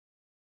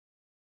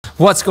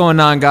What's going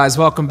on, guys?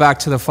 Welcome back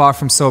to the Far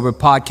From Sober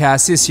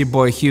podcast. It's your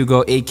boy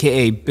Hugo,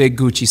 a.k.a. Big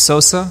Gucci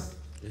Sosa.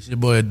 It's your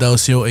boy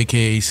Adelcio,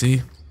 a.k.a.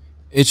 C.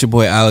 It's your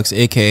boy Alex,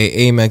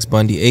 a.k.a. Amex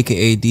Bundy,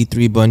 a.k.a.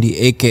 D3 Bundy,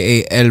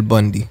 a.k.a. L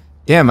Bundy.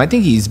 Damn, I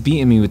think he's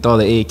beating me with all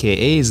the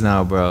AKAs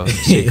now, bro.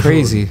 Shit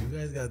crazy. You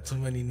guys got too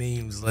many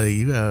names. Like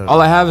you got.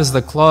 All I have is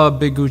the club,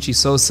 Big Gucci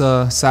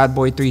Sosa, Sad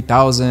Boy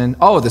 3000.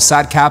 Oh, the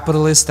Sad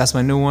Capitalist. That's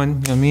my new one. You know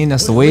what I mean?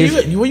 That's the wave.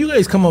 When you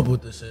guys come up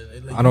with this shit?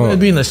 Like, I don't. You guys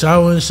be in the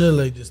shower and shit,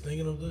 like just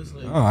thinking of this.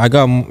 Like, Oh, I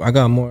got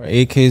more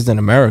AKs than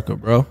America,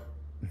 bro.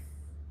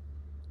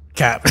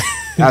 cap.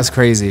 That's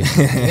crazy.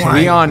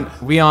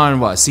 we on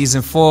what?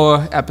 Season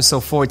 4,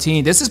 episode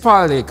 14. This is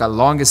probably like our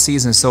longest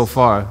season so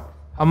far.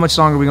 How much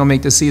longer are we gonna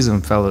make this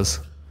season, fellas?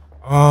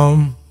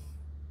 Damn.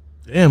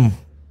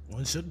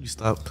 When should we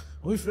stop?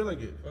 When we feel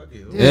like it. Fuck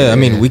it. Yeah, I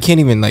mean, we can't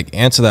even like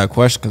answer that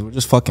question because we're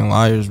just fucking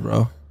liars,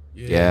 bro.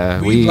 Yeah,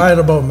 we lied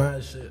about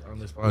mad shit on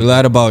this podcast. We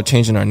lied about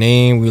changing our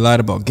name. We lied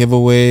about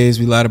giveaways.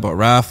 We lied about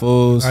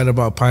raffles. Lied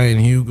about Pie and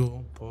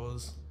Hugo.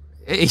 Pause.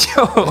 Hey,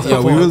 yo.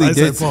 Yo, we really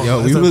did. pause. Yo,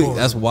 I we said really. pause.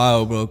 That's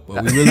wild, bro.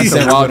 But we really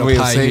said wild wild way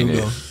of pie saying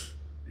Hugo. it.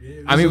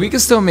 I mean, we can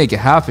still make it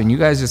happen. You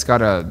guys just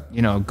gotta,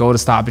 go to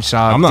Stop and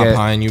Shop. I'm not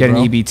pieing you, get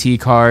bro. an EBT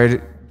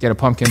card, get a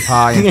pumpkin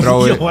pie, and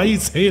throw Yo, it. why you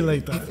say it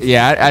like that?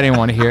 Yeah, I didn't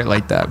want to hear it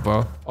like that,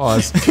 bro. Oh,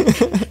 it's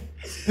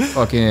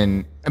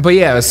fucking. But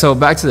yeah, so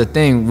back to the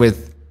thing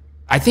with.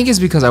 I think it's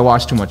because I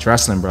watch too much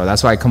wrestling, bro.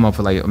 That's why I come up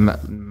with like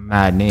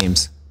mad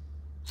names.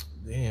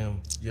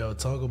 Damn. Yo,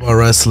 talk about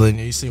wrestling.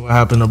 You see what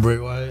happened to Bray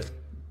Wyatt?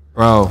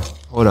 Bro,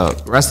 hold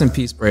up. Rest in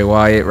peace, Bray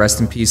Wyatt. Rest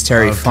in peace,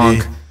 Terry RIP.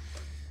 Funk.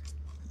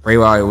 Bray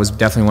Wyatt was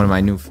definitely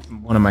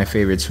one of my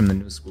favorites from the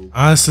new school.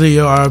 Honestly,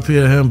 yo, RIP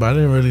to him, but I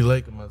didn't really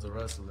like him as a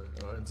wrestler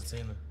or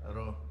entertainer at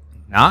all.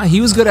 Nah,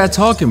 he was good at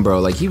talking, bro.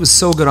 Like he was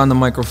so good on the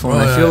microphone.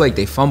 Bro, I feel like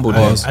they fumbled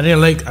I him.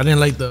 didn't like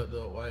the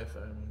wife.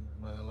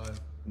 I'm not gonna lie.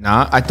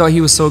 Nah, I thought he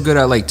was so good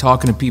at like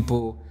talking to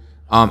people.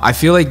 I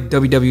feel like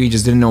WWE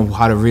just didn't know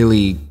how to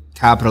really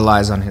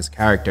capitalize on his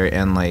character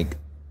and like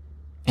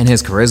and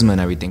his charisma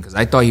and everything. Because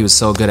I thought he was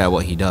so good at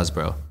what he does,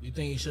 bro. You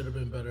think he should have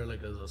been better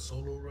like as a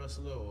solo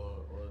wrestler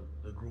or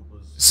the group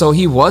was? So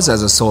he was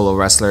as a solo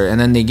wrestler, and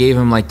then they gave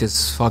him like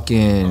this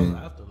fucking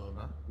After though,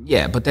 nah?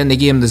 yeah. But then they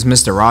gave him this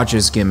Mr.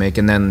 Rogers gimmick,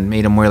 and then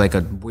made him wear like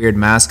a weird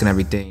mask and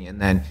everything.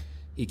 And then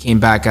he came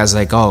back as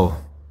like, oh,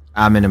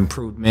 I'm an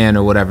improved man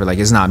or whatever. Like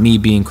it's not me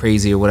being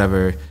crazy or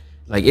whatever.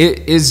 Like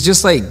it's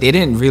just like they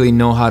didn't really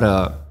know how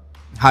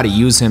to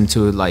use him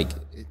to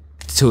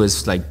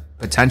his like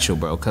potential,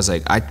 bro. Because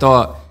like I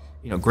thought,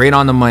 great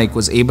on the mic,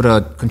 was able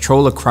to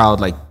control a crowd.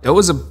 Like there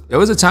was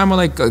a time where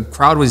like a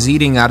crowd was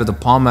eating out of the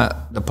palm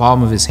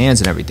of his hands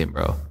and everything,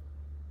 bro.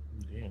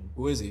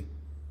 Who is he?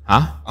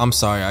 Huh? I'm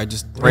sorry. I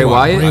just Bray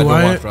Wyatt? I don't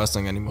Wyatt? watch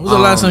wrestling anymore. When was the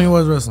last time you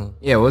was wrestling?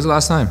 Yeah. What was the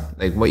last time?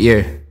 Like what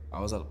year?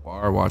 I was at a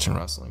bar watching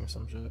wrestling or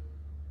some shit.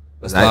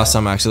 Was That's the I last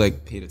time I actually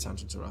like paid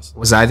attention to wrestling.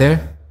 was I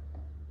there?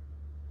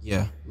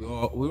 Yeah, we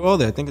were all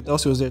there. I think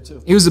Adelcio was there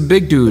too. He was a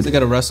big They dude.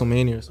 got a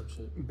WrestleMania or some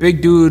shit.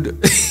 Big dude.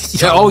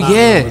 Yeah, oh Nah,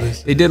 yeah, bro,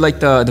 they did like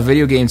the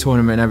video game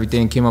tournament and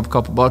everything. Came up a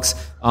couple bucks.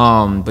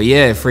 But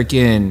yeah,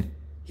 freaking,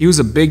 he was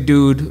a big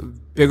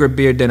dude, bigger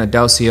beard than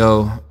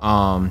Adelcio.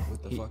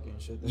 With the fucking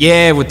shit.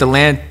 Yeah, with the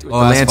That's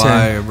lantern.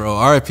 fire, bro.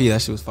 R.I.P.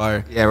 That shit was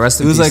fire. Yeah, rest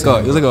in It was peace.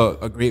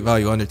 like a great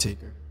value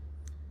Undertaker.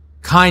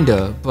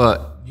 Kinda,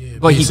 but Yeah, he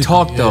basically,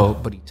 talked yeah. though.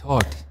 But he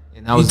talked,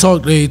 and that He was.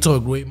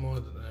 talked way more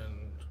than.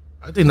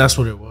 I think that's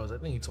what it was. I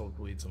think he talked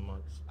way too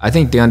much, I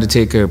think the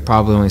Undertaker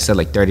probably only said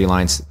like 30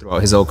 lines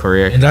throughout his whole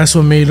career. and that's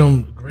what made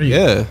him great.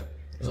 Yeah.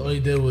 'Cause all he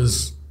did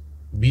was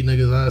beat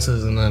niggas'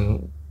 asses and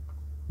then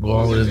go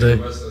on with his day.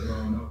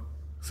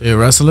 Favorite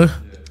wrestler?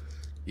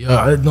 Yeah,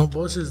 I no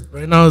bullshit.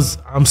 Right now,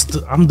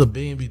 I'm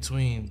debating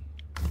between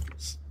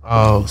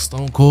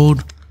Stone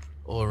Cold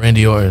or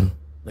Randy Orton.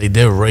 Like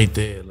they're right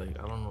there. Like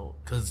I don't know,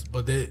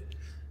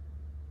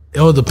 it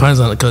all depends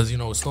on it. Cause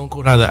Stone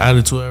Cold had the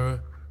Attitude Era.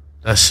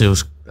 That shit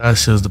was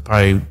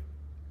probably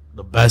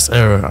the best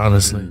era,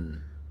 honestly.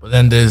 But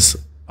then there's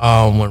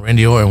when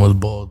Randy Orton was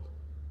bald,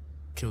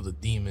 killed a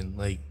demon.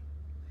 Like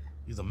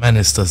he's a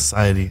menace to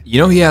society.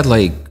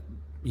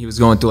 He was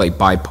going through like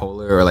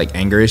bipolar or like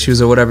anger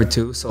issues or whatever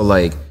too. So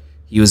like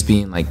he was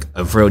being like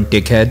a real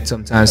dickhead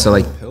sometimes. So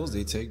like Pills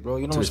they take, bro.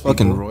 You know how To much his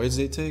fucking people. roids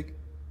they take?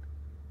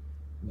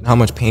 And how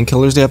much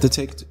painkillers they have to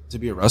take to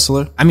be a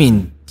wrestler? I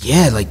mean,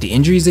 yeah, like the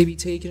injuries they be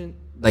taking,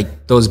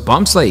 like those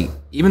bumps, like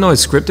even though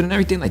it's scripted and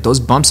everything, like those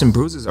bumps and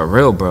bruises are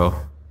real, bro.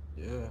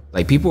 Yeah.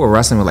 Like people were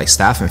wrestling with like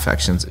staph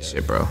infections and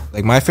shit, bro.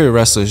 Like my favorite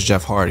wrestler is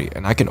Jeff Hardy,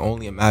 and I can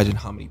only imagine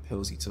how many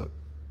pills he took.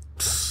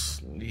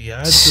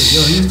 Yeah,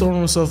 he's throwing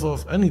himself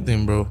off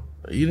anything, bro.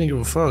 He didn't give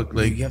a fuck.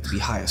 Like You have to be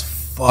high as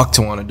fuck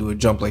to want to do a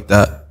jump like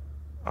that.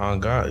 oh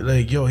god,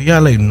 like he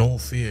had like no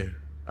fear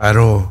at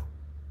all.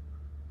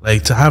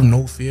 Like to have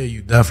no fear,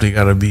 you definitely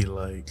gotta be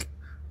like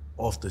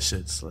off the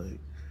shits. Like,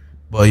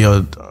 but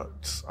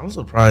I'm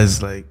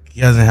surprised like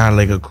he hasn't had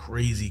like a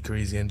crazy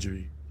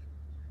injury,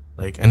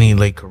 like any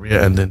like career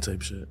ending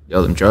type shit.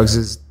 Yo, them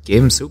drugs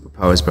gave him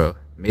superpowers, bro.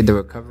 Made the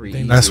recovery I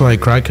think easy. that's why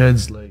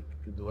crackheads like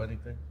could do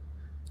anything.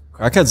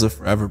 Crackheads live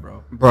forever,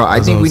 bro. Bro, I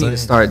That's think what we I'm need to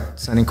saying. start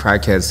sending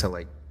crackheads to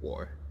like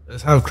war.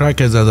 Let's have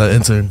crackheads as an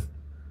intern.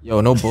 Yo,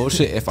 no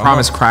bullshit. If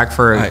Promise I'm crack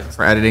for Alright.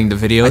 for editing the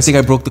videos. I think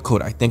I broke the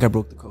code.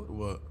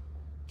 What?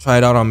 Try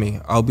it out on me.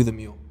 I'll be the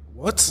mule.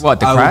 What? What,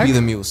 the I crack? will be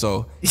the mule.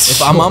 So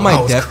if I'm on my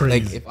That was death,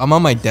 crazy. like if I'm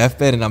on my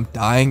deathbed and I'm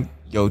dying,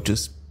 yo,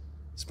 just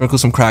sprinkle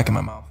some crack in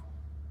my mouth.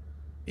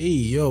 Hey,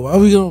 yo, why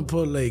we gonna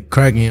put like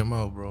crack in your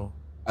mouth, bro?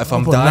 If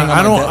I'm Put dying, nine- I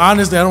on don't my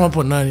honestly. I don't want to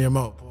put 9 in your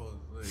mouth.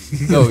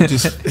 Pause. yo,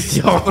 just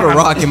put a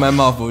rock in my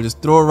mouth, bro.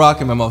 Just throw a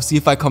rock in my mouth. See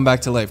if I come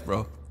back to life,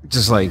 bro.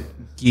 Just like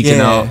geeking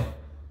out.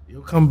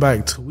 You'll come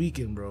back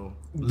tweaking, bro.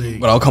 Like,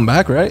 But I'll come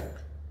back, right?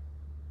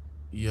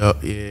 yo,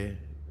 yeah.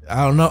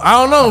 I don't know,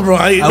 bro.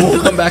 I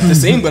won't come back the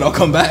same, but I'll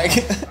come back.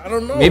 I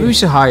don't know. Maybe we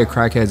should hire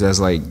crackheads as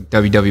like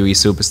WWE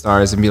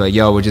superstars and be like,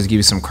 yo, we'll just give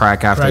you some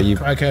crack after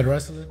crackhead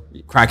wrestling.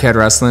 crackhead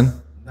wrestling.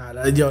 Nah,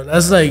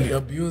 that's like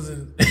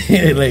abusing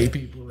like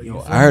people. Like, Yo,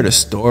 I heard a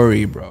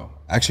story, bro.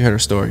 I actually heard a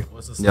story.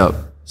 What's the story?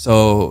 Yep.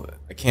 So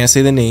I can't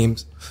say the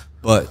names,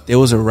 but there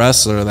was a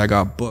wrestler that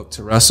got booked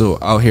to wrestle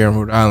out here in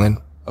Rhode Island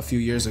a few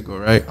years ago,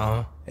 right?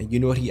 Uh-huh. And you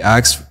know what he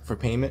asked for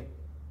payment?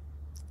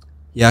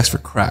 He asked for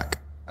crack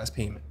as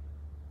payment.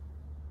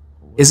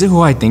 Is it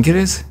who I think it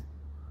is?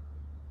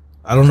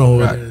 I don't know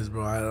who Right. it is,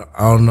 bro.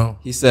 I don't know.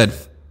 He said,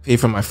 pay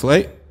for my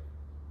flight,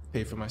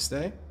 pay for my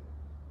stay,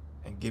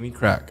 and give me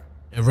crack.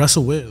 And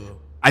wrestle with though.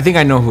 I think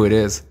I know who it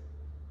is.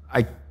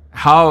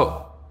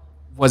 How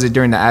was it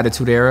during the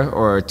Attitude Era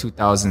or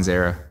 2000s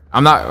era? We're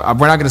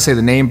not gonna say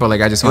the name, but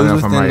like I just It want to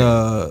was know if I'm within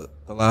right.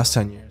 the last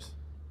 10 years.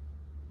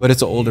 But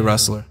it's an older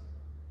wrestler.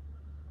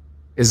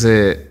 Is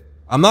it?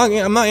 I'm not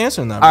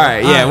answering that, bro. All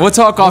right, yeah, we'll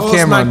talk off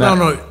camera on that.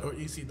 Or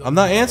ECW. I'm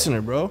not answering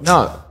it, bro.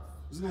 No,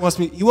 You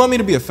want me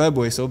to be a fat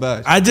boy so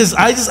bad. I just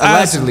asked.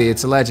 allegedly,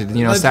 it's alleged.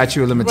 You know,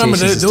 statute of limitations.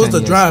 Remember, is there was 10 the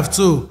years. drive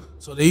too,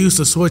 so they used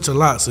to switch a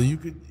lot. So you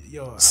could,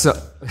 So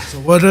So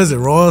what is it?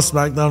 Raw,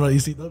 SmackDown, or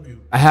ECW?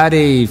 I had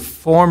a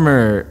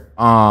former.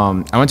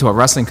 I went to a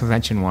wrestling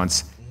convention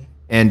once,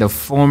 and the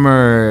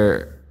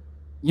former.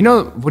 You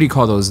know what do you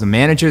call those? The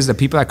managers, the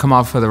people that come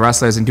out for the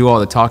wrestlers and do all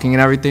the talking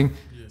and everything.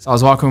 Yeah. So I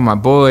was walking with my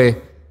boy,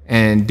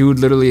 and dude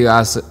literally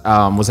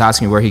was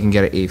asking me where he can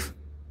get an eighth.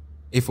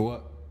 Eighth for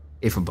what?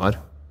 Eighth for bud.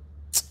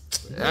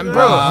 And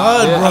Bro,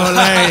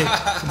 like,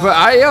 but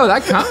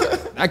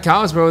that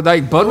counts, bro.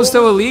 Like bud was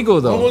still illegal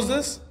though. what was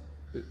this?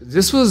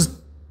 This was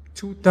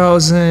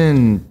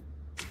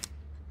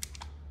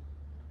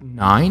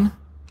 2009.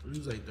 He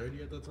was like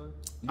 30 at that time.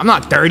 I'm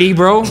not 30,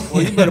 bro.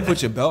 Well, you better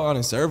put your belt on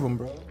and serve him,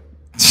 bro.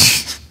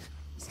 This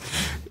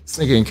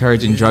nigga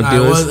encouraging drug Nah,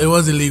 dealers. it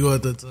was illegal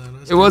at the time.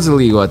 It was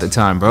illegal at the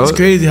time, bro. It's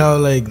crazy how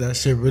like that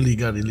shit really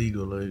got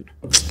illegal. Like,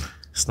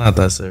 it's not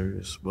that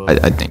serious,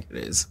 but I think it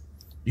is.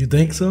 you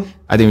think so?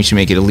 I think we should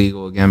make it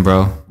illegal again,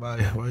 bro. Why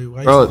you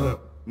say Bro, that?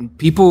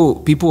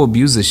 people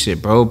abuse this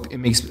shit, bro. It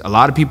makes a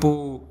lot of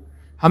people.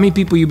 How many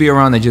people you be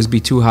around that just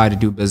be too high to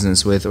do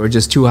business with, or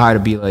just too high to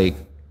be like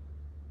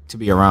to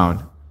be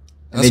around,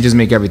 and they just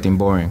make everything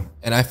boring.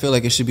 And I feel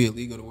like it should be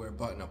illegal to wear a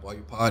button up while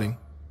you're potting.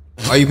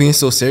 Why are you being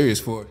so serious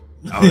for?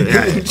 Oh,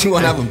 yeah. You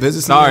want to have a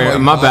business? Sorry,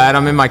 meeting while my you're bad.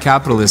 I'm in my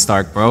capitalist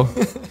arc, bro.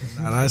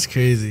 Nah, that's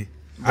crazy.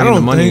 I Bring the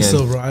don't money think in.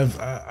 so, bro.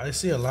 I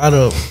see a lot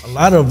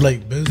of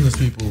like business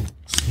people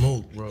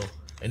smoke, bro,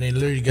 and they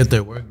literally get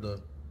their work done.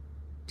 Do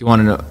you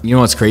want to know? You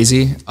know what's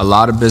crazy? A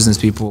lot of business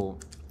people,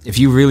 if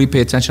you really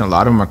pay attention, a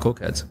lot of them are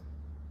cokeheads.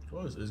 Of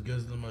course, it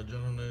gives them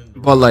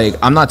adrenaline. But like,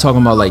 I'm not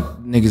talking about like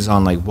niggas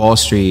on like Wall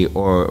Street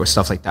or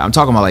stuff like that. I'm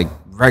talking about like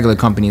regular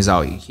companies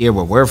out here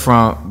where we're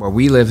from, where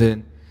we live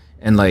in,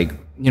 and like,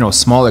 you know,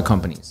 smaller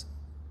companies.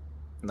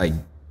 Like,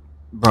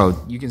 bro,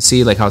 you can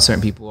see like how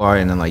certain people are,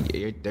 and then like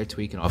they're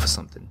tweaking off of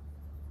something.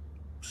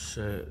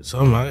 Shit,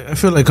 I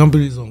feel like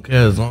companies don't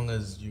care as long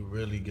as you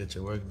really get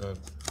your work done.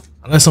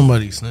 Unless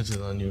somebody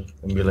snitches on you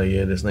and be like,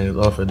 yeah, this nigga's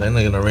off it, they're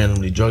not gonna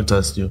randomly drug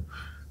test you.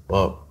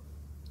 Well,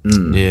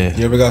 yeah.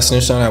 You ever got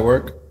snitched on at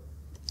work?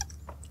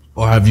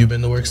 Or have you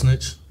been the work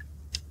snitch?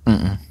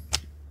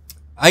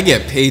 I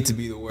get paid to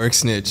be the work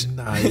snitch.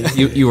 Nah,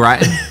 You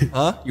ratting?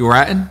 Huh? You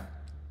ratting?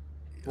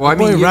 Well, I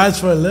boy mean, rides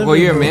for a living. well,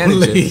 you're a bro. manager.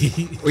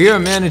 Like, Well, you're a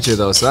manager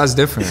though, so that's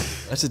different.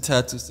 I should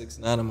tattoo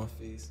 6ix9ine on my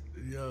face.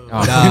 yo,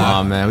 Oh, come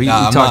on, man. We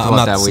I'm talked not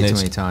about that the way too snitch.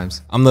 many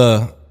times. I'm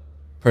the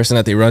person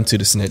that they run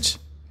to snitch.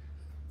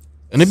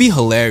 And it'd be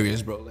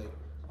hilarious, bro. Like,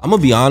 I'm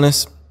gonna be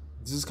honest.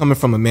 This is coming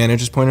from a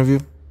manager's point of view.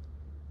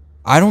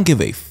 I don't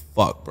give a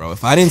fuck, bro.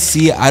 If I didn't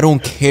see it, I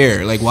don't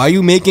care. Like, why are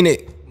you making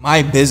it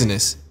my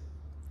business?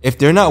 If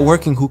they're not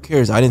working, who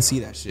cares? I didn't see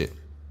that shit.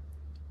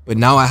 But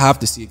now I have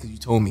to see it because you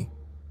told me.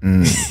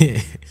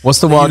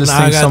 What's the wildest now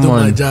I thing gotta do my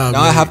someone? job,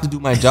 Now I man. have to do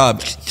my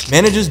job.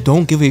 Managers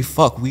don't give a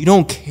fuck. We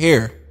don't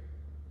care.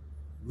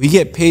 We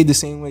get paid the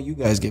same way you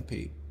guys get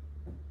paid.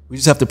 We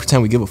just have to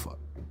pretend we give a fuck.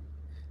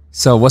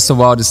 So, what's the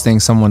wildest thing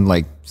someone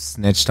like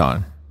snitched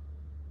on?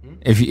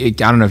 If you, I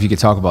don't know if you could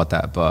talk about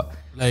that, but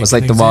Like, what's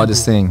like an the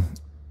wildest thing?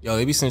 Yo,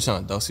 they be snitching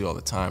on Adelcio all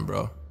the time,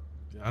 bro.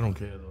 I don't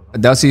care though.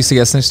 Adelcio used to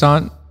get snitched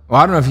on. Well,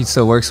 I don't know if he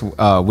still works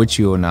with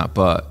you or not,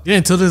 but Yeah,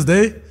 until this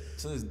day.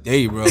 To this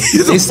day, bro. they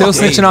still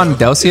snitching on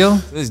Adelcio.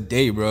 To this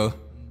day, bro.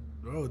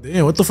 bro,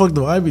 damn, what the fuck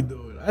do I be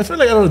doing? I feel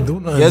like I don't do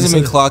nothing. He hasn't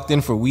been clocked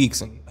in for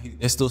weeks, and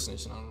they're still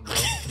snitching on him, bro.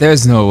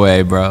 There's no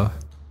way, bro.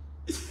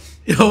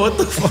 Yo, what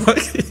the fuck?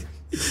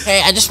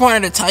 Hey, I just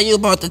wanted to tell you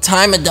about the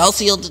time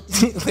Adelcio.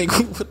 Like,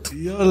 what the?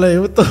 Yo, like,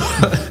 what the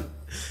fuck?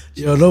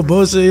 Yo, no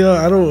bullshit, yo.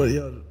 I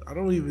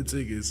don't even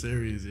take it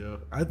serious, yo.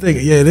 I think,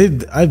 yeah,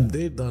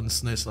 they've done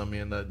snitched on me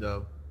in that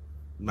job.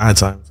 Mad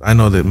times. I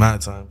know that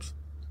mad times.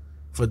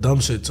 For dumb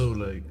shit, too,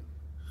 like,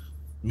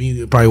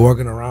 me probably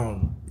walking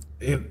around,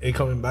 it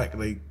coming back,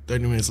 like,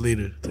 30 minutes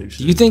later type shit.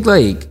 Do you think,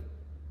 like,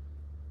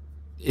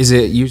 is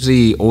it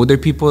usually older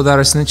people that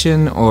are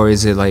snitching, or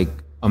is it, like,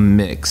 a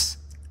mix?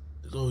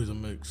 It's always a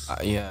mix.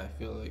 Yeah, I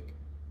feel like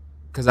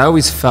Because I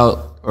always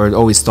felt, or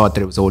always thought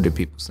that it was older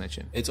people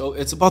snitching.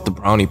 it's about the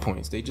brownie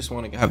points. They just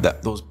want to have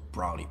those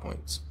brownie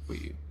points for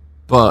you.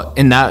 But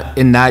in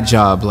that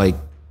job, like,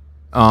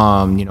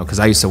 you know, because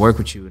I used to work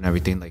with you and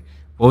everything, like,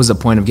 what was the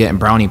point of getting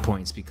brownie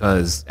points?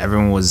 Because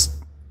everyone was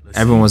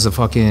a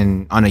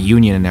fucking on a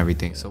union and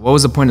everything. So what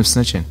was the point of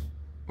snitching?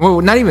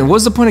 Well, not even. What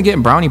was the point of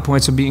getting brownie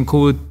points or being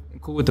cool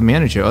with the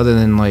manager, other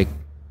than, like,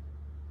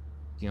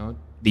 you know,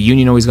 the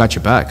union always got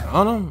your back?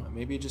 I don't know.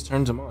 Maybe it just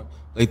turns them on.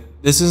 Like,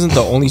 this isn't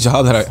the only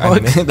job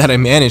that I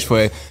managed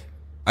for.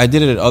 I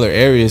did it at other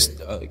areas,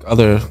 like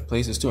other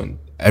places too, and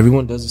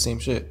everyone does the same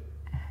shit.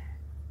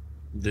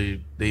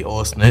 They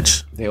all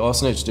snitch. They all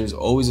snitch. There's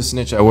always a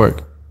snitch at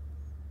work.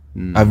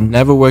 I've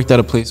never worked at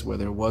a place where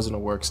there wasn't a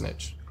work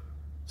snitch.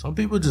 Some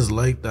people just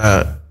like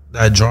that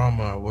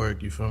drama at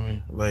work, you feel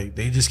me? Like,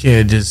 they just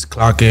can't just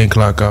clock in,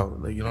 clock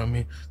out. Like, you know what I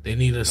mean? They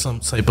need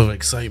some type of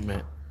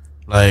excitement.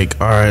 Like,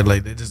 all right,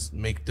 like,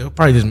 they'll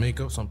probably just make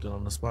up something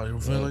on the spot. You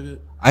don't feel like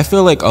it? I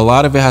feel like a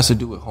lot of it has to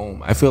do with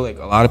home. I feel like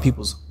a lot of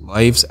people's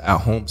lives at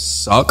home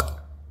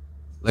suck.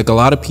 Like, a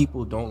lot of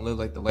people don't live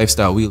like the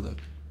lifestyle we live.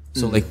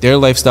 So, like, their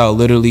lifestyle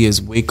literally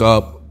is wake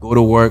up, go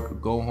to work,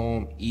 go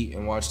home, eat,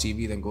 and watch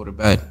TV, then go to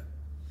bed.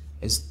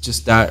 It's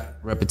just that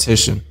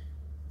repetition.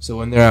 So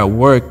when they're at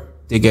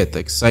work, they get the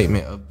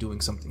excitement of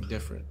doing something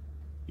different.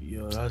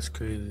 Yo, that's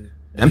crazy.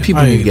 And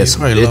people need to get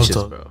some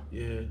bitches, bro.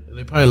 Yeah,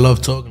 they probably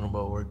love talking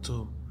about work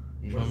too.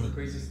 What's the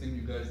craziest thing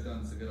you guys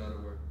done to get out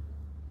of work?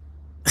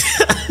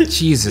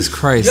 Jesus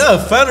Christ. You're a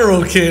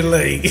federal kid,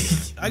 like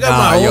I got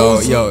my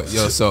own. Yo.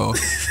 So,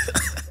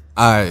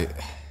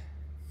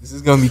 this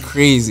is gonna be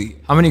crazy.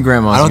 How many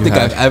grandmas? I don't think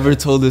had? I've ever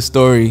told this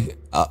story,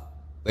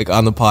 like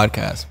on the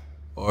podcast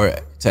or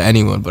to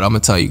anyone, but I'm gonna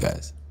tell you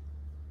guys.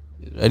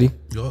 You ready?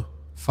 Go.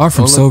 Far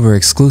from sober,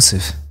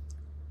 exclusive.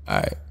 All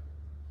right.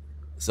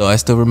 So I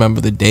still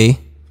remember the day,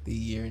 the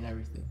year, and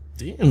everything.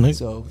 Damn, like,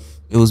 So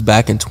it was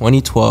back in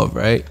 2012,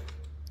 right?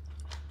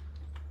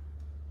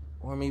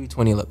 Or maybe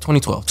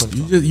 2012.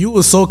 you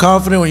were so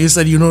confident when you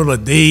said you know the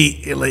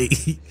date, like.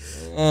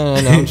 No,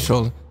 I'm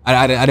trolling.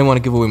 I didn't want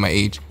to give away my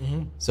age.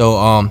 So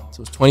it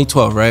was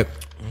 2012, right?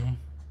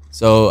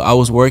 So I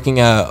was working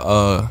at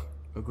a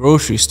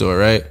grocery store,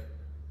 right?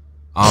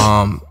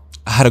 I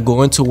had to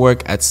go into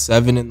work at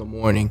 7 in the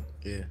morning.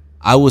 Yeah.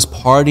 I was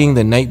partying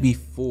the night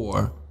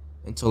before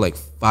until like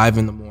 5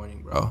 in the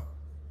morning, bro.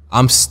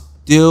 I'm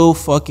still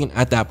fucking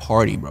at that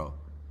party, bro.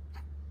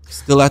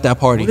 Still at that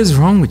party. What is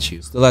wrong with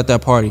you? Still at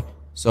that party.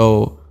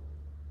 So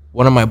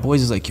one of my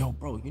boys is like, yo,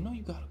 bro, you know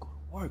you gotta go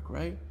to work,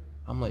 right?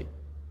 I'm like,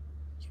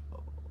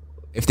 yo.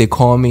 If they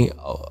call me,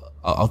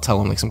 I'll tell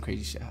them like some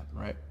crazy shit happened,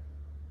 right?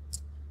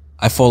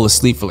 I fall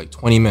asleep for like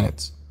 20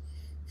 minutes.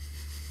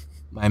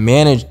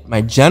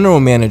 My general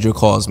manager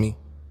calls me.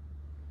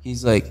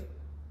 He's like,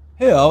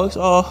 hey, Alex,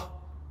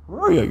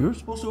 where are you? You're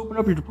supposed to open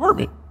up your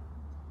department.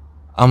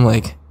 I'm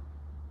like,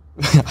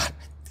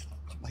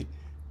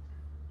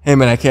 hey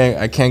man, I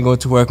can't go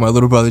to work. My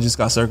little brother just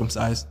got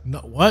circumcised. No,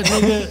 what,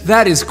 nigga?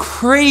 That is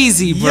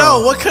crazy,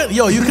 bro.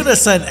 Yo, you could have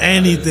said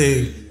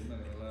anything.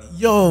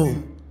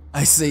 Yo,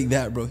 I say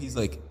that, bro. He's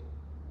like,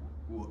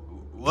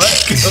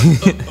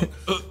 what?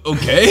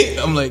 Okay.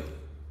 I'm like,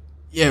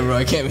 yeah, bro,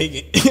 I can't make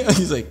it.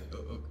 He's like,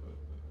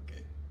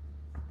 okay.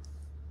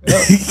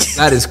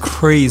 That is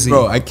crazy,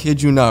 Bro, I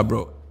kid you not,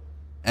 bro.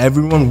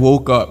 Everyone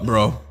woke up,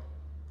 bro.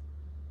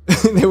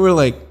 They were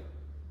like,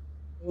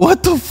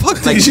 what the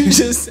fuck did you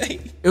just say?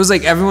 It was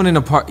like everyone in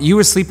a party. You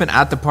were sleeping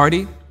at the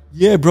party?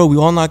 Yeah, bro, we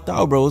all knocked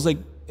out, bro. It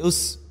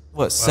was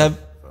what, 7?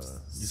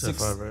 you said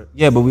 5, right?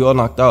 Yeah, but we all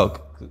knocked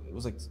out. It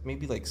was like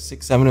maybe like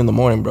 6, 7 in the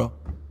morning, bro.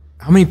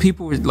 How many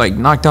people were like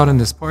knocked out in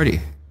this party?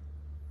 It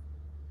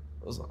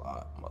was a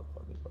lot,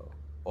 motherfuckers, bro.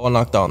 All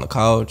knocked out on the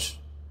couch.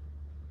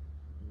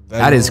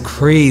 That is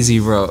crazy,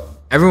 bro.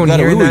 Everyone We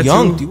hearing were that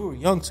young, too? dude. We were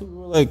young too. We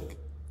were like,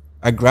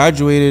 I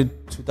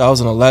graduated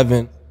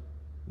 2011.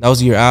 That was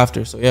the year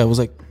after. So yeah, it was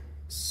like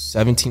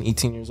 17,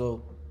 18 years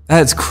old.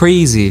 That's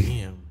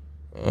crazy.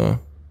 Damn.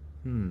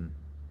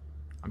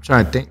 I'm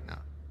trying to think now.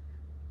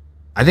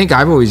 I think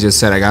I've always just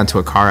said I got into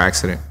a car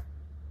accident.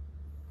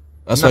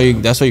 That's why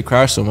you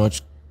crashed so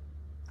much.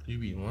 You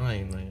be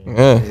lying, like.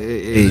 Yeah.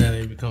 And then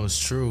it becomes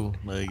true.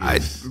 Like,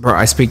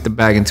 I speak the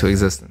bag into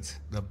existence.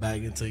 the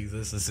bag into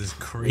existence is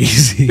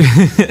crazy.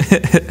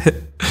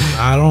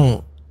 I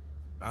don't.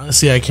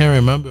 Honestly, I can't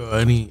remember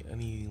any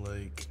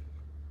like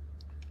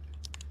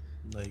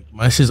Like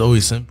my shit's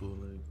always simple.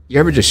 Like You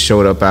ever just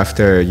showed up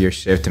after your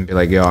shift and be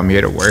like, "Yo, I'm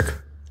here to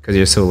work," because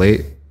you're so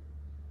late?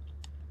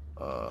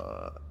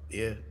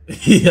 yeah,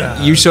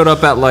 yeah. You showed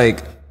up at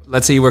like,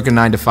 let's say you work a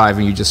 9 to 5,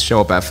 and you just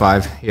show up at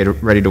 5, here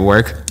ready to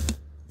work.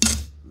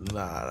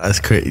 Nah, that's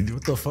crazy.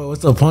 What the fuck?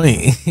 What's the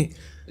point?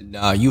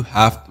 Nah, you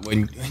have to,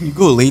 when you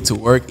go late to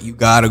work, you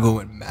gotta go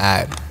in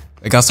mad.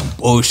 I got some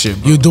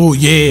bullshit, bro. You do,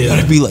 You yeah.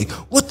 gotta be like,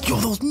 what? Yo,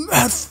 those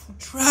mad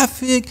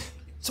traffic.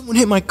 Someone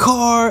hit my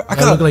car.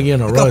 I look like you're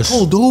in a I got rush.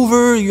 pulled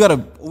over. You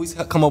gotta always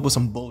come up with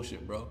some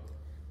bullshit, bro.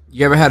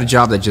 You ever had a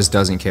job that just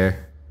doesn't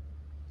care?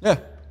 Yeah.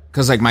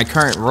 Cause like my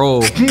current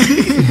role,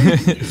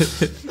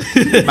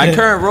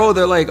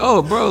 they're like,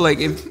 "Oh, bro, like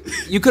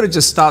if you could have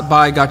just stopped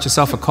by, got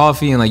yourself a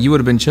coffee, and like you would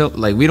have been chill.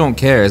 Like we don't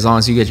care as long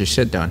as you get your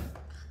shit done."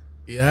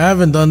 Yeah, I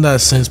haven't done that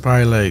since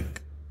probably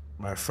like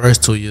my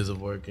first 2 years of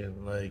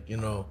working. Like, you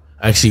know,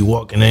 actually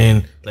walking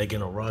in like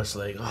in a rush,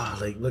 like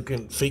like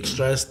looking fake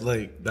stressed,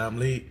 like that I'm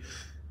late.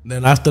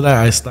 Then after that,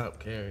 I stopped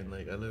caring.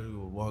 Like I literally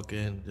would walk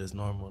in just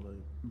normal.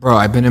 Like, Bro,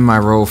 I've been in my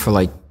role for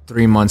like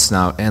 3 months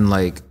now, and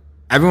like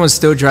everyone's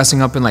still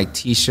dressing up in like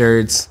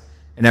t-shirts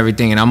and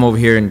everything, and I'm over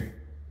here in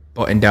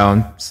button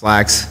down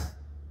slacks,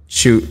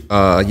 shoot,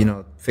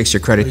 fix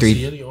your credit so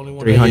you're the only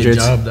one at 300s. your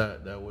job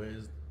that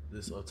wears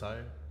this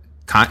attire.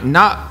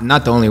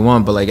 Not the only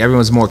one, but like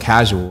everyone's more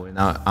casual, and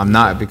I'm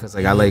not, because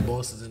like I like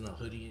boss is in a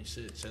hoodie and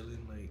shit, chilling.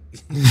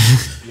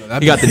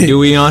 Like you got the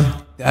Dewey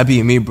on. That'd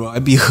be me, bro.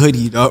 I'd be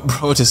hoodied up,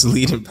 bro, just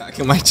leaning back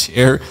in my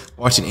chair,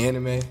 watching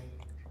anime.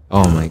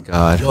 Oh my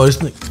god. yo, this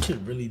nigga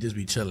kid really just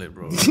be chilling,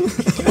 bro.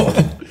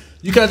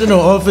 You got to know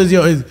office,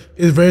 yo.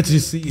 It's rare to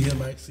see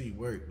him actually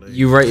work. Like,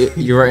 You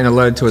writing a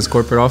letter to his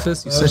corporate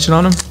office? You snitching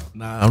on him?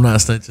 nah, I'm not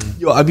snitching.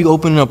 Yo, I'd be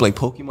opening up like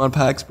Pokemon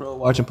packs, bro,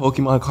 watching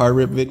Pokemon card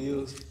rip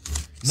videos.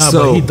 Nah,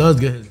 So- but he does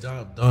get his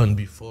job done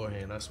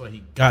beforehand. That's why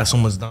he got so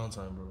much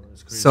downtime, bro.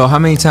 It's crazy. So how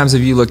many times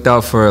have you looked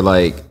out for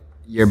like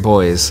your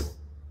boys?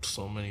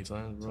 So many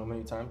times, So bro.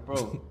 many times,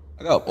 bro.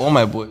 I got all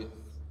my boys.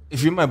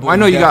 If you're my boy, I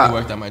know you definitely got-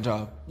 worked at my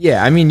job.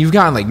 Yeah, I mean you've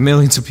gotten like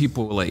millions of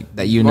people like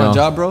that you You want know. a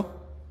job, bro?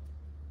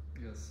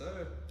 Yes,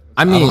 sir.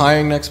 I I'm mean,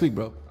 hiring next week,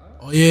 bro.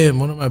 Oh yeah,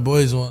 one of my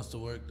boys wants to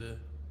work there.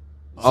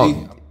 oh,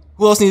 See,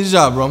 who else needs a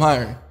job, bro? I'm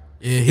hiring.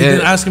 Yeah, he Yeah.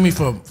 been asking me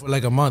for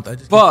like a month. I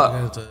just keep But-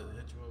 forgetting to hit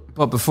you up.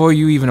 but before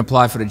you even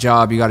apply for the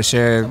job, you got to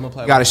share. I'm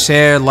applying You got to with-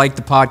 share, like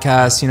the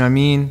podcast. You know what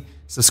I mean?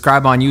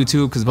 Subscribe on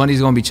YouTube, because Bundy's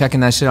gonna be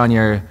checking that shit on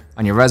your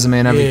resume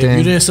and Yeah, if you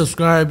everything. didn't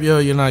subscribe, yo,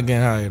 you're not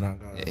getting hired.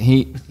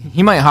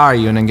 He might hire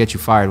you and then get you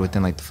fired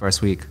within like the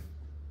first week.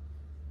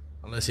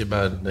 Unless you're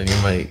bad, then you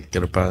might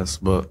get a pass.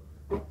 But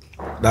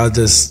that was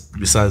just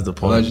besides the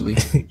point.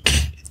 Allegedly.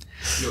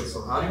 Yo,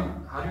 so how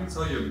do you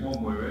tell your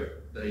homeboy, right,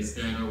 that he's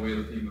scaring away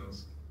the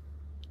females?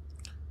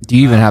 Do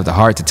you even have the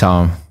heart to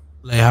tell him?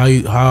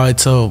 Like how I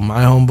tell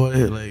my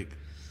homeboy, like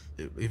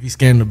if he's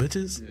scaring the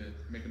bitches. Yeah,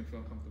 making him feel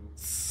uncomfortable.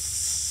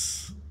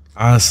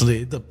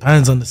 Honestly, it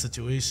depends on the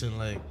situation.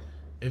 Like,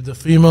 if the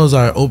females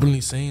are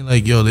openly saying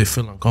like, "Yo, they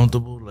feel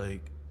uncomfortable,"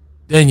 like,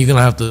 then you're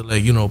gonna have to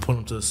like, you know, put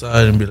them to the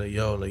side and be like,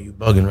 "Yo, like you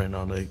bugging right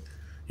now." Like,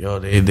 yo,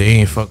 they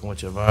ain't fucking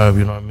with your vibe.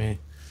 You know what I mean?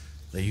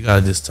 Like, you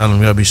gotta just tell them.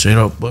 You gotta be straight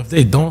up. But if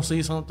they don't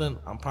say something,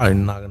 I'm probably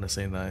not gonna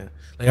say nothing.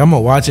 Like, I'm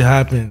gonna watch it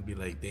happen and be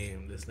like,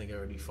 "Damn, this nigga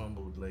already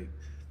fumbled." Like,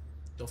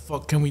 the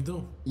fuck can we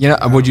do? You know,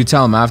 would you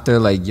tell him after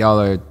like y'all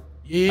are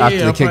Yeah, after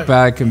the I'll probably-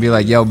 kickback and be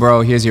like, "Yo,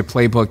 bro, here's your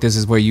playbook. This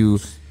is what you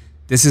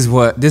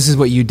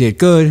did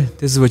good.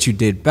 This is what you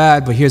did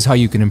bad. But here's how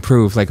you can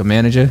improve." Like a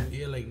manager.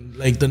 Yeah,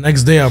 like the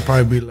next day I'll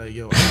probably be like,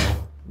 "Yo,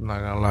 I'm not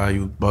gonna lie,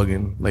 you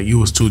bugging. Like you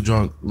was too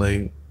drunk.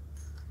 Like,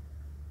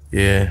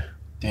 yeah,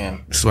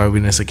 Damn. that's why we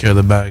didn't secure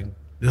the bag.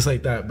 Just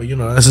like that. But you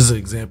know, that's just an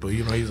example.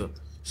 You know, he's a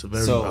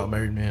very So-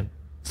 married man.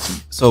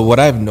 So what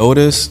I've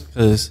noticed,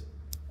 because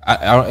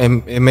I don't,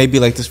 and it may be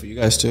like this for you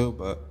guys too,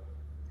 but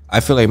I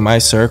feel like my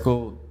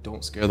circle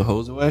don't scare the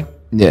hoes away.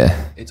 Yeah.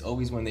 It's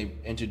always when they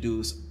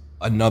introduce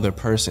another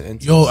person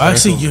into Yo, the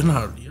actually, circle. you're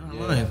not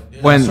lying.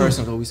 Yeah, When- That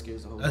person always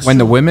scares the hoes. That's When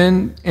the true.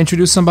 women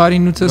introduce somebody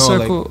new to the No,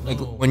 circle, like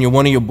when when your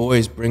one of your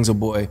boys brings a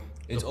boy,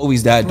 it's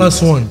always that plus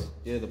dude. one.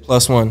 Yeah, the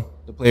plus one,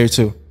 the player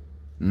two.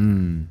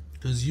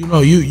 Because you know,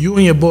 you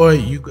and your boy,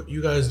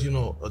 you guys, you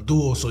know, a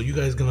duo. So you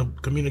guys gonna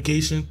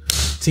communication,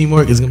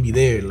 teamwork is gonna be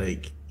there.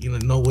 Like you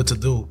know what to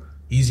do.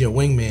 He's your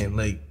wingman.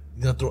 Like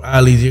you're gonna throw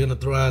alleys. You're gonna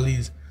throw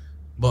alleys.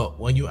 But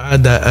when you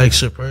add that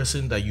extra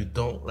person that you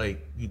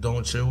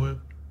don't chill with,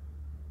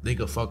 they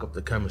could fuck up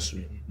the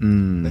chemistry. Like You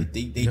know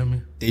what I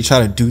mean? they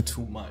try to do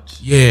too much.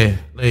 Yeah,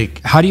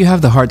 like how do you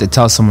have the heart to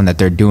tell someone that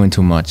they're doing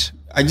too much?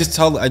 I just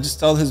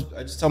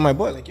tell my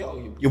boy like,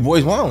 yo, your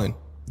boy's wilding.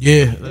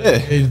 yeah,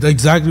 it's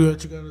exactly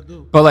what you gotta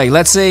do. But like,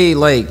 let's say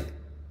like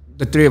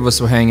the three of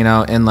us were hanging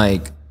out and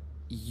like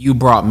you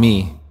brought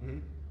me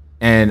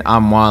and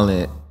I'm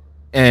wallet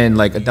and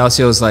like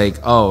Adelcio's like,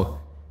 "Oh,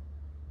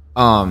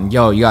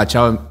 yo, you gotta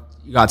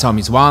tell him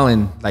he's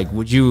wilding." Like,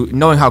 would you,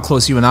 knowing how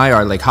close you and I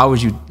are, like how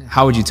would you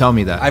tell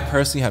me that? I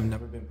personally have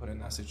never been put in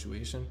that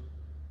situation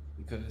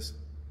because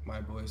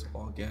my boys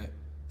all get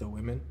the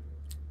women.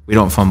 We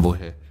don't fumble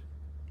here.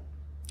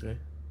 Okay.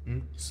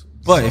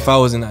 But if I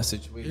was in that An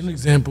situation,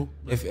 example.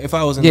 if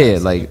I was in Yeah,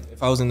 that, like-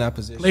 if I was in that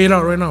position, Play it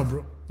out right now,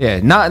 bro. Yeah,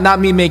 not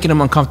me making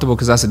him uncomfortable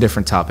because that's a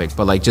different topic,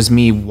 but like just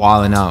me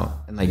wilding out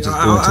and like just doing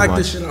I'll too act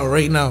this much. shit out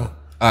right now.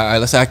 all right,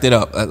 let's act it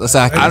up. Let's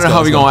act. I don't know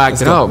how we gonna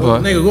act it out,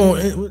 but Nigga, go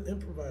on,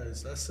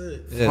 improvise. That's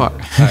it. Yeah. All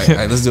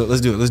right, let's do it.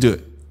 Let's do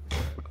it.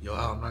 Yo,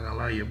 I'm not gonna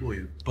lie, your boy,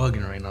 you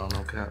bugging right now,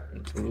 no cap.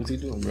 What's he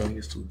doing, bro?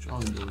 He's too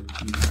drunk,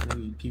 bro.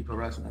 You keep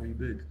harassing every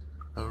bitch.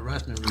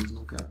 Harassment rates,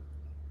 no cap.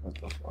 What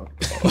the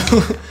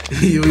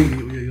fuck? you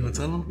gonna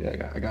tell him?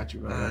 Yeah, I got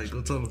you, bro. Alright,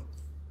 go tell him.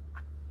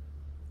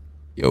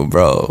 Yo,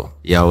 bro.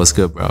 yo, what's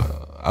good, bro?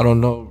 I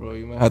don't know, bro.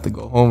 You might have to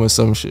go home or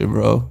some shit,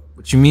 bro.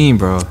 What you mean,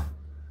 bro?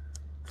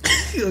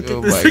 Yo,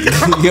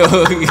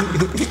 Yo,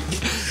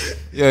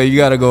 yo, you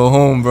gotta go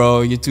home,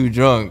 bro. You're too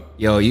drunk.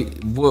 Yo,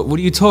 what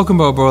are you talking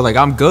about, bro? Like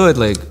I'm good.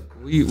 Like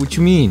what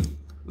you mean?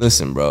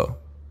 Listen, bro.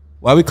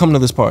 Why we come to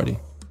this party?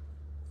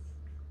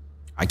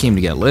 I came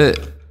to get lit.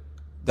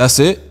 That's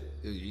it?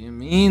 You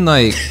mean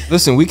like?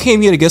 Listen, we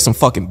came here to get some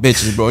fucking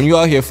bitches, bro. And you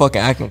out here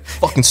fucking acting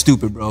fucking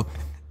stupid, bro.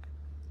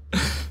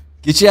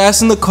 Get your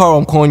ass in the car.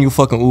 I'm calling you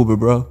fucking Uber,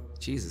 bro.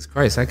 Jesus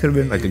Christ, that could have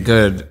been like a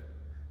good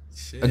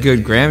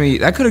Grammy.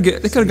 That could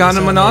have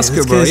gotten him an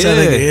Oscar, bro.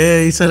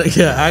 Yeah. He said,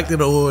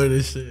 acting over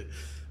this shit.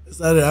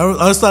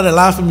 I started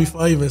laughing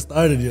before I even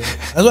started, yo.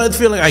 That's why I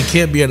feel like I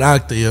can't be an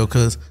actor, yo,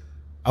 because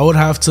I would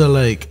have to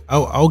like,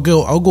 I'll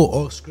go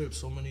off script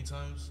so many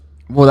times.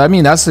 Well, I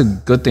mean, that's a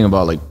good thing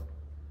about like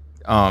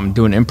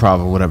doing improv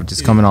or whatever,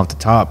 just coming off the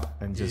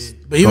top and just.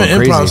 But even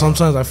going improv, crazy.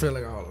 sometimes I feel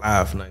like I'll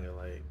laugh, nigga.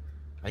 Like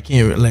I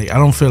can't, like I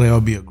don't feel like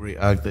I'll be a great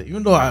actor,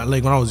 even though I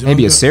like when I was younger.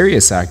 Maybe a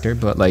serious actor,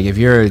 but like if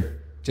you're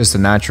just a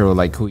natural,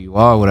 like who you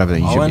are, whatever,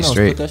 then you All should I be know is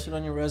straight. put that shit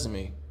on your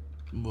resume.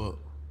 But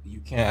You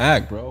can't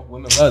act, bro.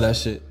 Women love that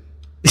shit.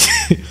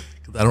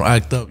 because I don't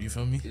act up, you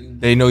feel me?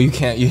 They know you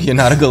can't. You're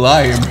not a good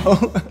liar, bro.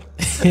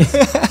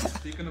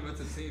 Speaking of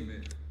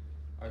entertainment,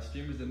 are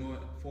streamers the new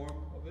form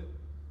of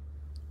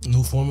it?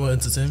 New form of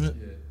entertainment.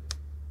 Yeah.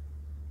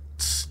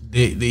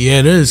 Yeah,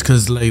 it is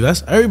because like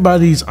that's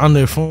everybody's on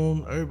their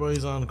phone,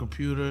 everybody's on the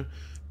computer.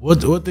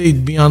 What they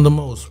be on the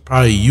most?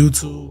 Probably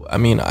YouTube. I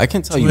mean, I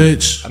can tell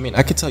Twitch. you. I mean,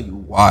 I can tell you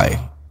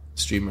why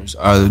streamers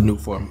are the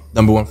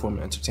number one form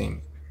of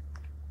entertainment.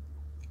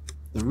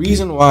 The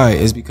reason why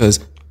is because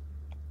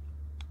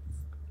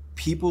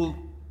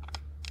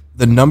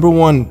the number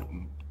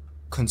one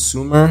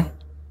consumer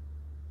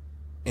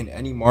in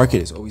any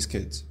market is always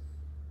kids.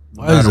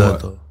 Why is matter that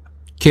what. though?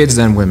 Kids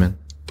and women.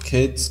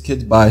 Kids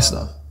buy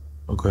stuff,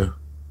 Okay.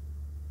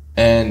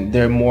 and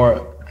they're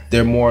more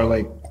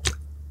like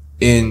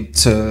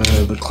into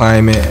the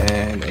climate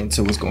and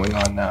into what's going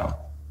on now.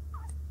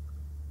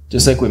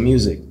 Just like with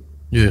music,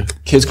 Yeah.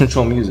 kids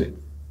control music.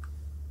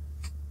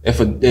 If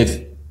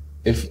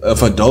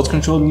adults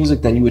control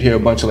music, then you would hear a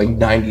bunch of like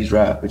 90s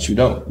rap, but you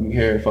don't. You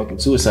hear fucking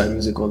suicide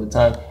music all the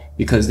time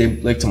because they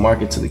like to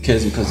market to the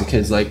kids because the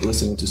kids like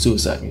listening to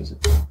suicide music.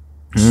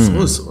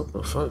 What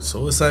the fuck?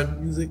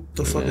 Suicide music?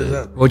 The fuck is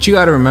that? What you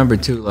got to remember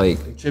too, like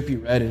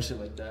Trippie Red and shit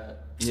like that.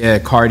 yeah,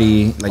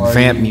 Cardi, like Cardi,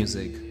 vamp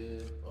music.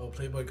 Oh,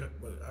 Playboy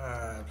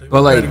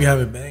But, like- Cardi be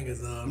having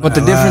bangers though. But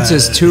the difference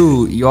is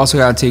too, you also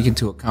gotta take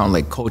into account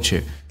like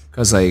culture,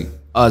 because like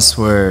us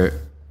we're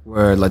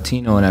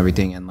Latino and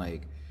everything, and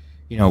like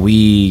you know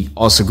we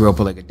also grew up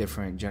with like a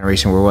different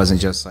generation where it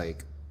wasn't just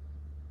like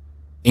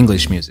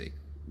English music.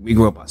 We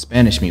grew up on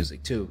Spanish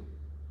music too.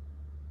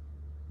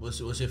 What's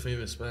your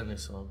favorite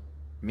Spanish song?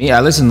 Me,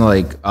 I listen to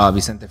like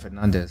Vicente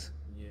Fernandez.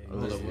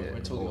 We're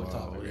totally on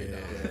top of it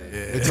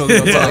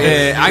right now.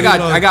 Yeah,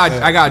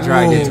 I got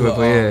dragged into it,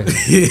 but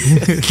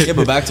yeah. Yeah,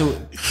 but back to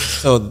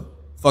so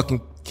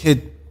fucking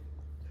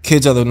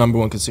kids are the number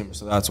one consumer,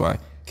 so that's why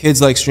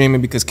kids like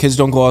streaming because kids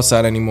don't go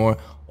outside anymore.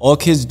 All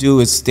kids do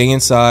is stay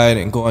inside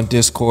and go on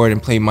Discord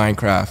and play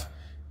Minecraft,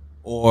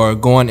 or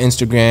go on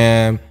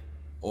Instagram,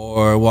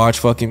 or watch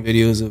fucking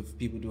videos of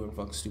people doing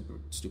fucking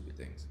stupid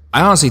things.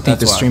 I honestly think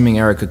That's the why. streaming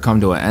era could come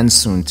to an end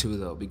soon too,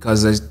 though,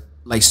 because there's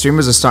like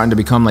streamers are starting to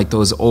become like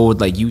those old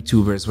like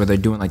YouTubers where they're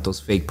doing like those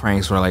fake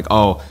pranks where like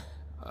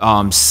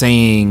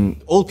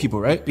saying Old people,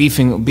 right?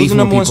 beefing Who's with the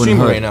number one people in the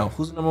streamer hood. right now?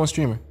 Who's the number one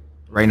streamer?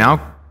 Right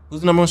now,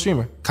 Who's the number one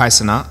streamer? Kai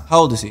Cenat. How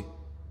old is he?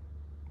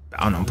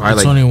 I don't know, probably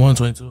like 21,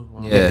 22.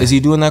 yeah, Is he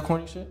doing that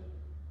corny shit?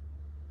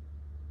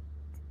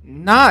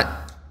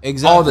 not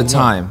Exactly. all the no.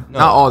 time, No.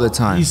 not all the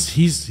time.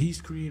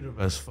 He's creative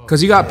as fuck.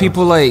 Because you got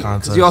people like, because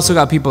Content you also shit.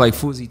 got people like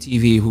Fuzi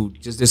TV who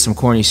just did some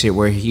corny shit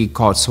where he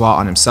called SWAT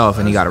on himself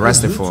and he got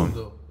arrested That's for YouTube, him.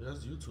 though.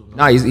 That's YouTube. though.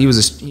 Nah, he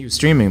was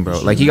streaming, bro.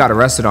 Like he got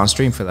arrested on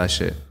stream for that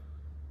shit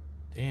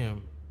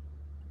Damn.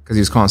 because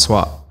he was calling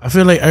SWAT. I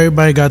feel like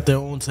everybody got their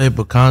own type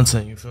of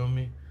content. You feel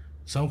me?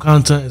 Some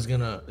content is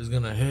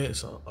gonna hit,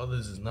 some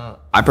others is not.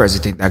 I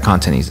personally think that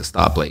content needs to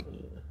stop like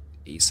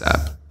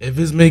ASAP. If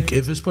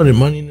it's putting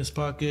money in his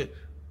pocket,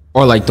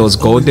 Or like those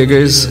gold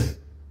diggers.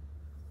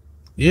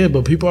 yeah,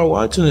 but people are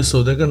watching it,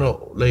 so they're gonna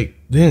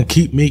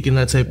keep making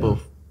that type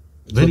of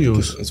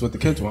videos. It's what the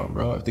kids want,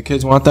 bro. If the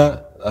kids want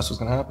that, that's what's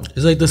gonna happen.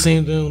 It's like the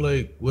same thing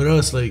like with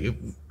us. Like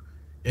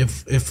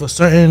if a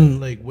certain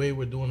like way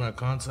we're doing our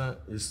content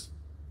is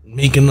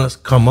making us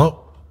come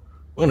up,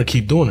 we're gonna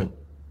keep doing it.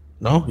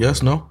 No?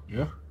 Yes? No?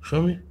 Yeah.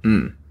 Feel me?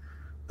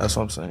 That's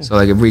what I'm saying. So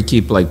like if we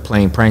keep like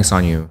playing pranks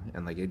on you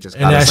and like it just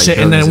And got that us, like, shit,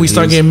 and billions then of we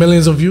start views. getting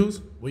millions of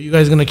views. What you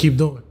guys gonna keep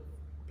doing?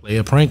 Play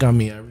a prank on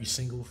me every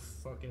single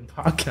fucking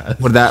podcast.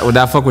 Would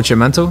that fuck with your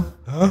mental?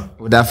 Huh?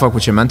 Would that fuck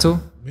with your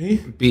mental? Me?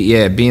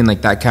 Being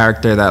like that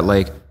character that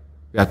like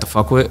you have to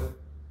fuck with.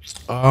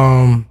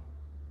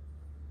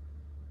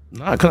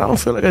 Nah, cause I don't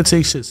feel like I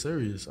take shit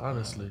serious,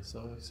 honestly. So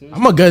serious.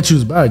 I'm gonna get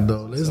you back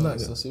though. It's not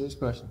So serious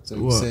question. So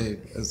you What? say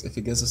if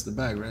it gets us the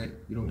bag, right?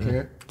 You don't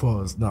care.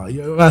 pause. Nah,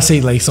 you gotta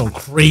say like some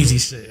crazy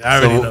shit. I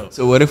already know.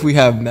 So what if we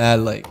have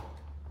mad like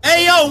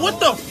Hey yo,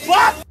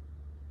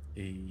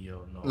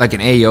 no. Like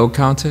an AO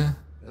counter?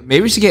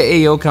 Maybe we should get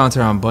AO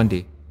counter on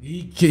Bundy.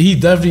 He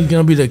definitely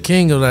gonna be the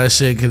king of that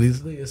shit because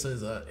he's like it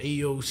says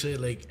AO shit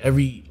like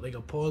every like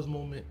a pause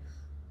moment,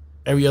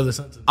 every other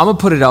sentence. I'm gonna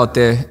put it out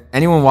there.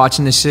 Anyone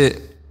watching this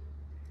shit,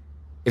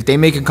 if they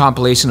make a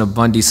compilation of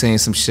Bundy saying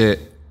some shit,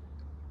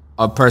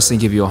 I'll personally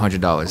give you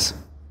 $100.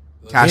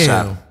 Cash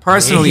Damn. out.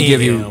 Personally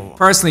give you Damn.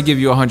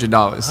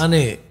 $100. On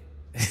it.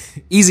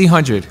 Easy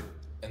 100.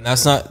 and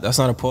that's not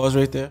a pause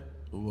right there?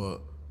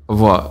 What? Of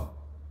what?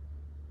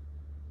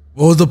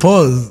 What was the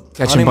pause? I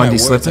Catching need my Bundy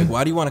words. slipping? Like,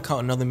 why do you want to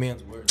count another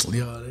man's words?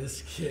 Yo,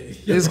 this kid.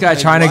 This guy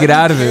trying to get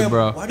out of it,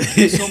 bro. Why do you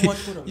care so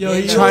much with him? Yo,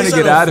 he's trying to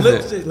get out of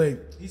flip it. shit,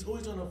 like he's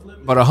always trying to flip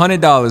it. But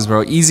 $100,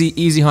 bro. Easy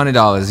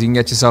 $100. You can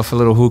get yourself a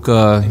little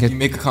hookah. You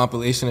make a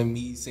compilation of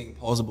me saying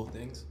pausable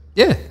things.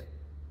 Yeah.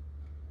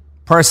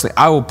 Personally,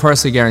 I will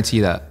personally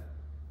guarantee that.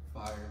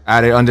 Fire.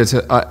 Add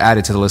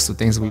it to the list of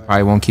things we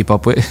probably won't keep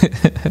up with.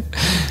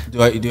 Do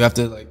you have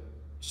to like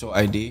show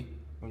ID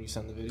when you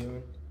send the video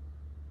in?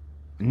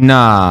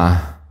 Nah.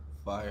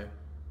 Fire.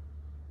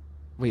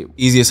 Wait.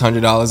 Easiest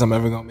 $100 I'm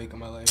ever gonna make in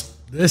my life.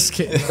 This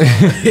kid.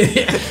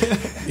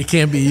 It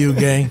can't be you,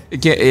 gang.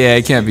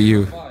 It can't be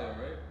you. Fire,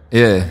 right?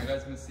 Yeah. You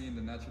guys been seeing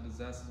the natural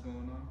disasters going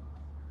on?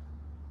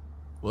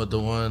 What the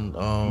one?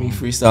 Me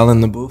freestyling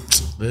in the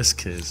booth. This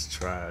kid's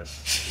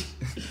trash.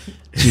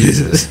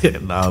 Jesus.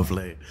 Nah, I'm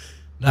playing.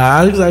 Nah,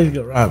 I just like to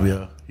get robbed,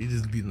 yo.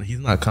 He's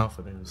not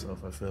confident in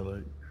himself, I feel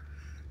like.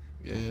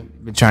 Yeah.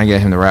 Been trying to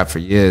get him to rap for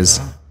years.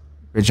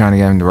 Been trying to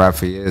get him to rap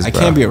for years. I bro.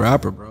 can't be a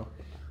rapper, bro.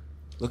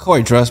 Look how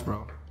I dress,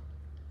 bro.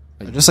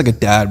 I dress like a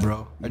dad,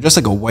 bro. I dress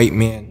like a white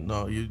man.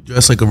 No, you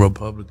dress like a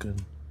Republican.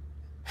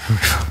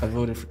 I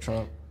voted for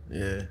Trump.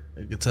 Yeah,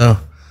 you can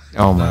tell.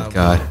 Oh my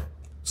god. Bro.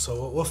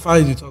 So what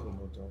fight are you talking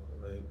about, though?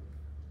 Like,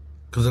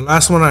 cause the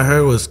last one I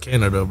heard was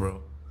Canada,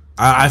 bro.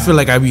 I feel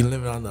like I be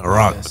living on the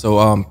rock. Yeah,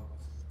 so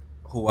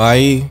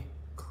Hawaii,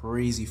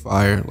 crazy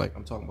fire. Like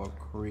I'm talking about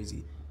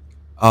crazy.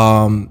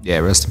 Yeah.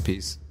 Rest in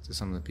peace to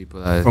some of the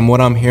people that. From what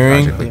I'm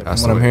hearing, Tragically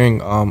passed away.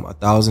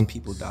 1,000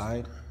 people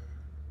died.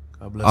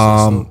 God bless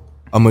his soul.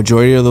 A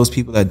majority of those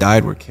people that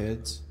died were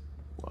kids.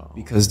 Wow.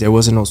 Because there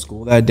wasn't no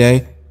school that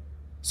day.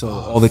 So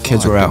all the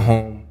kids were at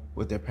home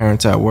with their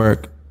parents at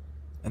work,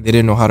 and they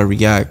didn't know how to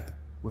react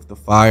with the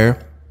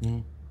fire.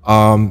 You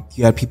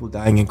had people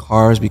dying in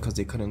cars because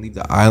they couldn't leave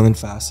the island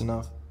fast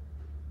enough.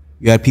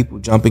 You had people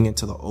jumping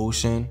into the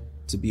ocean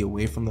to be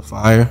away from the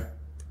fire.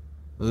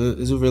 It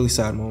was a really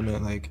sad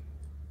moment. Like,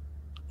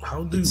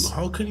 How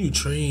can you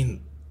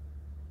train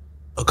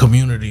a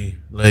community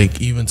like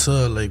even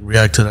to like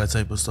react to that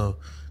type of stuff?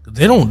 'Cause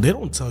they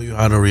don't tell you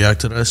how to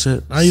react to that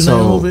shit. Now you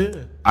know over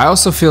here. I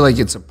also feel like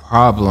it's a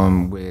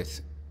problem with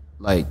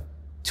like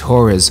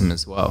tourism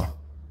as well.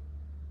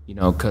 You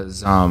know,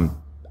 because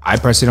I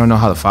personally don't know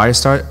how the fire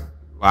started.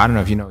 Well, I don't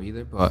know if you know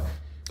either, but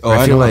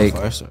I feel know how like the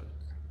fire started.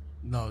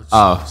 No. It's,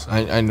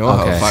 I know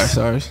how Okay. the fire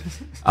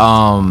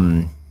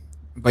started.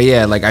 but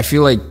yeah, like I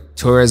feel like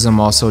tourism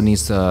also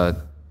needs to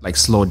like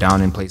slow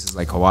down in places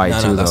like Hawaii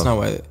too. No, that's though. not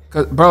why.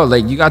 'Cause, bro,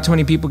 like you got too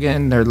many people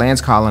getting their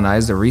lands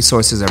colonized. The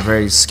resources are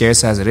very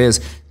scarce as it is.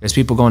 There's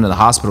people going to the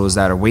hospitals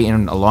that are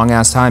waiting a long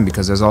ass time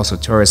because there's also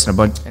tourists and a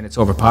bunch, and it's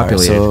All right,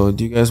 overpopulated. so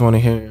do you guys want to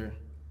hear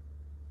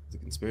the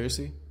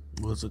conspiracy?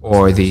 what's it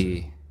Or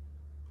the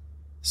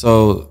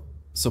So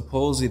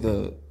supposedly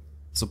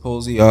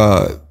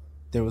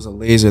there was a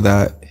laser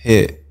that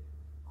hit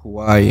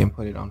Hawaii and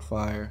put it on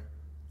fire.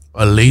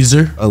 a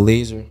laser? A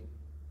laser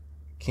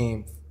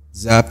came,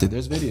 zapped it.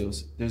 There's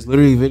videos. There's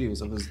literally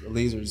videos of a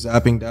laser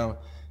zapping down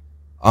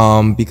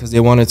because they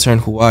want to turn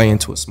Hawaii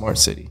into a smart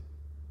city.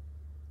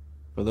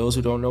 For those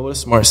who don't know what a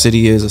smart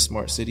city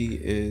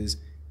is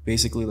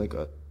basically like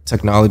a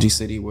technology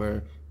city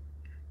where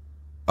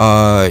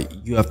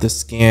you have to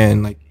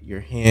scan like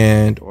your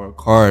hand or a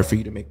card for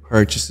you to make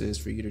purchases,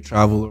 for you to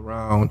travel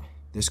around.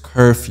 There's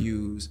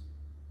curfews.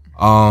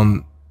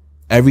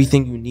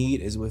 Everything you need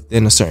is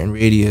within a certain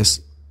radius.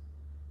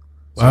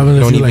 What happens You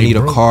if don't you, even like, need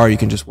a broke? car. You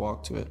can just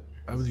walk to it.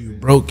 What happens if you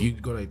broke? You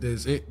go like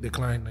this. It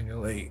declined.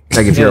 Like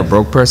like if you're a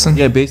broke person.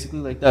 Yeah, basically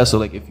like that. So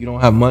like if you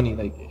don't have money,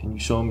 like and you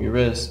show them your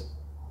wrist,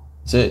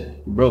 that's it.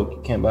 You're broke.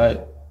 You can't buy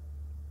it.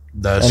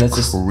 that's And it's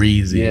just-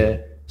 crazy. Yeah.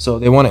 So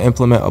they want to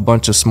implement a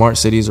bunch of smart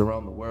cities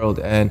around the world,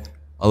 and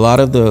a lot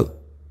of the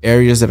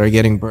areas that are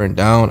getting burned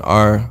down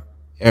are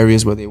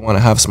areas where they want to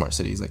have smart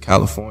cities, like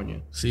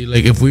California. See,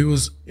 like if we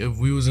was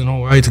in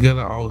Hawaii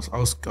together, I'll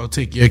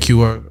take your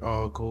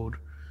QR code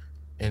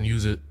and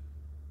use it.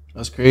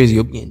 That's crazy.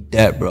 You'll be in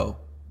debt, bro.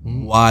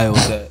 Wild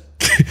debt.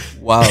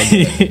 Wild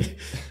debt.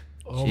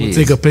 I'm gonna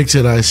take a picture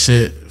of that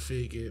shit,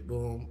 fake it,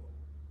 boom,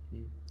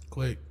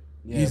 quick,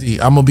 easy.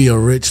 I'm gonna be a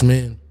rich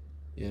man.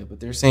 Yeah, but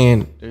they're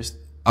saying there's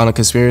on a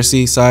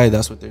conspiracy side.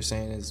 That's what they're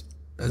saying is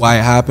why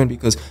it happened,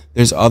 because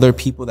there's other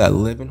people that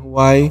live in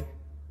Hawaii,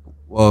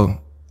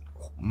 well,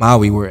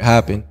 Maui, where it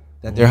happened,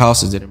 that their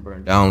houses didn't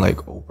burn down, like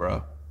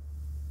Oprah,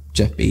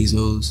 Jeff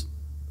Bezos,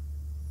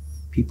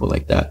 people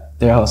like that.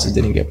 Their houses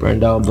didn't get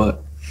burned down,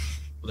 but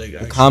Like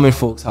the common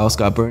folks' house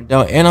got burned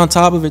down. And on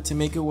top of it, to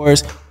make it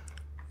worse,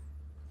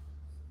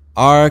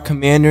 our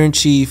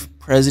commander-in-chief,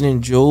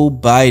 President Joe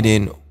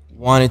Biden,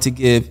 wanted to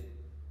give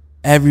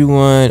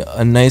everyone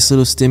a nice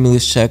little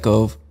stimulus check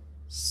of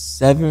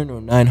 $700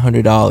 or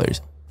 $900.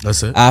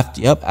 That's it.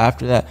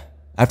 After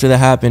that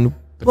happened.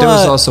 But there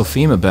was also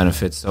FEMA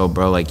benefits, though,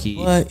 bro. Like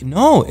But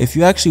no, if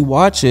you actually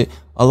watch it,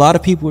 a lot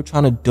of people were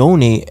trying to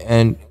donate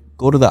and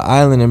go to the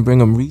island and bring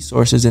them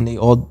resources, and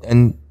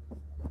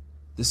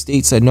the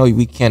state said no,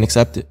 we can't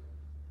accept it.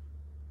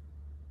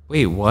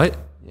 Wait, what?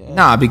 Yeah.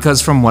 Nah,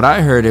 because from what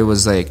I heard, it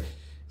was like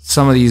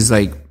some of these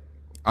like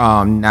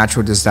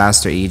natural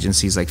disaster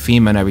agencies, like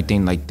FEMA and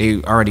everything, like they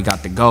already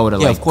got the go to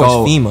Of course,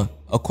 FEMA.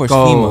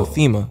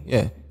 FEMA.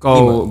 Yeah.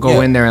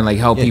 Go in there and like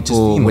help Yeah, just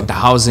people FEMA. with the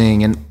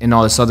housing and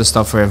all this other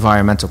stuff for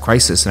environmental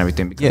crisis and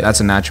everything, because that's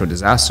a natural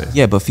disaster.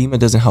 Yeah, but FEMA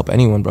doesn't help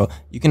anyone, bro.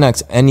 You can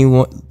ask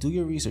anyone. Do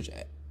your research.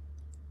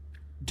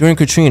 During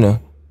Katrina,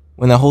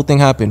 when that whole thing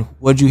happened,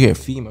 what'd you hear?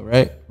 FEMA,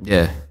 right?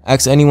 Yeah.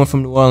 Ask anyone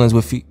from New Orleans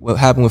what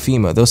happened with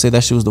FEMA. They'll say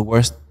that shit was the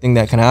worst thing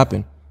that can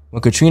happen.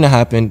 When Katrina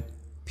happened,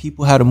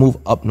 people had to move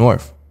up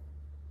north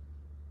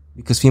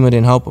because FEMA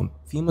didn't help them.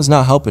 FEMA's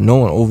not helping no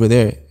one over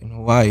there in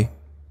Hawaii.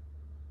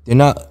 They're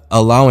not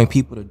allowing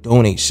people to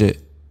donate shit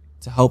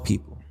to help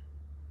people.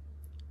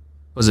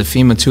 Was it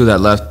FEMA too that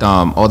left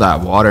all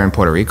that water in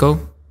Puerto Rico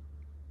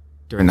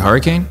during the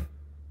hurricane?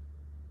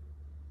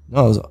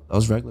 No, that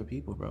was regular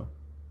people, bro.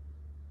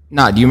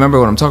 Nah, do you remember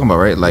what I'm talking about,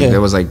 right? Like Yeah.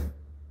 there was like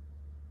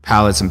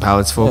pallets and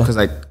pallets full, because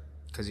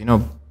you know,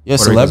 Yeah,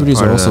 Puerto Rico's celebrities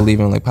part are of also that.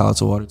 leaving like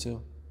pallets of water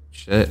too.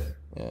 Shit.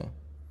 Yeah.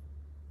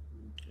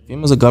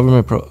 FEMA's a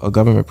government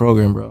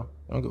program, bro.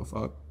 I don't give a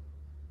fuck.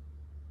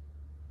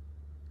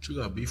 You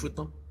got beef with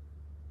them?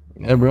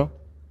 Yeah, bro.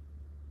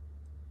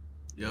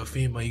 Yo,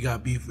 FEMA, you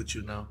got beef with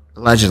you now.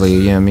 Allegedly,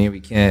 you know what I mean? We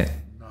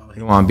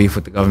don't want beef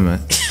with the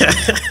government.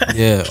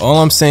 Yeah, all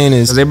I'm saying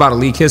Because is, they about to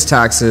leak his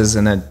taxes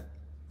and then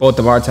both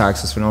of our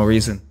taxes for no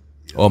reason.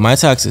 oh, my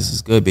taxes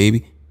is good,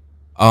 baby.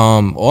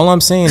 All I'm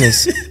saying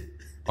is,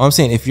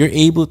 if you're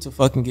able to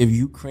fucking give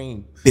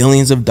Ukraine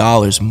billions of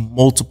dollars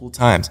multiple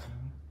times,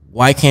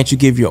 why can't you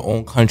give your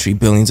own country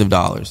billions of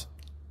dollars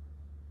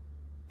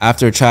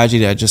after a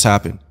tragedy that just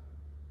happened?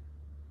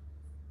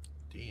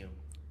 Damn.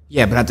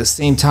 Yeah, but at the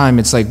same time,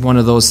 it's like one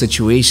of those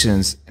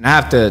situations, and I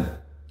have to,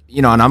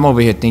 you know, and I'm over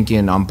here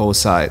thinking on both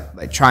sides,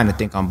 like trying to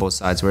think on both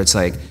sides, where it's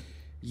like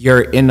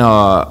you're in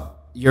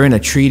a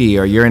treaty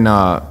or you're in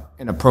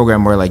a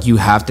program where like you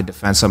have to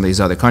defend some of these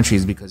other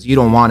countries because you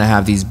don't want to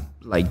have these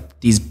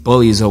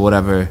bullies or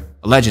whatever,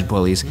 alleged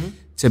bullies,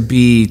 to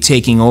be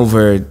taking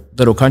over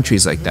little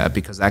countries like that,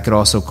 because that could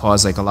also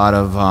cause like a lot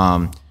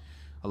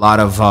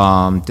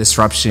of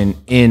disruption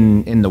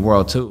in the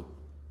world too.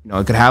 You know,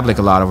 it could have like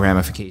a lot of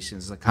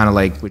ramifications, like kind of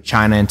like with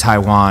China and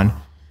Taiwan.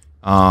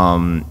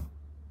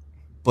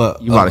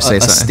 But You about to say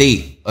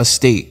something. a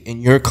state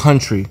in your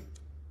country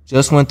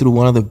just went through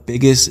one of the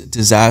biggest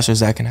disasters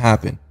that can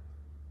happen.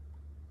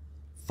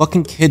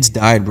 Fucking kids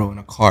died, bro, in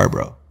a car,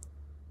 bro.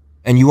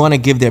 And you want to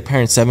give their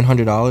parents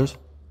 $700?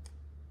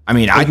 I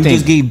mean, I You think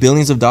just gave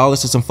billions of dollars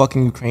to some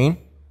fucking Ukraine?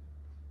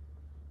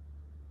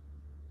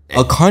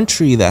 A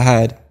country that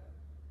had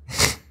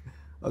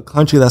a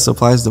country that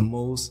supplies the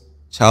most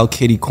child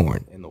kitty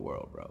corn in the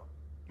world, bro.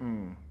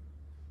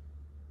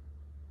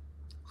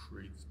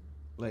 Crazy.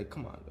 Like,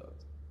 come on, dog.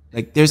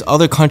 Like, there's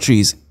other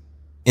countries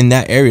in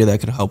that area that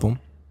could help them.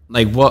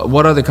 like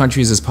what other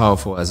countries is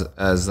powerful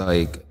as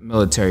like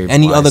military?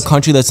 Any wise? other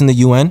country that's in the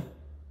UN?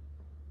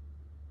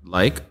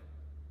 Like?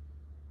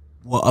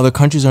 What other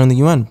countries are in the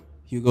UN?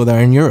 Hugo, that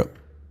are in Europe.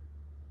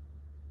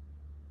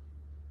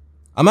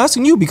 I'm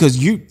asking you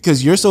because you're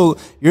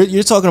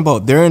talking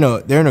about they're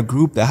in a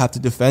group that have to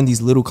defend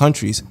these little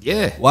countries.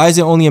 Yeah. Why is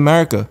it only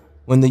America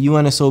when the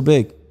UN is so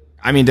big?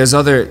 I mean, there's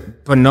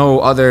but no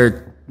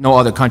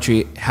other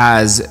country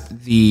has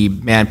the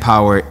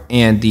manpower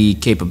and the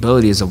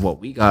capabilities of what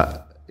we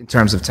got in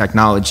terms of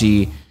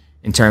technology,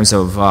 in terms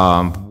of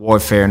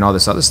warfare and all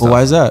this other stuff. But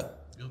why is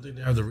that? You don't think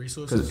they have the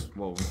resources?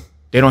 Well,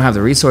 they don't have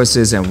the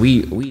resources, and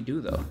we do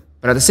though.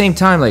 But at the same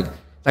time, like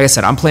I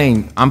said, I'm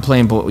playing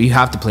both. You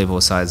have to play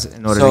both sides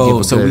in order to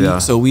give a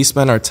good. So we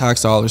spend our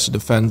tax dollars to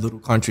defend little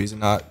countries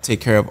and not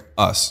take care of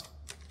us.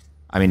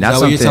 I mean, Is that's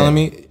that what you're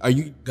something- telling me? Are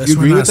you That's you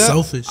we're agree not with that?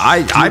 selfish. I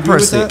agree with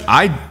personally,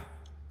 that?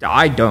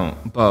 I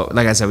don't. But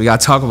like I said, we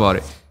gotta talk about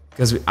it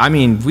because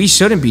we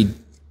shouldn't be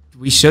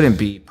we shouldn't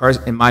be,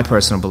 in my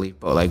personal belief,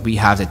 but like we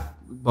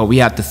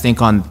have to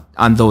think on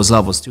those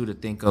levels too, to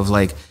think of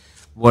like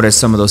what are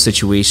some of those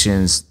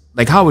situations.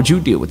 Like, how would you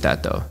deal with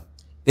that though?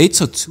 They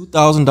took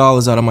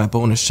 $2,000 out of my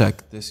bonus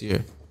check this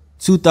year.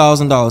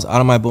 $2,000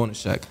 out of my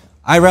bonus check.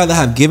 I'd rather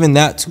have given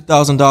that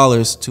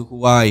 $2,000 to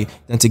Hawaii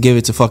than to give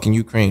it to fucking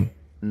Ukraine.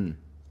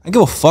 I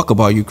give a fuck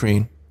about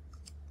Ukraine.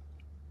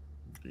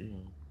 I'd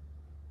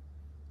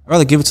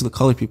rather give it to the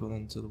colored people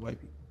than to the white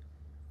people.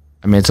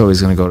 I mean, it's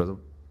always going to go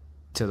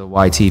to the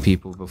YT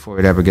people before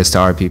it ever gets to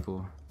our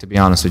people, to be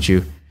honest with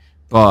you.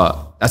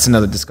 But that's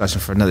another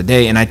discussion for another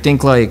day. And I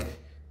think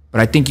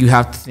I think you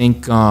have to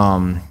think,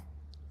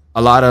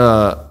 a lot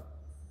of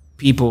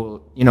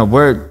people, you know,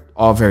 we're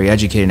all very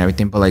educated and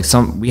everything, but like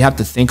we have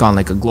to think on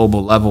like a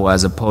global level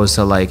as opposed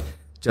to like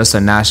just a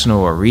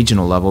national or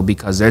regional level,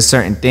 because there's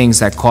certain things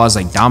that cause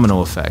like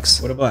domino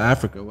effects. What about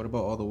Africa? What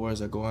about all the wars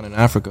that go on in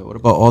Africa? What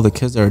about all the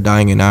kids that are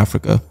dying in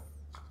Africa?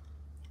 I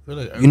feel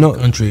like every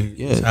country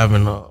is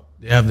having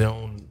they have their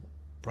own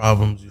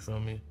problems. You feel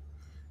me?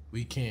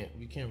 We can't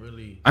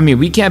really. I mean,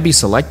 we can't be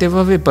selective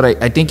of it, but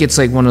I think it's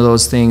like one of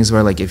those things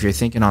where like if you're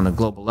thinking on a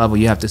global level,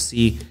 you have to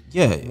see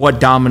what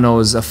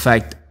dominoes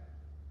affect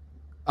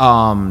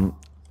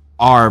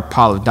our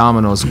pile of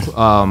dominoes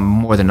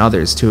more than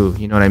others too.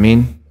 You know what I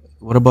mean?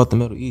 What about the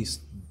Middle East?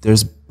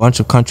 There's a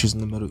bunch of countries in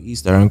the Middle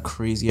East that are in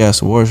crazy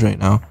ass wars right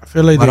now. I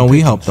feel like why don't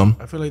we help them?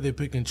 I feel like they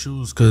pick and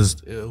choose because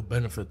it'll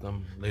benefit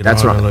them later.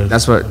 That's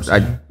what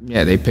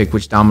they pick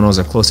which dominoes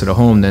are closer to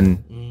home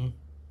than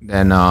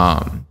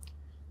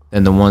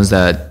the ones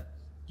that,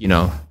 you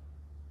know,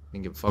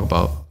 didn't give a fuck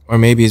about. Or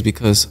maybe it's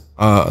because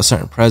a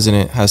certain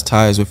president has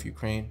ties with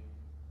Ukraine.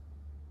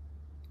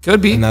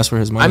 Could be. And that's where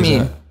his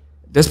money's at.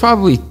 There's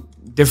probably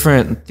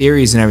different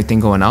theories and everything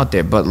going out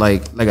there, but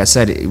like I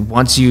said,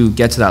 once you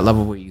get to that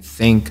level where you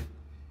think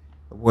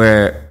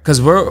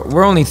because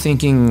we're only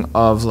thinking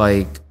of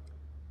like,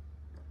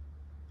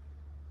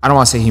 I don't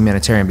want to say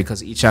humanitarian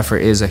because each effort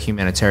is a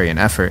humanitarian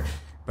effort,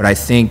 but I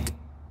think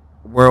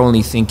we're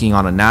only thinking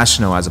on a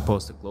national as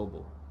opposed to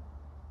global.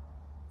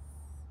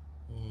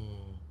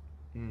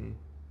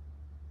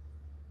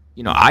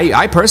 You know,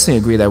 I personally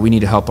agree that we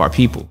need to help our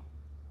people.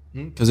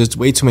 Because there's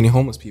way too many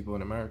homeless people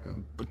in America.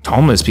 But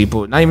homeless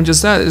people, not even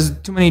just that. There's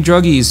too many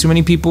druggies, too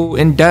many people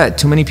in debt,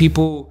 too many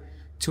people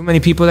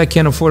that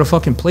can't afford a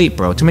fucking plate,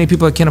 bro. Too many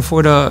people that can't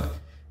afford a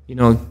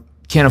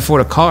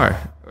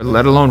car, or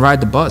let alone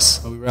ride the bus.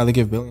 But we'd rather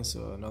give billions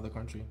to another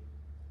country.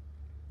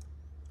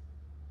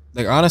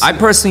 Like, honestly, I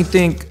personally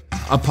think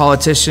a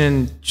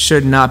politician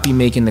should not be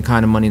making the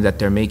kind of money that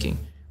they're making.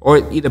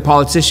 Or either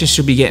politicians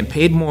should be getting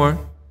paid more,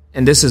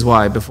 and this is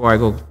why, before I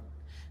go,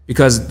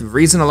 because the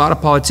reason a lot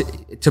of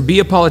to be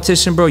a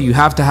politician, bro, you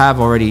have to have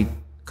already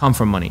come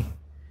from money.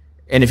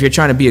 And if you're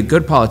trying to be a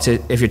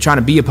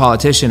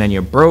politician and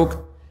you're broke,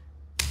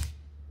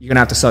 you're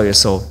gonna have to sell your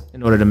soul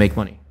in order to make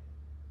money.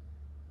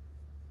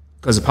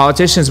 Because the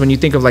politicians, when you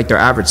think of like their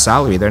average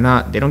salary, they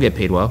don't get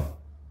paid well.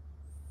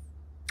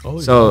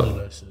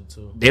 So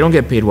they don't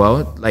get paid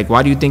well. Like,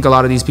 why do you think a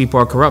lot of these people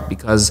are corrupt?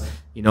 Because,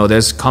 you know,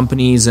 there's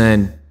companies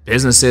and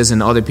businesses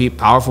and other people,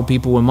 powerful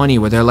people with money,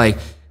 where they're like,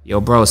 yo,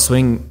 bro,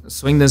 swing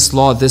this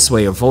law this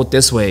way or vote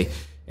this way,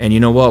 and you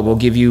know what? We'll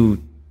give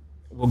you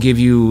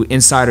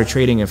insider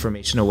trading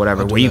information or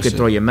whatever, where you could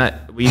throw your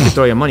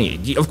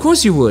money. Of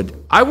course you would.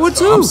 I would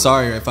too. I'm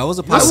sorry, if I was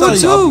a I would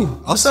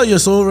too. I'll sell your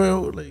soul,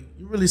 bro. Like,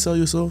 you really sell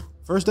your soul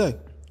first day.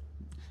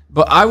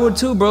 But I would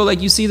too, bro.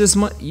 Like, you see this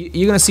money,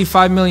 you're gonna see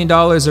 $5 million,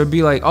 or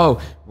be like,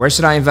 oh, where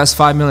should I invest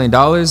 $5 million?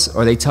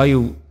 Or they tell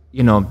you,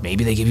 you know,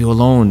 maybe they give you a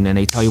loan and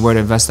they tell you where to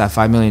invest that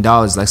 $5 million.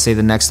 Let's say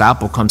the next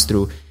Apple comes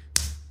through,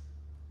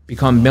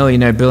 become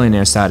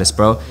billionaire status,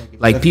 bro.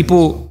 Like,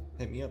 people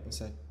hit me up and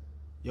say,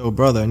 yo,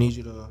 brother, I need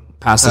you to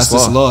pass this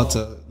law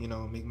to, you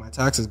know, make my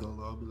taxes go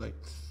low. I'll be like,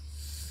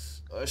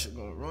 I should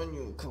go run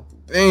you a couple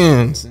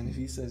bands. And if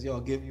he says, yo,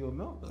 I'll give you $1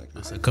 million, like,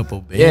 that's a couple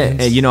bands.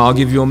 Yeah, and you know, I'll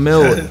give you $1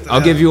 million. I'll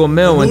give you $1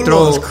 million and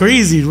throw. It's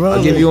crazy, bro.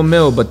 I'll give you $1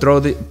 million, but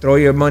throw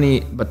your money,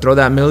 but throw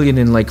that $1 million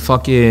in like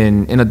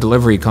fucking in a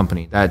delivery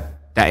company that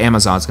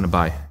Amazon's gonna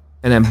buy,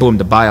 and then boom,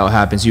 the buyout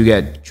happens. You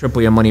get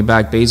triple your money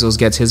back. Bezos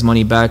gets his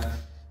money back.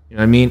 You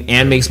know what I mean?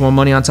 And makes more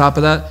money on top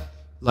of that.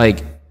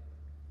 Like,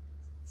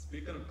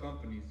 speaking of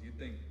companies, do you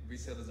think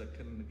resellers are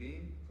killing the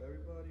game for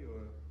everybody,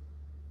 or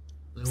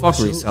fuck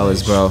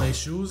resellers, bro? Like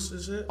shoes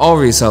and shit? All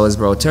resellers,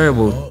 bro.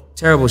 Terrible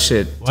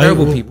shit.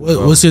 Terrible people.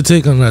 Bro. What's your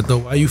take on that though?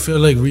 Why you feel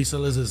like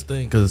resellers is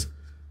thing? Because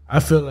I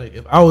feel like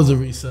if I was a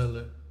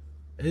reseller,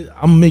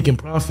 I'm making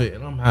profit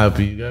and I'm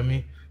happy. You got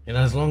me? And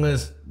as long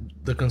as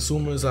the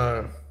consumers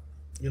are,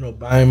 you know,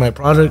 buying my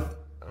product,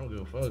 I don't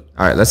give a fuck.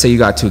 All right, let's say you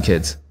got 2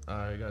 kids.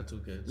 I got 2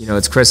 kids. You know,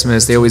 it's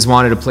Christmas. They always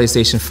wanted a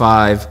PlayStation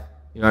 5.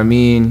 You know what I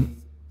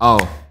mean? Oh,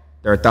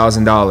 they're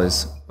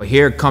 $1,000. But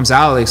here comes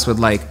Alex with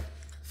like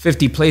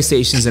 50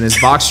 PlayStations in his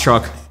box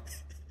truck.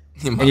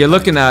 And you're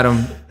looking at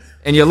him,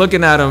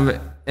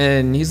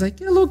 and he's like,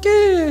 yeah, look,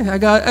 yeah, I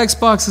got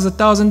Xboxes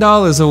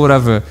 $1,000 or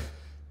whatever.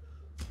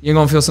 You're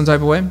gonna feel some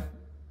type of way?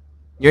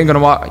 You ain't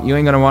gonna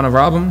want to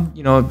rob him.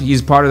 You know,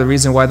 he's part of the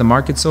reason why the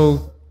market's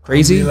so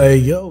crazy? Be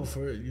like, yo,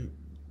 for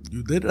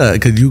you did that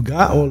because you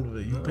got all of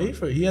it. You paid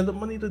for it. He had the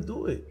money to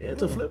do it and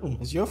to flip them.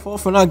 It's your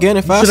fault for not getting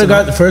it You fast should have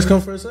got enough. the first come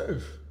first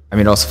serve. I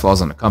mean, it also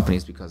falls on the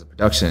companies because of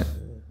production.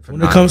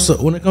 When it comes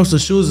to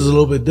shoes, it's a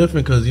little bit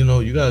different because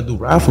you gotta do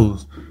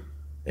raffles,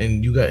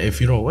 and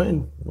if you don't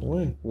win, you don't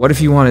win. What if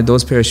you wanted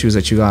those pair of shoes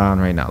that you got on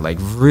right now? Like,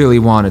 really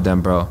wanted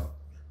them, bro.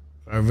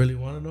 I really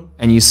wanted them,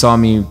 And you saw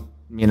me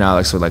and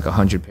Alex with like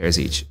 100 pairs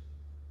each.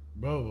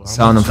 bro.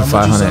 Selling them for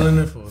how much you 500. selling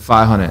it for?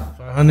 500.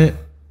 500.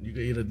 You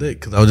can eat a dick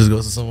because I'll just go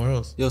to somewhere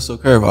else. Yo, so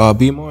Curve,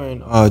 be more in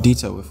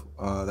detail with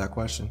that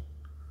question.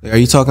 Like, are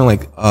you talking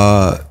like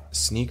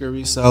sneaker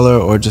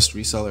reseller or just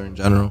reseller in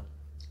general?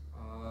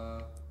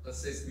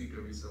 Let's say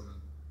sneaker reselling.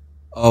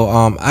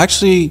 Oh,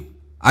 actually,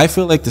 I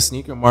feel like the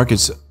sneaker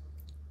market's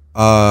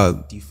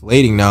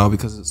deflating now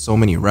because of so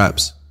many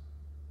reps.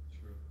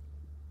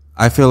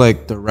 I feel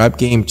like the rep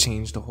game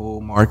changed the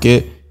whole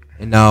market,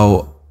 and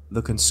now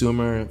the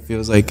consumer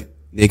feels like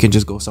they can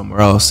just go somewhere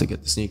else to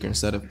get the sneaker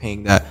instead of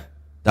paying that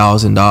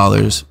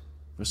 $1,000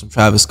 for some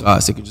Travis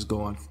Scotts. They could just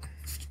go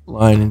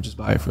online and just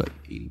buy it for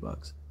like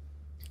 $80.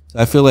 So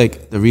I feel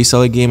like the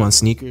reseller game on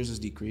sneakers is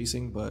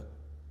decreasing, but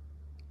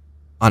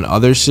on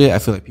other shit, I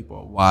feel like people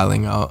are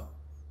wilding out.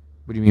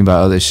 What do you mean by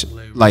other shit?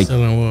 Like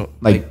Selling what?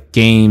 like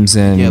games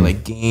and Yeah,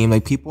 like game.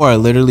 Like people are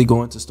literally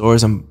going to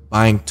stores and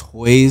buying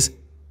toys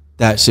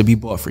that should be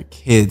bought for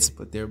kids,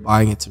 but they're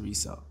buying it to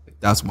resell. Like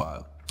that's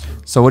wild.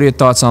 So what are your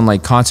thoughts on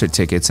like concert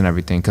tickets and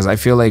everything? Because I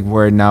feel like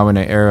we're now in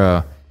an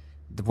era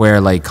where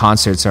like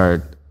concerts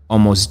are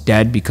almost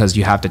dead because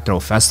you have to throw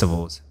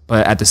festivals.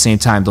 But at the same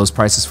time, those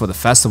prices for the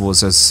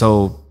festivals are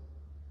so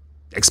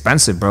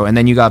expensive, bro. And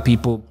then you got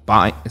people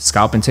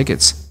scalping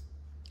tickets.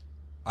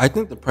 I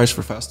think the price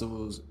for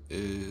festivals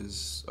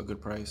is a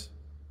good price.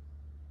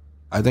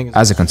 I think it's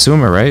As a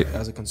consumer, right?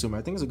 as a consumer,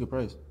 I think it's a good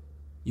price.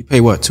 You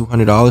pay what,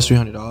 $200,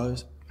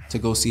 $300 to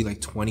go see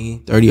like 20,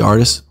 30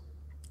 artists?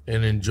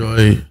 And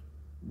enjoy.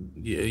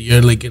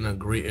 You're like in a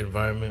great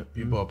environment.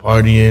 People are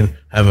partying,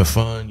 having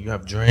fun. You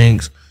have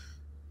drinks.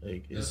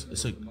 Like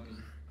it's a.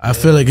 I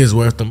feel like it's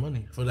worth the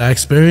money for the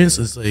experience.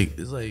 It's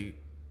like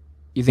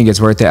You think it's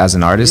worth it as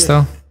an artist,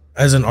 though?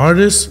 as an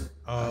artist.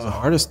 As an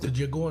artist,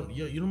 You're going.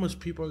 You know how much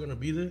people are gonna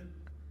be there.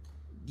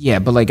 Yeah,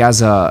 but like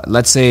as a,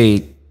 let's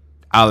say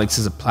Alex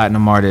is a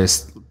platinum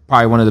artist,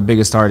 probably one of the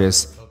biggest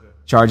artists,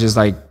 charges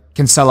like,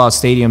 can sell out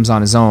stadiums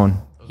on his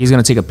own. He's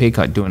going to take a pay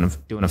cut doing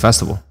a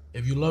festival.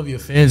 If you love your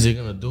fans, you're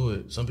gonna do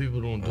it. Some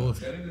people don't do it.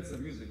 I think it's the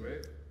music,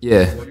 right?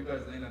 Yeah. What do you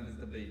guys land on this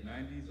debate?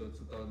 90s or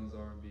 2000s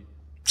R&B?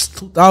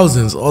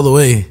 2000s all the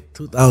way.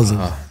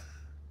 2000s.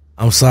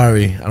 I'm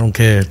sorry. I don't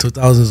care.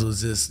 2000s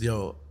was just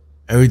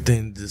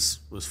everything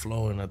just was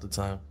flowing at the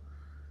time.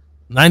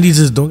 90s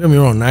is, don't get me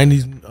wrong.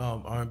 90s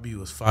R&B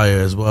was fire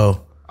as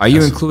well. Are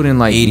you including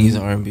like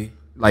 80s R&B.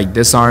 like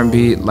this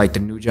R&B, like the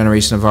new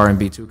generation of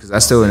R&B too? Because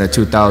that's still in the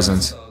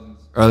 2000s,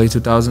 early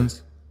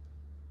 2000s.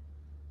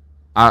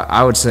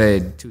 I would say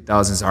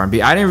 2000s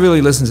R&B. I didn't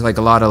really listen to like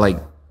a lot of like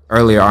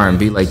earlier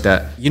R&B like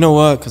that. You know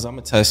what? Because I'm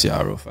gonna test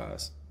y'all real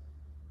fast.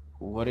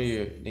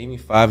 Name me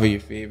 5 of your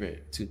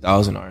favorite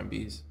 2000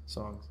 R&B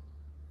songs.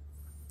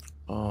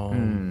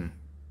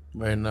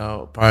 Right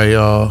now, probably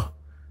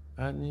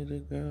I need a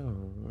girl.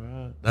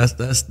 Right? That's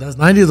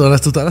 90s or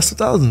that's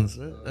 2000s.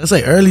 Right? That's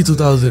like early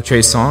 2000s.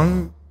 Trey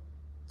song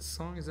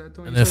is that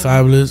doing? And then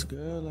Fabulous.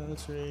 Girl, I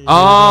trade.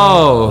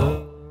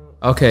 Oh,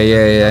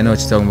 okay, yeah. I know what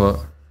you're talking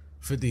about.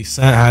 50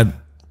 Cent had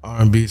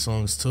R&B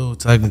songs too.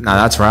 Technically, Nah,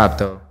 that's rap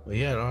though. but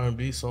he had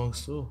R&B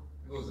songs too.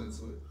 Goes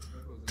into it.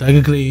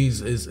 Technically,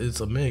 it's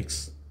a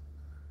mix.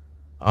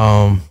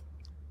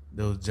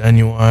 There was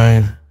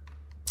Genuine.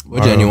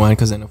 What Genuine?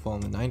 Because then it fall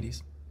in the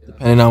 90s.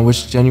 Depending on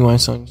which Genuine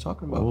song you're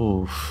talking about.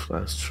 Oof,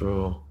 that's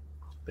true.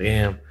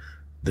 Damn.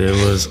 There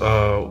was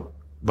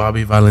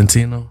Bobby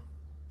Valentino.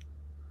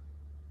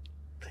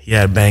 He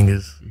had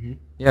bangers.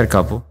 He had a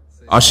couple.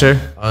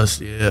 Usher.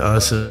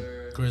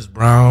 Usher. Chris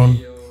Brown.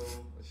 Yo,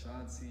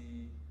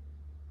 Ashanti.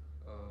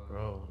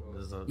 Bro,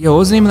 there's a- Yo, what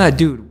was the name of that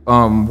dude?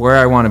 Where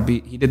I Want to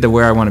Be. He did the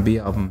Where I Want to Be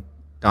album.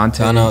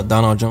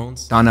 Donald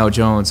Jones. Donnell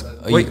Jones.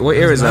 Wait, what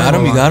era is that? Got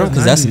him, you got him?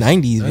 Because that's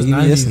 90s. 90s, That's baby.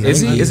 90s.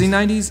 That's Is he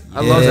 90s?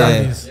 I love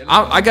that.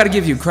 I gotta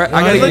give you credit.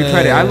 I gotta give you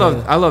credit.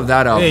 I love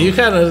that album. Yeah, you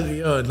kind of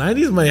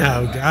 90s might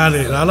have got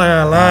it. I'm not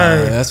gonna lie.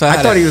 That's why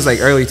I thought he was like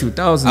early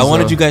 2000s. I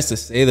wanted though. you guys to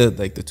say that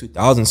like the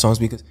 2000 songs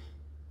because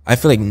I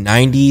feel like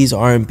 90s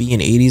R&B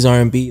and 80s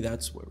R&B,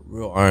 that's where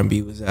real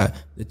R&B was at.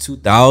 The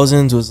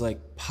 2000s was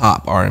like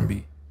pop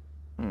R&B.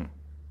 Damn.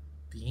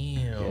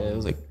 Yeah, it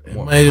was like It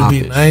more might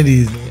be popish.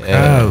 90s. No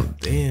Yeah. cap.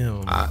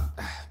 Damn.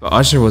 But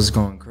Usher was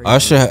going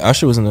crazy.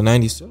 Usher was in the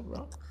 90s too,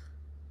 bro.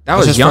 That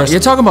was Usher's young. first-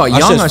 You're talking about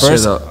young Usher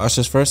first, though.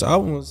 Usher's first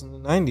album was in the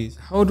 90s.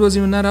 How old was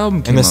he when that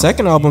album came And the out?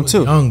 second album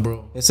too. Young,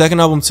 bro. The second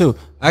album too.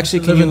 Actually,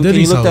 Used to live in can you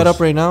Diddy's look that house.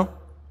 up right now?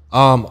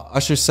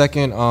 Usher's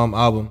second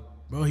album.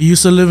 Bro, he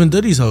used to live in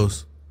Diddy's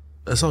house.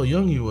 That's how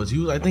young he was.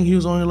 I think he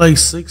was only like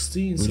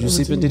 16, Would you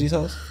sleep in 17. Diddy's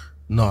house?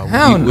 No, I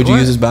Hell wouldn't. Would you What?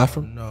 use his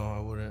bathroom? No, I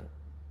wouldn't.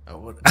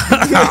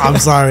 I'm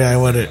sorry, I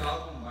wouldn't.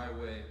 Album My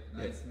Way,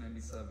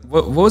 1997.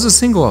 What was the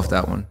single off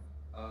that one?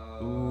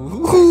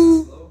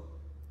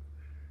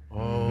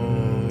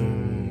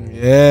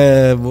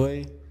 Yeah,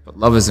 boy. But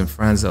Lovers and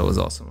Friends though was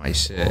also my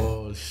shit.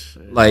 Oh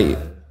shit. Like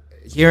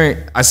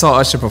I saw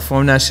Usher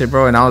perform that shit,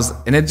 bro,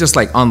 and it just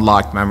like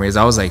unlocked memories.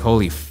 I was like,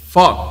 holy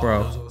fuck, There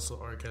bro. was also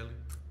R. Kelly.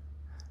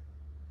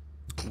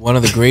 One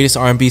of the greatest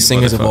R&B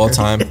singers of all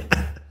time.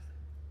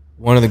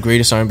 One of the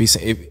greatest R&B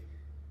singers.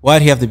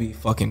 Why'd he have to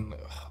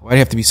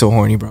be so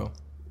horny, bro?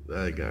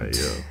 That guy,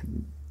 yo.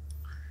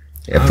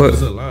 Yeah,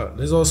 There's a lot.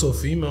 There's also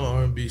female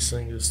R&B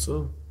singers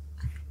too.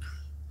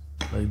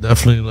 Like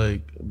definitely,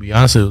 like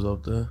Beyonce was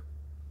up there.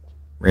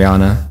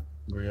 Rihanna.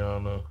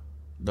 Rihanna,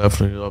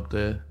 definitely up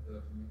there.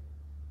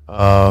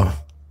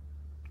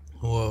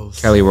 Who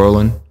else? Kelly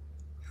Rowland.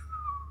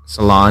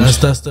 Solange.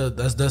 That's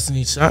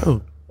Destiny's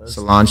Child.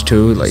 Solange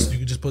too. Like You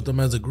could just put them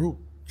as a group.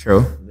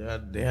 true.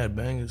 They had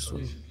bangers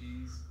too.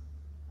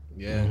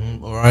 Yeah.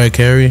 Mariah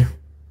Carey.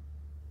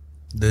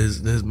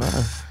 There's man.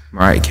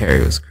 Mariah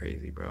Carey was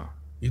crazy, bro.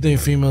 You think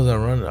females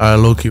are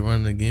low key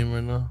running the game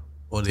right now,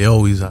 or they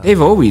always have?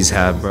 They've always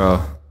had,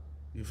 bro.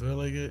 You feel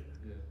like it?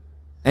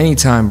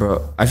 Anytime,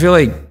 bro. I feel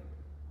like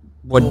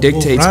what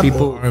dictates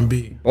people.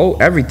 R&B. Oh,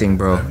 everything,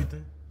 bro.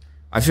 Everything.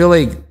 I feel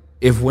like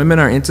if women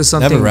are into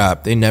something, Never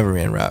rap. They never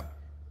ran rap.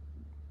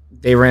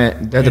 they're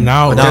the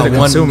now- but they're the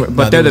One- consumer, no,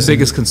 but there they're the was-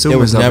 biggest there consumers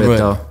was of never- it,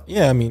 though.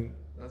 Yeah, I mean,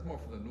 That's more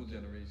for the new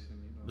generation,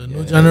 The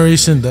new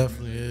generation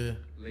definitely. Yeah.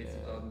 late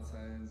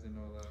 2010s and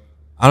all that.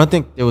 I don't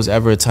think there was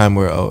ever a time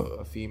where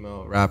a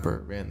female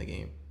rapper ran the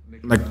game.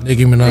 Like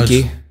Nicki Minaj.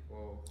 Nicki.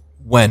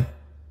 When?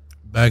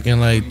 Back in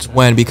like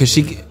When? Because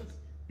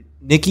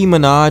Nicki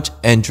Minaj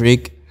and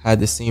Drake had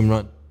the same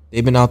run.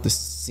 They've been out the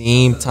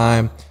same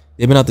time.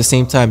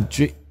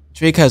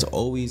 Drake has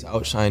always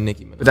outshined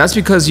Nicki Minaj. But that's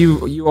because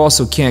you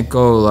also can't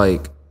go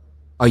like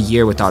a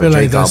year without I a feel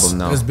Drake like album,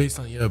 though. that's based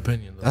on your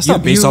opinion. Though. That's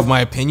not based off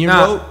my opinion,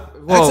 Nah,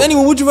 bro. well- Ask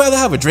anyone, would you rather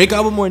have a Drake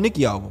album or a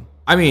Nicki album?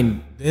 I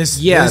mean,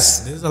 There's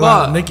yes, a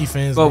lot of Nicki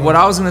fans. But bro. what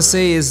I was gonna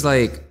say is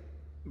like,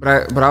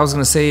 but I was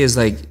gonna say is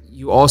like,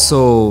 you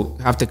also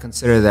have to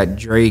consider that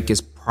Drake is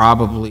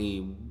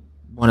probably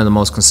one of the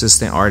most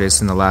consistent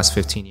artists in the last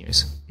 15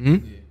 years.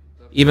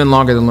 Even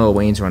longer than Lil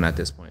Wayne's run at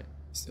this point.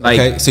 Like,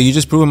 Okay, so you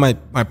just proven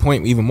my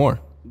point even more.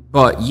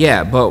 but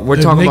we're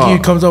If talking Nicki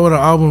about. comes out with an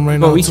album right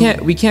now. But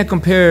too. we can't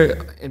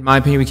compare. In my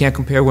opinion, we can't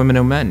compare women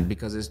and men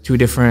because it's two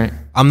different.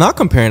 I'm not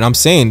comparing. I'm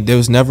saying there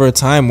was never a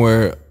time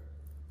where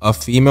a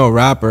female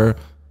rapper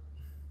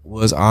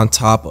was on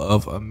top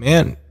of a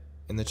man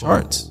in the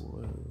charts.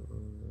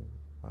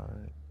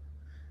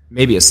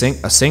 Maybe a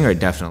singer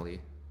definitely.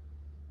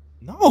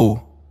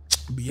 No.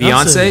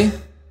 Beyonce,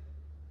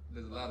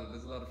 There's a lot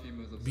of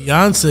females. Upset.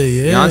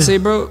 Beyonce, yeah.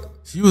 Beyonce, bro.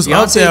 She was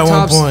out Beyonce there at one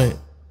tops- point.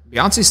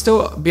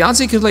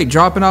 Beyonce could like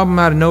drop an album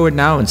out of nowhere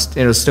now and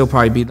it'll still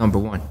probably be number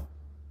one.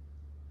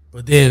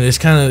 But then it's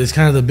kind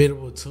of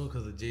debatable too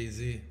because of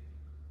Jay-Z.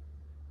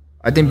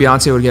 I think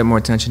Beyonce would get more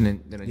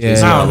attention than a Yeah.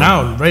 Jay-Z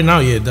album. Right now,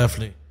 yeah,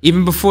 definitely.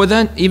 Even before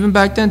then, even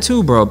back then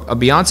too, bro. A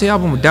Beyonce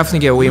album would definitely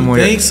get way more.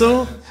 Think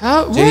so?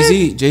 How, what?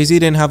 Jay-Z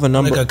didn't have a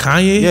number. Like a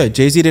Kanye? Yeah,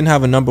 Jay-Z didn't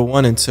have a number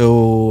one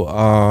until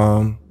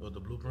Oh, the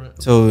Blueprint.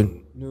 till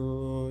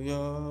New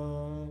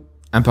York.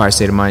 Empire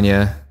State of Mind,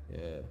 yeah.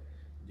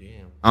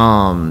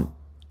 Damn.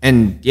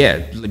 And yeah,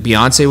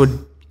 Beyonce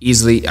would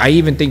easily. I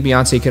even think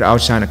Beyonce could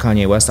outshine a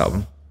Kanye West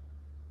album.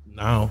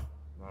 Now.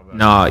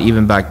 Nah,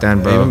 even back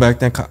then, bro. Even back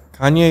then,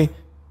 Kanye,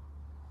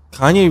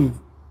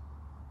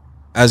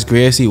 as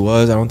great as he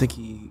was, I don't think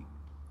he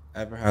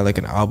ever had like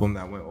an album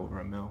that went over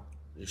a mil.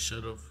 They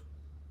should have.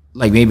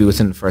 Like maybe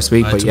within the first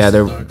week, but yeah,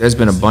 there's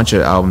been a bunch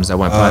of albums that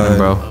went platinum,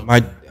 bro.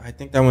 I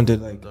think that one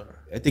did like,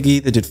 I think he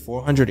either did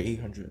 400 or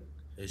 800.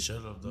 They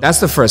should have. That's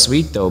the first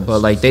week though, but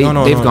like they've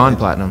No, gone no.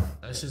 platinum.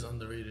 That's just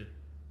underrated,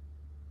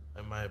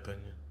 in my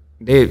opinion.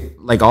 They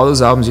like all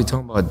those albums you're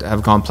talking about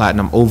have gone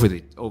platinum over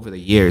the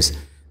years,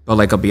 but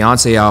like a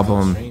Beyonce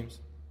album,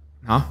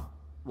 huh?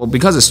 Well,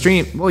 because of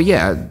stream, well,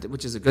 yeah,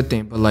 which is a good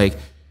thing. But like,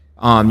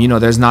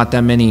 there's not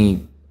that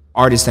many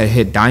artists that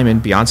hit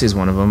diamond. Beyonce is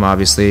one of them,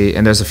 obviously,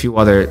 and there's a few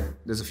other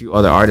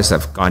artists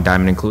that have gone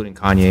diamond, including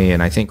Kanye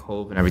and I think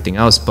Hove and everything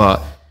else.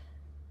 But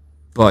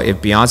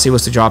if Beyonce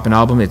was to drop an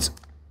album,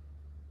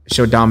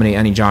 she'll dominate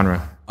any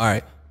genre. All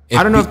right.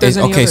 I don't know if there's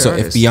any okay. other So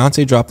artists. if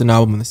Beyonce dropped an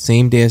album on the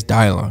same day as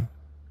Dylon,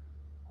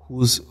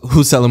 who's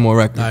selling more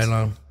records?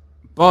 Dylon.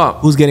 But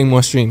Who's getting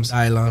more streams?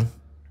 Dylon.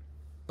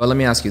 let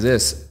me ask you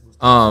this: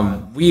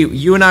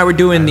 you and I were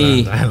doing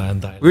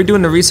Dylon. we were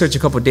doing the research a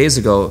couple of days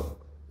ago.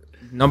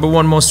 Number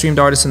one most streamed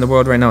artist in the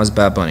world right now is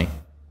Bad Bunny.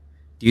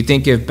 Do you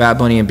think if Bad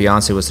Bunny and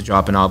Beyonce was to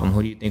drop an album,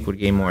 who do you think would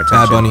gain more attention?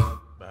 Bad Bunny.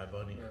 Bad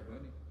Bunny.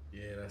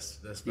 Yeah, that's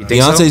You bad.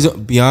 think so?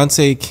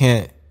 Beyonce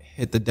can't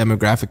hit the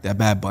demographic that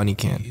Bad Bunny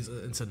can. He's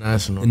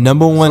international. The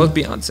number So one. is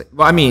Beyonce.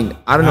 Well, I mean,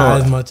 I don't Not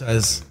as know. much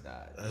as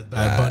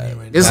Bad Bunny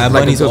right This is now. Bad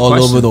like a Bunny's good all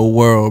question. over the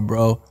world,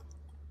 bro.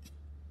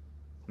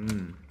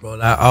 Bro,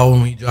 that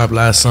album he dropped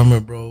last summer,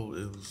 bro,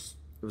 it was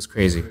It was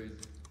crazy.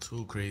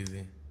 too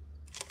crazy.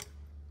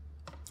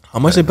 How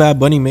much did Bad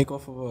Bunny make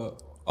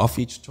off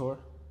each tour?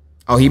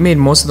 Oh, he made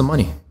most of the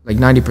money, like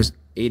 80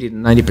 to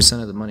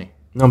 90% of the money.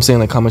 No, I'm saying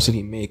like how much did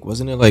he make?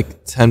 Wasn't it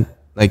like 10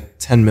 like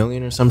 10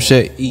 million or some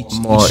shit each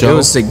More. show. It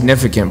was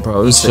significant,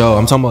 bro. It was Each show.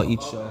 I'm talking about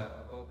each show.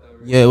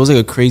 Yeah, it was like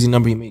a crazy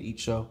number he made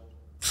each show.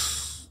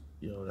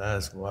 Yo,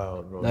 that's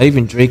wild, bro. Not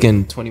even Drake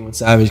and 21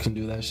 Savage can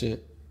do that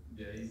shit.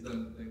 Yeah, he's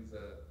done things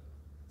that.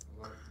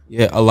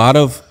 Yeah, a lot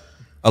of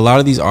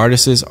these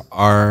artists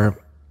are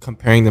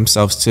comparing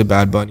themselves to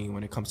Bad Bunny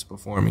when it comes to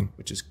performing,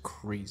 which is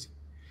crazy.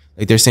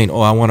 Like they're saying,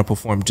 "Oh, I want to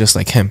perform just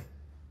like him.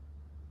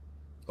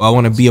 Oh, I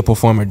want to be a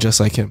performer just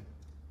like him."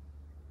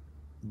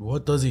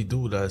 What does he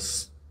do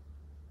that's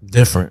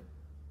different?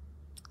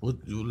 What,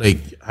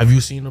 like, have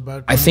you seen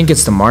about? I think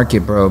it's the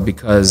market, bro,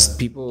 because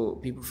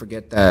people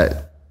forget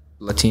that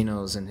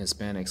Latinos and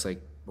Hispanics,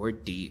 like, we're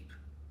deep.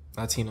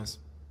 Latinos.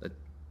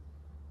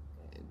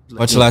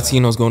 Bunch of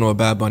Latinos going to a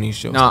Bad Bunny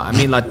show. No, I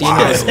mean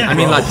Latinos. I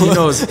mean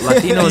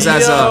Latinos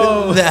as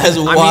a. That's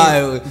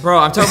wild. Bro,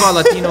 I'm talking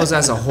about Latinos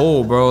as a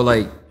whole, bro.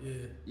 Like,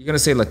 you're gonna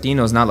say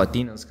Latinos, not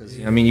Latinos, because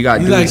I mean you got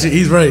dudes.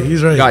 He's right. You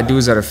got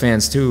dudes that are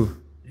fans too.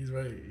 He's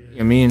right. Yeah. You know what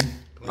I mean?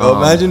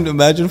 Bro,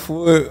 imagine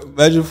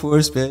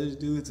four Spanish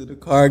dudes in the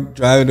car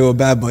driving to a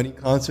Bad Bunny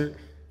concert.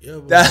 Yeah,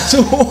 bro. That's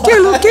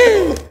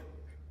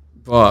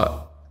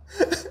wild.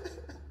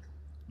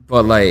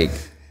 But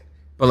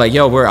like,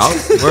 yo, we're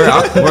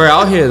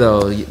out here though.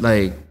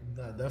 Like,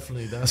 Nah,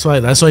 definitely. That's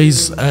why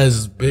he's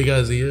as big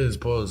as he is.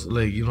 Pause.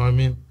 Like, you know what I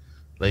mean?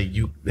 Like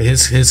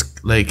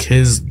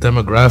his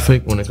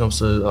demographic when it comes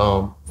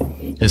to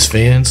his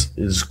fans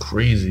is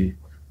crazy.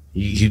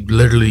 He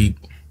literally,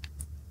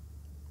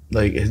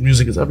 like, his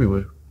music is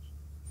everywhere.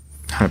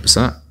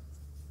 100%.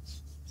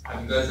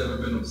 Have you guys ever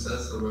been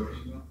obsessed over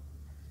people?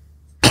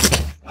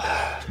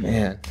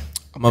 Man,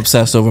 I'm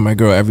obsessed over my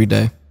girl every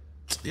day.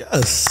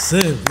 Yeah,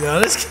 simp. Yeah,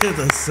 this kid's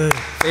a simp.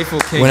 faithful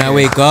king. When I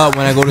wake up,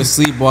 when I go to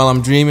sleep, while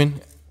I'm dreaming,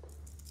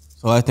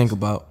 that's all I think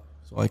about.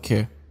 That's all I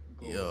care.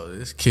 Yo,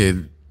 this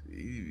kid.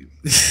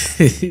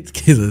 This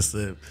kid's a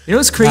simp. You know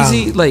what's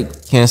crazy?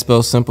 Like, Can't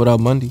spell simp without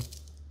Monday.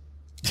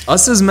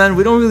 us as men,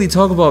 we don't really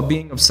talk about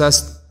being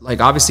obsessed.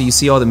 Like, obviously, you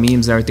see all the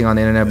memes and everything on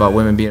the internet about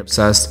women being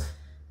obsessed.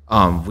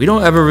 We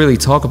don't ever really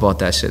talk about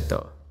that shit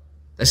though.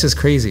 That's just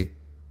crazy.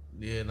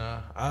 Yeah, nah.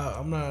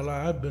 I'm not gonna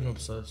lie. I've been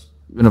obsessed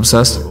You been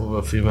obsessed? over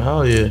a female.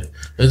 Hell yeah.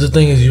 The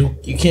thing is, you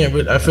can't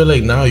really. I feel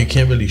like now you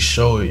can't really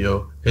show it,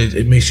 yo.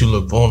 It makes you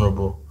look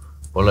vulnerable,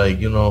 or like,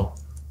 you know,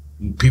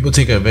 people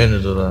take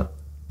advantage of that.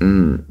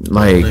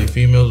 Like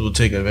females will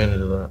take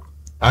advantage of that.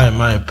 In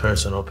my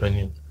personal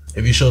opinion,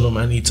 if you show them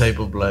any type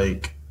of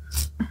like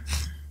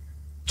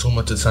too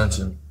much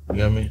attention, you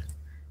get me?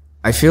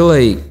 I feel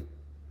like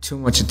too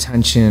much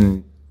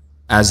attention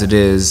as it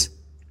is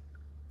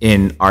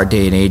in our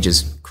day and age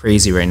is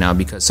crazy right now,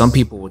 because some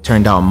people will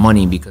turn down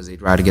money because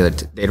they'd rather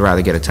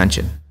get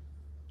attention.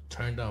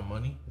 Turn down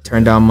money?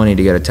 Turn down money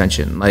to get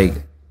attention. Like,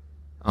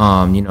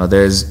 you know,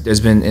 there's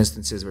been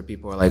instances where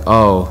people are like,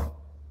 "Oh,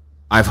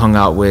 I've hung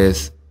out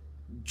with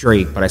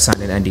Drake, but I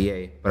signed an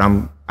NDA, but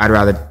I'd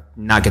rather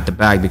not get the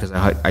bag because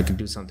I could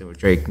do something with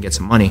Drake and get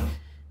some money."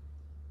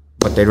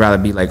 But they'd rather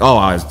be like, "Oh,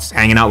 I was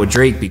hanging out with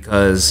Drake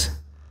because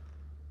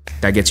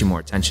that gets you more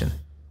attention."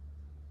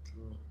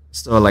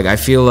 So, like, I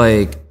feel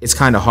like it's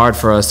kind of hard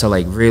for us to,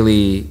 like,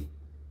 really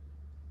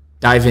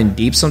dive in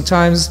deep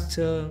sometimes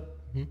to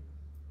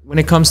when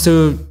it comes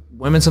to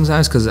women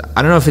sometimes, because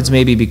I don't know if it's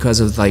maybe because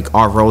of, like,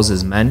 our roles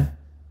as men,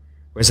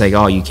 where it's like,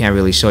 oh, you can't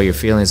really show your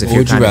feelings if What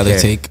you're would you kind of rather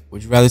take?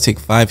 Would you rather take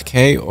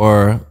 5K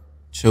or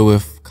chill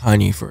with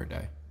Kanye for a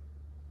day?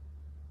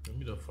 Give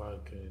me the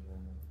 5K, man.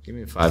 Give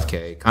me a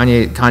 5K.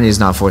 Kanye's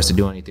not forced to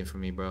do anything for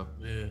me, bro.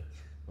 Yeah.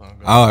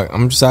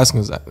 I'm just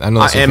asking. 'Cause I know.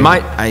 That's your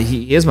favorite.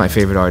 He is my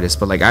favorite artist,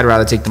 but, like, I'd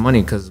rather take the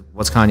money because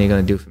what's Kanye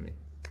gonna do for me?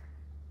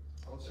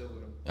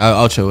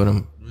 I'll chill with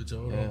him.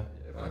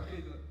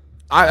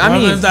 I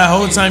mean, if that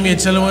whole time you're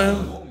chilling with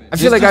him? I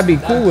feel like I'd be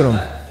cool with him.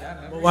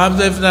 What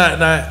happens if in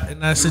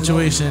that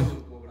situation?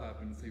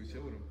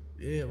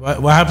 Yeah,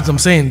 what happens? I'm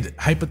saying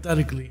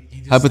hypothetically. He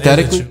just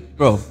Hypothetically, stares at you.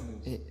 bro.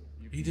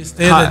 He just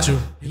stares at you.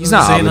 He He's doesn't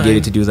not say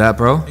obligated to nothing. do that,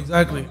 bro.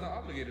 Exactly.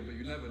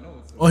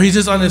 Or he's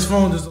just on his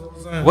phone just all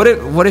the time.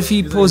 What if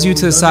he pulls you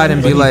to the side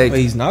and be But like,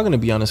 he's not gonna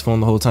be on his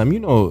phone the whole time. You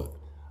know.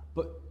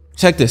 But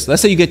check this.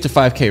 Let's say you get to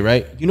 5K,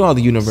 right? You know how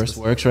the universe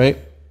works, right?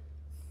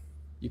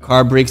 Your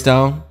car breaks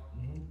down.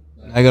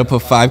 I gotta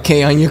put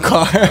 5K on your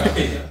car.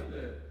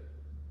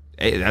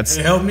 hey, that's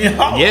Hey, help me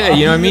out. yeah,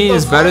 you know what I mean?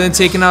 It's better than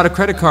taking out a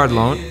credit card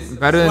loan. Better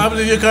What than,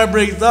 happens if your car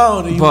breaks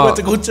down and you But- went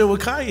to go chill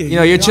with Kanye? you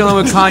know, you're chilling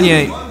with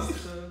Kanye.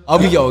 I'll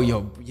be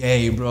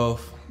yay, bro.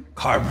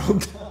 Car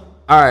broke down.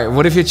 All right,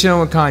 what if you're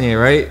chilling with Kanye,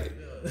 right?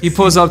 He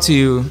pulls up to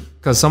you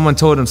because someone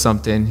told him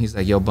something. He's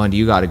like, "Yo, Bundy,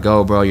 you gotta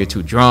go, bro. You're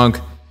too drunk.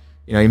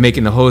 You know, you're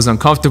making the hoes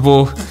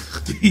uncomfortable."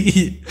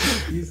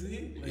 You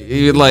see?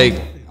 You're like,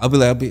 I'll be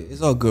like,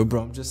 it's all good,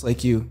 bro. I'm just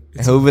like you.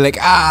 And he'll be like,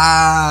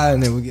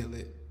 and then we get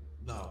lit.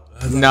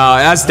 "No,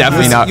 that's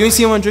definitely not." You ain't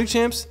see him on Drink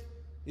Champs?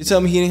 You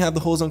tell me he didn't have the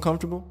hoes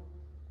uncomfortable?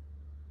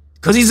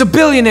 Because he's a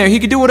billionaire. He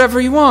can do whatever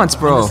he wants,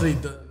 bro. Honestly,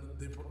 the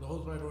whole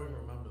probably don't even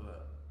remember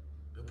that.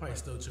 They'll probably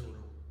still chill with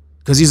him.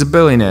 Because he's a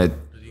billionaire.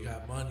 Because he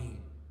got money.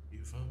 You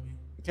feel me?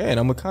 Okay, and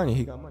I'm with Kanye.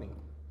 He got money.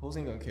 Hoes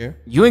ain't gonna care.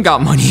 You ain't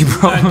got money,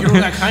 bro. You don't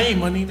got Kanye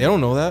money. They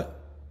don't know that.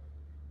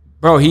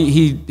 Bro,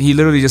 he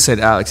literally just said,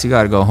 Alex, you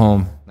gotta go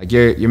home. Like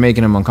you're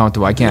making him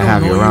uncomfortable. I can't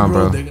have you around,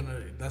 bro.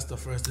 That's the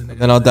first thing.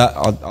 Then I'll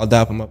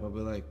dap him up. I'll be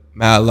like,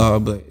 mad love. I'll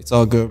be like, it's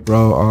all good,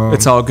 bro.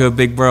 It's all good,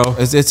 big bro.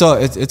 It's all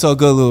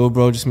good, little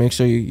bro. Just make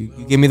sure you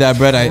give me that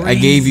bread I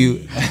gave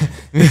you.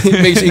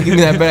 Make sure you give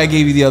me that bread I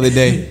gave you the other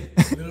day.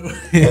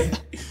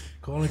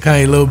 Calling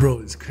Kanye little bro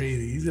is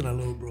crazy. He's gonna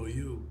little bro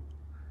you.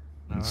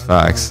 It's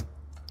facts.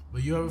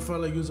 But you ever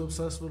felt like you was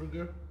obsessed with a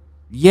girl?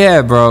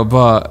 Yeah, bro,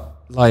 but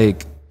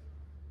like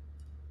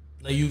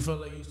you felt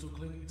like you was too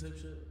clingy type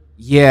shit?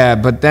 yeah,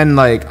 but then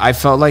like I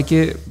felt like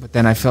it, but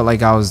then I felt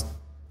like I was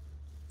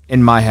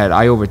in my head,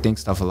 I overthink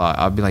stuff a lot.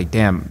 I'll be like,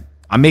 damn,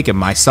 I'm making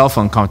myself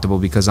uncomfortable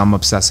because I'm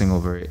obsessing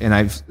over it.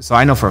 And so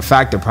I know for a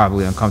fact they're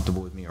probably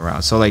uncomfortable with me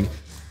around. So like,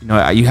 you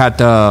know, you had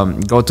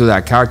to go through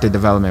that character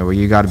development where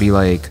you got to be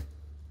like,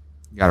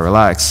 you got to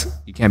relax.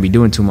 You can't be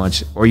doing too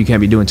much, or you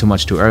can't be doing too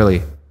much too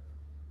early,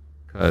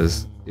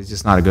 because it's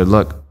just not a good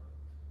look.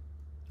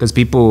 Because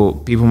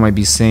people might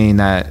be saying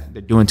that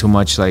they're doing too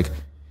much. Like,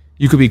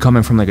 you could be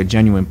coming from like a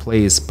genuine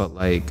place, but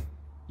like,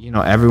 you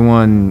know,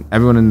 everyone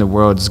in the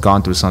world has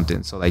gone through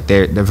something. So like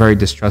they're very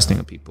distrusting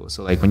of people.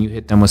 So like when you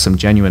hit them with some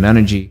genuine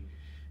energy,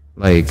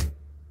 like,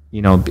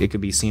 you know, it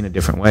could be seen a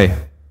different way.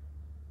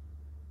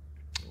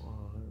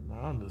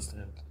 I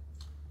understand.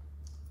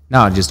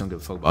 No, I just don't give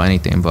a fuck about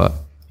anything. But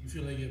You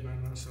feel like you're very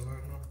nonchalant,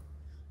 bro?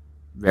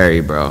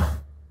 very, bro.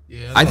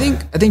 Yeah. I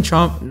think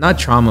trauma, not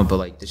trauma, but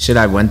like the shit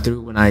I went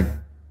through when I.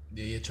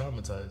 Yeah, you're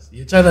traumatized.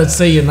 You're trying to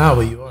say you're not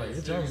what you are. You're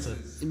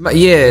traumatized.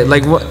 Yeah,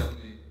 like what.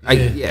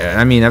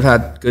 I mean, I've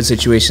had good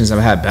situations.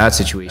 I've had bad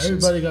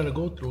situations. Everybody gotta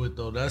go through it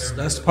though.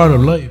 That's part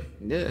of life.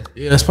 Yeah.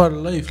 Yeah, that's part of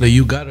life. Like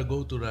you gotta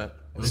go through that.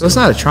 So it's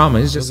not a trauma.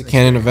 It's It was just a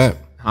canon event.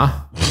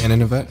 huh?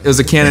 Canon event. It was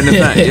a canon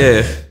event.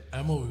 Yeah.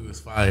 That movie was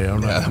fire.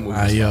 I'm not gonna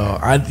lie, yo.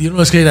 You know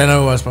what's crazy? I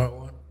never watched part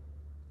one.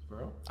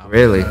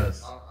 Really.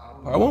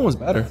 Part one was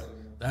better.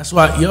 That's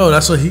why, yo.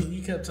 That's what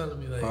he kept telling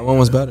me. Like, Part one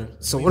was better.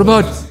 So what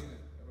about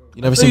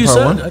You never seen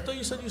part one? I thought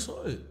you said you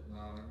saw it.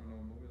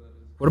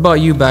 what about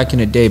you back in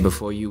the day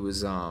before you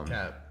was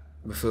Cap.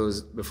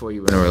 before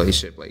you were in a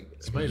relationship? Like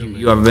Spider-Man.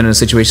 you ever been in a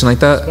situation like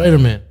that?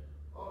 Spider-Man.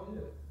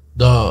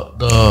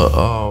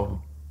 The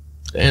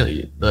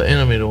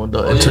animated one,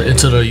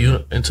 into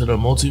the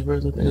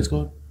multiverse, I think it's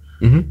called.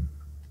 Mm-hmm.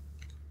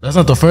 That's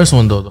not the first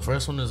one though. The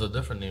first one is a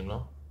different name,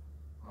 no?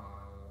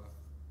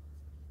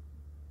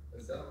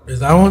 Is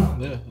that one?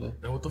 Yeah.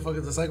 Then what the fuck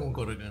is the second one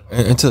called again?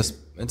 Into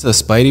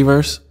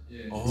Spideyverse.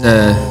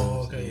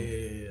 Oh,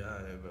 okay, yeah.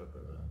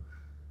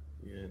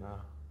 Yeah, nah.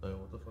 Like,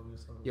 what the fuck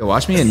is that? Yo,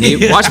 watch me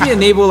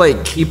enable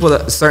like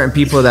certain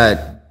people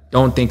that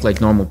don't think like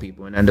normal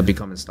people and end up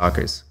becoming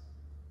stalkers.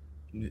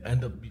 You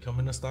end up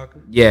becoming a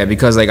stalker? Yeah,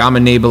 because like I'm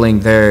enabling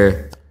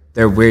their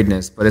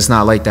weirdness, but it's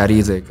not like that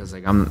either. Because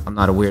like I'm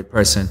not a weird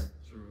person.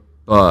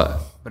 But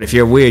if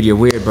you're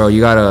weird, bro.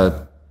 You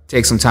gotta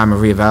take some time and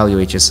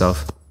reevaluate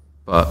yourself.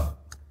 But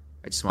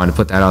I just wanted to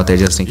put that out there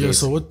just in Yeah. case.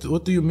 So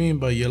what do you mean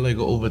by you're like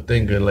an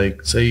overthinker?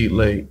 Like, say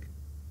like,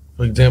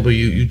 for example,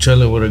 you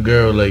chilling with a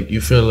girl, like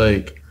you feel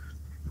like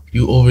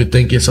you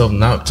overthink yourself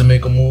not to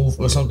make a move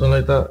or something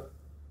like that.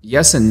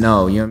 Yes and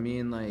no. You know what I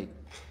mean? Like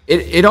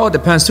it all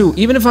depends too.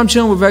 Even if I'm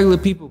chilling with regular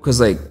people, because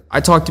like I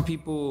talk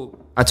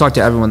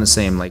to everyone the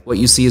same. Like what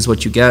you see is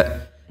what you get.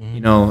 Mm-hmm.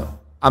 You know,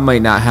 I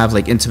might not have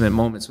like intimate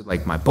moments with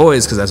like my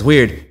boys because that's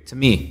weird to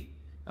me.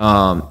 You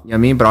know what I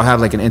mean? But I'll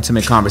have like an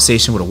intimate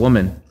conversation with a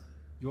woman.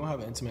 You won't have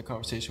an intimate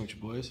conversation with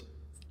your boys.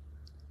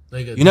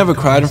 Like You never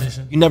cried.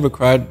 You never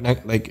cried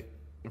like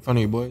in front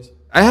of your boys.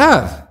 I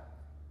have.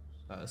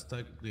 That's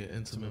technically an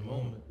intimate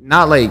moment.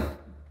 Not like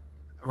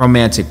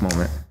romantic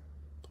moment.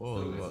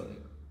 Oh,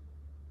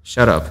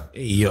 Shut up.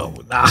 hey yo,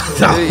 nah,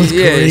 that was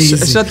Yeah,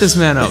 crazy. shut this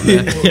man up,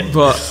 man.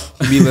 But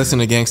You be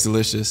listening to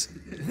Gangstalicious.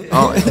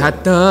 oh,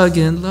 that thug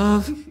in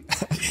love.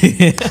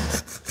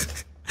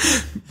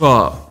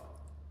 But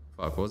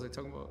fuck, what was I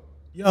talking about?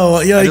 Yo,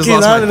 I it just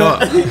keeps lost my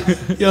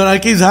happening. Yo,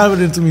 that keeps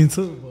happening to me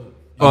too.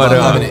 But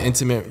About having an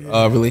intimate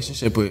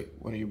relationship with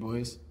one of your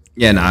boys.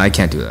 Yeah, nah, I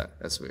can't do that.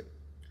 That's weird.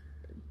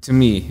 To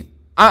me,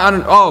 I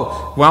don't.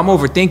 Oh, well, I'm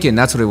overthinking.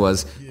 That's what it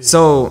was. Yeah.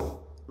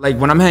 So, like,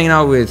 when I'm hanging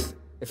out with,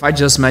 if I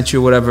just met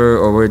you, or whatever,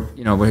 or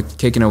we're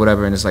kicking or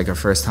whatever, and it's like our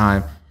first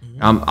time,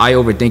 I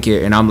overthink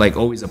it, and I'm like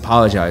always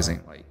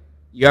apologizing. Like,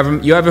 you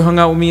ever hung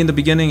out with me in the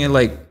beginning, and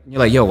like you're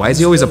like, yo, why is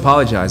he always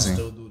apologizing?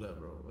 still do that,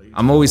 bro. Like,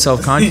 I'm always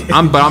self-conscious.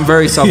 I'm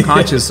very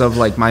self-conscious of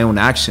like my own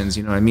actions.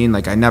 You know what I mean?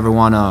 Like, I never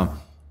want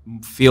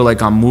to feel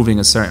like I'm moving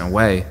a certain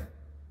way.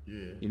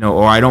 You know,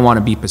 or I don't want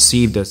to be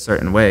perceived a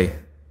certain way.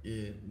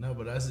 yeah, no,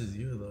 but that's just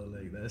you though.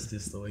 Like that's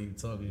just the way you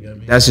talk. You got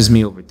me. That's just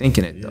me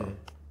overthinking it, though.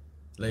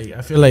 Like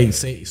I feel like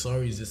say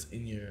sorry is just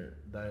in your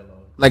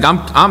dialogue. Like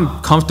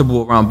I'm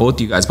comfortable around both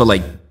of you guys, but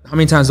like, how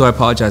many times do I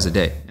apologize a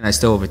day and I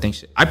still overthink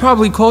shit? I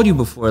probably called you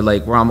before,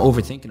 like where I'm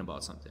overthinking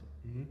about something,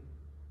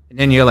 and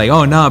then you're like,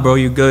 "Oh nah, bro,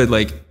 you good?"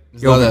 Like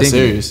It's you're not that overthinking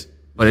serious. it.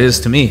 But it is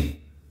to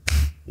me.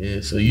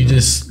 Yeah, so you're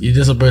just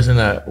a person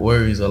that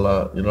worries a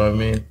lot. You know what I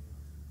mean?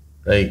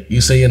 Like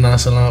you say you're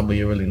nonchalant, but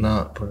you're really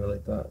not. Put it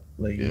like that.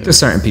 Like To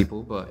certain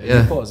people, but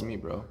yeah. Pause me,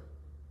 bro.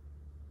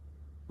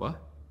 What?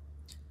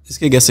 This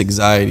kid gets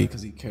anxiety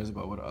because he cares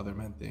about what other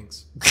men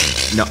thinks.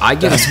 No, I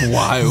get That's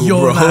wild, yo,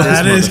 bro. nah,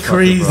 that is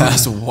crazy.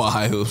 That's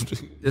wild.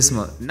 this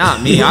month.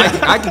 Not me.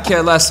 I could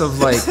care less of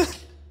like.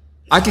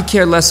 I could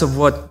care less of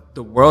what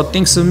the world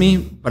thinks of me,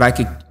 but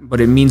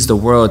it means the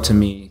world to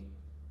me.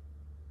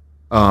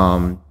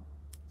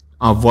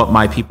 Of what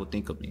my people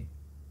think of me.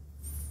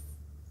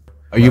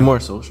 Are you more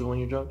social when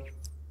you're drunk?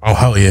 Oh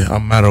hell yeah,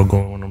 I'm mad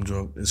outgoing when I'm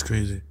drunk. It's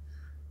crazy.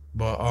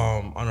 But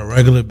on a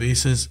regular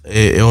basis,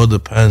 it all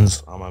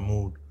depends on my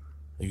mood.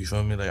 Like, you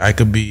feel me? Like I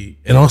could be,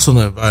 and also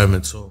the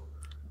environment too.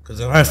 Cause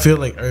if I feel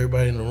like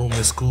everybody in the room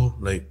is cool,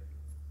 like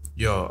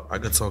yo, I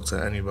could talk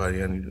to anybody.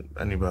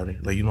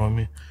 Like you know what I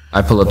mean?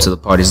 I pull up to the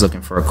parties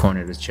looking for a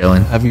corner to chill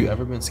in. Have you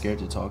ever been scared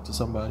to talk to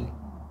somebody?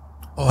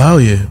 Oh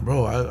hell yeah,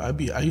 bro. I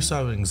used to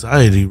have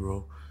anxiety,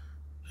 bro.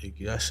 Like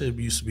that shit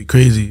used to be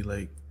crazy.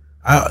 Like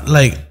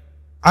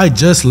I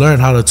just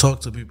learned how to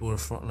talk to people in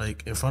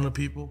front of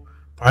people.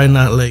 Probably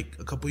not like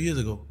a couple years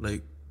ago,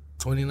 like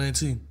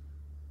 2019.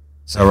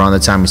 So around the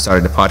time we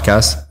started the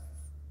podcast.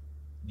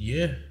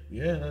 Yeah,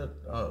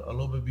 a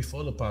little bit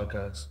before the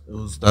podcast.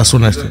 That's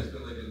when I You guys started.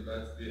 feel like it's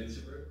bad to be an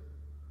introvert?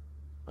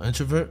 An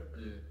introvert?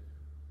 Yeah.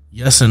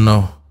 Yes and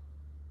no.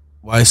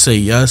 Why I say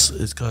yes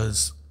is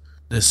because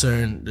there's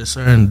certain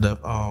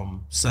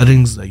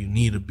settings that you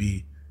need to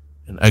be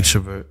an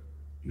extrovert.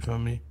 You feel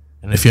me?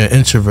 And if you're an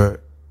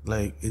introvert,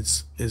 like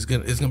it's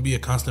gonna be a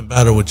constant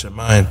battle with your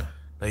mind.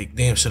 Like,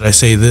 damn, should I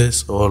say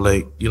this? Or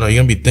like, you know,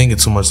 you're gonna be thinking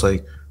too much,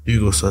 like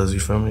Hugo says, you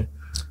feel me?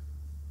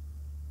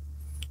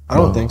 I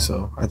don't think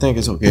so. I think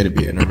it's okay to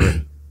be an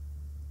introvert.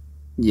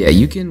 Yeah,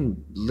 you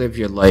can live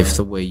your life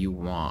the way you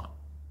want.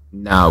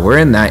 Now we're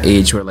in that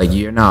age where like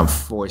you're not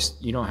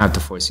forced. You don't have to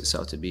force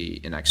yourself to be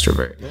an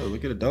extrovert. Yeah,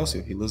 look at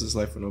Adelcio. He lives his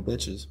life with no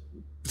bitches.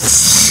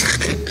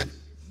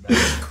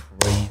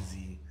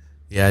 Crazy.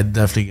 Yeah, I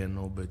definitely get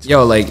no bitch.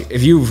 Yo, like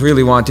if you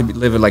really want to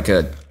live like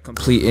a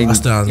complete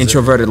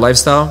introverted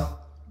lifestyle,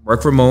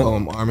 work remote. Call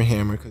him Arm and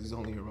Hammer because he's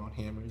only around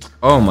hammers.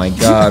 Oh my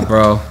god,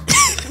 bro.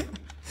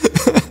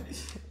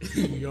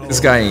 This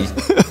guy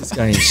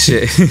ain't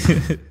shit.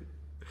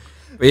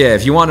 But yeah,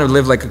 if you want to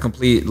live like a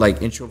complete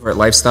like introvert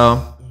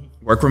lifestyle,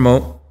 work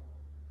remote.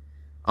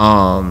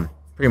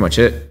 Pretty much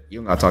it. You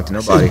don't gotta talk to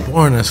nobody. It's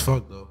boring as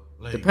fuck though.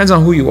 Like, Depends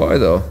on who you are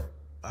though.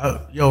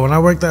 when I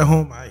worked at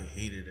home, I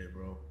hated it,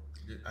 bro.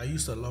 I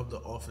used to love the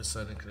office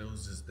setting because it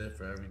was just there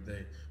for every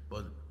day.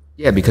 But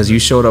Yeah, because you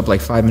showed up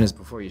like 5 minutes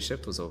before your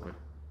shift was over.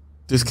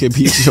 This kid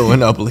be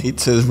showing up late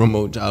to his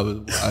remote job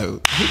is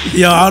wild.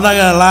 yo, I'm not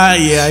gonna lie,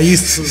 yeah, I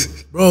used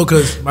to, bro,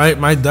 because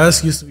my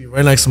desk used to be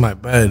right next to my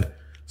bed.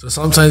 So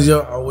sometimes,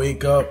 yo, I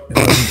wake up and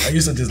I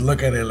used to just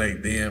look at it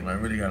like, damn, I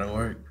really gotta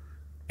work,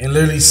 and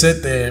literally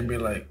sit there and be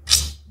like,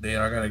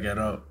 damn, I gotta get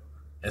up.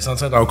 And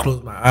sometimes I'll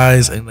close my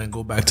eyes and then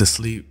go back to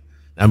sleep.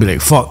 And I'll be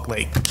like, fuck,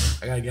 like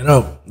I gotta get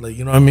up, like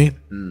you know what I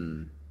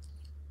mean?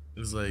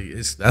 It's like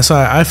that's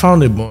why I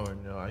found it boring.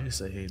 Yo, I used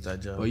to hate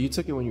that job. Well, you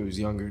took it when you was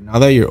younger. Now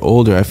that you're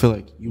older, I feel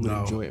like you would No.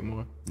 enjoy it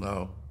more.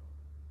 No.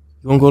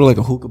 You want to go to like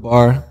a hookah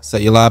bar,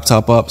 set your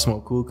laptop up,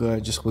 smoke hookah,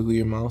 and just wiggle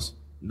your mouse?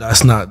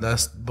 That's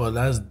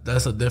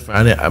a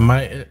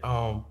different.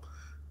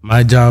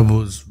 My job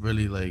was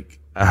really like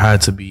I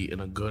had to be in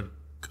a good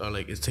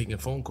like it's taking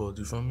phone calls.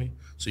 You feel me?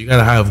 So you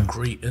gotta have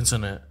great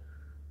internet.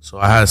 So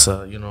I had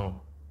to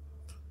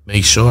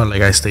make sure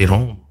like I stayed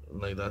home.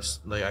 Like that's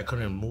like I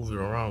couldn't move it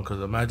around because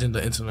imagine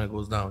the internet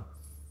goes down.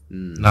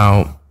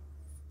 Now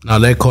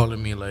they're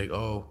calling me like,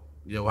 oh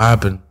yeah, what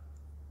happened?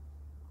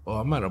 Oh,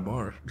 I'm at a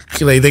bar.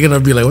 Like they're gonna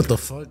be like, what the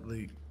fuck?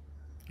 Like,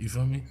 you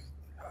feel me?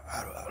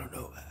 I don't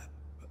know.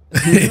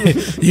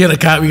 You gonna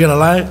cop? You gonna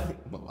lie?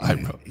 I'm a lie,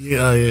 bro.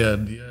 Yeah.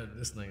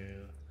 This nigga.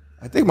 Yeah.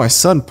 I think my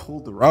son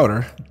pulled the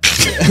router.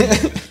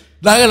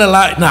 Not gonna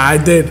lie. Nah, I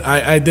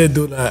did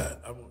do that.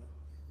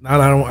 Now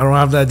I don't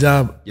have that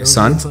job. Your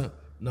son?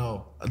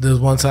 No. There's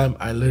one time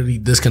I literally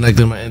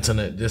disconnected my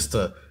internet just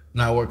to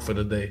not work for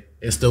the day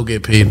and still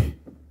get paid.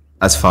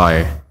 That's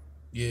fire.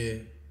 Yeah.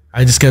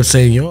 I just kept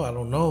saying, yo, I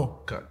don't know.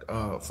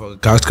 For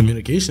Cox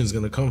Communications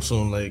gonna come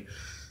soon. Like,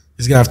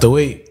 he's gonna have to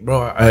wait,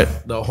 bro.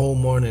 The whole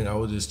morning I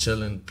was just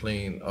chilling,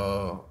 playing.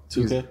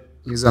 2K?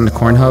 He was on the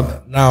Corn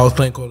Hub. Now I was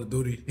playing Call of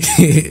Duty,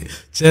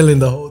 chilling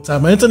the whole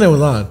time. My internet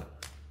was on.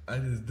 I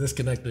just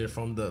disconnected it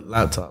from the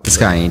laptop. This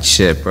guy ain't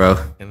shit, bro.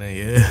 And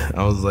then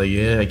I was like,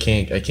 I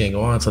can't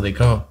go on until they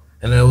come.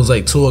 And then it was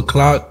like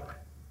 2:00,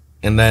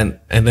 and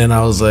then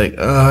I was like,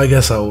 I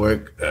guess I'll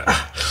work.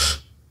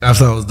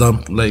 After I was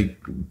done like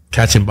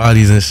catching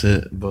bodies and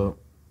shit, but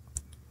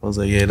I was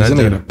like, He's that's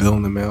gonna get a bill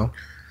in the mail.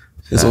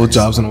 His old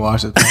job's gonna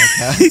watch the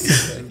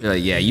podcast. You're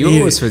like, yeah,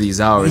 you owe us for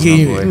these hours,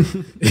 my boy.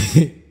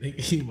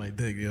 He my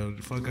dick, yo.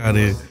 The fuck out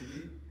of here.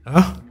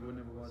 Huh?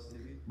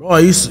 Bro, I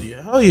used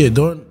to, hell yeah,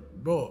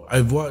 bro,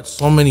 I've watched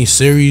so many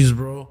series,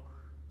 bro.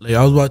 Like,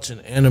 I was watching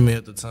anime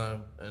at the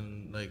time,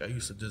 and, like, I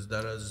used to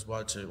just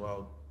watch it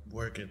while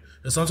working.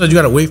 And sometimes you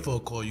gotta wait for a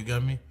call, you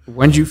get me?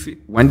 When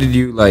did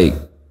you like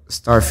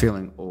start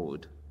feeling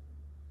old?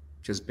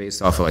 just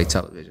based off of like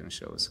television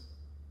shows?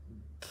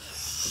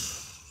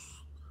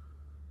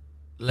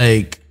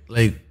 Like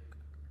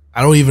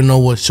I don't even know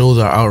what shows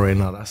are out right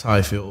now. That's how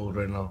I feel old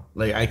right now.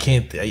 Like I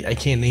can't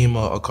name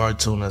a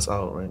cartoon that's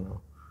out right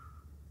now.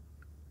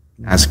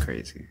 That's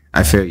crazy.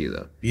 I feel you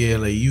though. Yeah,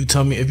 like if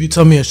you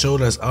tell me a show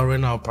that's out right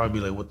now, I'll probably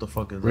be like, what the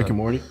fuck is Rick that? and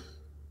Morty.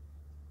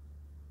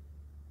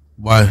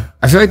 Why?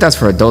 I feel like that's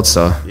for adults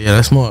though. Yeah,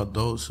 that's more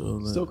adult. So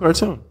like, Still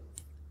cartoon.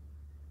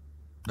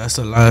 that's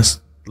the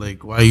last.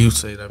 Like, why you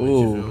say that? Makes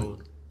you feel Ooh.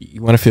 old?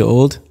 You want to feel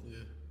old? Yeah.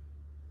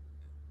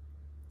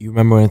 You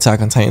remember when Attack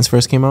on Titans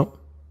first came out?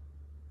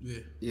 Yeah.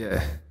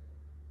 Yeah.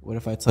 What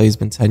if I tell you it's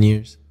been 10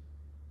 years?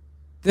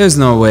 There's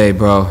no way,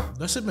 bro.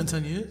 That shit been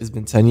 10 years. It's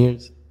been 10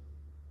 years.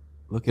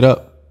 Look it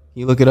up.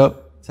 Can you look it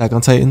up? Attack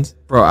on Titans.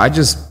 Bro,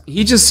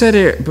 he just said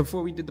it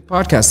before we did the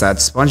podcast that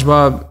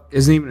SpongeBob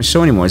isn't even a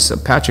show anymore. It's a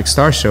Patrick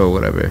Star show or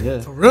whatever.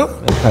 Yeah. For real?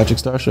 The Patrick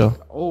Star Show.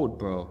 Old,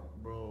 bro.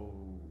 Bro,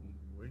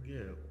 we're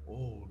getting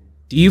old.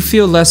 Do you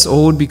feel less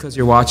old because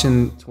you're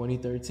watching?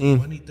 2013.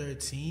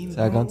 2013.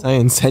 Attack on bro?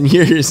 Titans. 10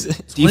 years.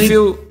 Do you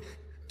feel?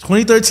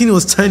 2013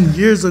 was 10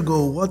 years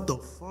ago. What the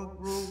fuck,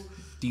 bro?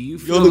 Do you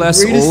feel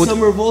less old?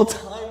 summer of all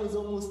time was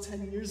almost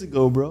 10 years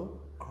ago, bro.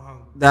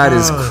 That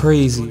is Ah,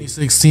 crazy.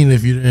 2016,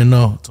 if you didn't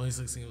know,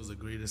 2016 was the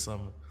greatest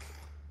summer.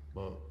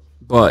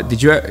 But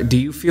do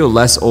you feel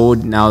less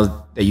old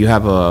now that you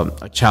have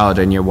a child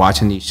and you're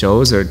watching these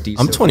shows, or do you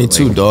I'm still feel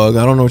 22, like- dog.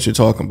 I don't know what you're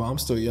talking about. I'm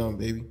still young,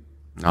 baby.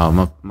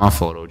 Oh, my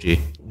fault, OG. Yeah,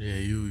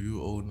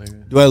 you old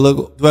nigga. Do I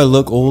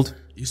look old?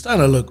 You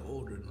starting to look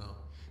older now.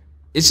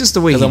 It's just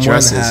the way he 'Cause I'm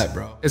wearing the dresses, hat,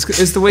 bro.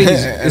 It's the way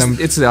he's. And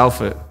it's the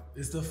outfit.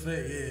 It's the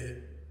fit, yeah.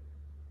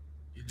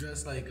 You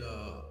dress like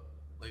a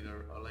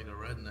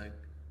redneck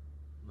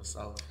in the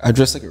South. I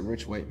dress like a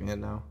rich white man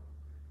now.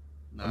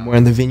 I'm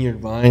wearing the Vineyard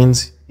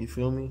Vines. You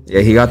feel me? Yeah,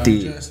 he got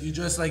You the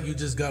dress like you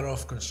just got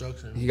off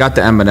construction.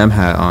 Eminem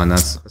hat on.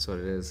 That's what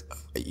it is.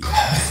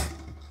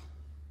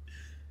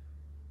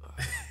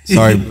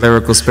 Sorry.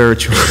 Lyrical,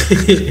 spiritual.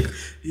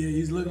 Yeah,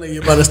 you look like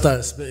you're about to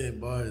start spitting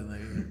bars.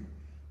 Like,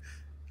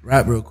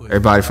 rap real quick.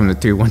 Everybody from the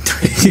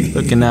 313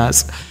 looking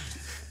ass.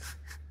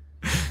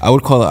 I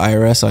would call the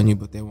IRS on you,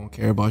 but they won't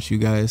care about you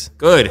guys.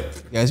 Good.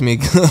 You guys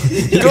make Good.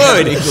 a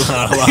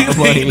lot of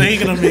money. They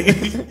ain't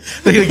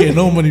gonna get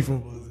no money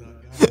from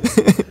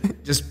us.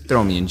 Just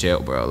throw me in jail,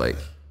 bro. Like,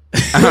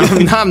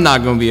 I'm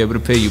not gonna be able to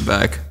pay you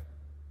back.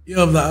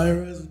 Yo, the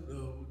IRS.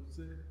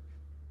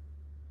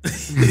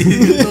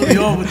 You throw me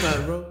off with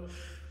that, bro.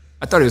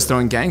 I thought he was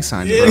throwing gang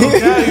signs, bro.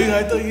 Yeah,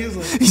 I thought he was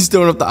like. He's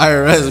throwing up the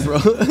IRS, bro.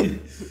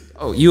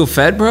 Oh, you a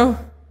Fed, bro?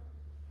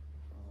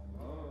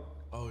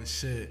 Oh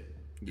shit.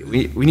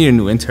 We need a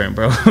new intern,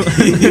 bro.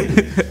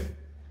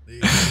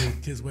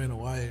 Kids wearing a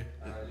wire.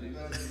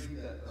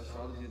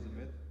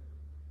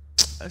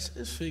 That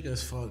shit's fake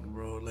as fuck,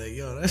 bro. Like,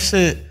 yo, that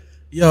shit.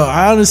 Yo,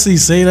 I honestly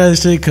say that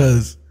shit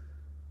because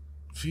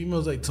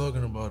females like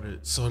talking about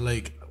it. So,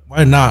 like,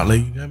 why not? Like,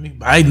 you get me?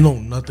 But I know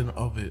nothing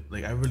of it.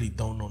 Like, I really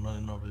don't know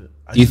nothing of it.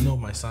 I just know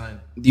my sign.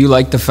 Do you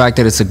like the fact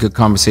that it's a good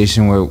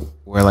conversation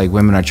where like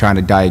women are trying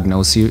to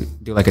diagnose you,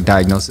 do like a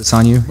diagnosis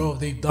on you? Bro,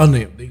 they've done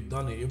it.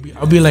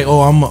 I'll be like, oh,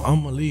 I'm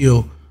a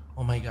Leo.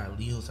 Oh my God,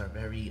 Leos are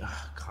very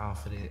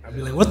confident. I'll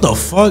be like, what the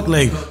fuck?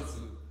 Like,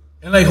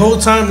 and like whole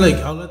time, like,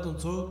 I'll let them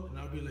talk, and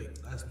I'll be like,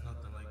 that's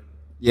nothing like.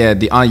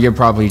 Yeah, you're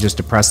probably just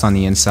depressed on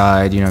the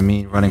inside. You know what I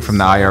mean? Running from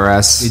the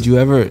IRS. Did you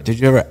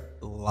ever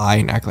lie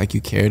and act like you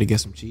care to get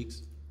some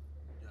cheeks?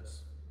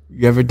 Yes.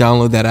 You ever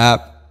download that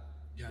app?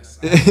 Yes.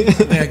 I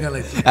think I got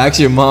like. Ask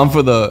your mom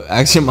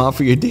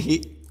for your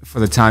date. For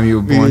the time you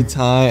were For your born.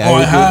 time. Oh,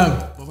 I everything.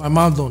 have, but my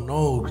mom don't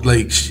know.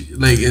 Like,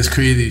 it's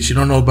crazy. She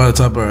don't know about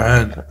the top of her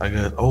head. I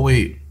guess. Oh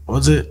wait,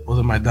 was it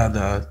my dad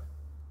that?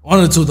 One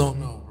or two don't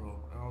know,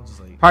 bro. And I was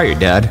just like, Probably your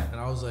dad. and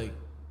I was like,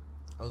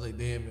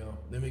 damn, yo,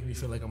 they make me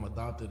feel like I'm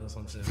adopted or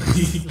some shit.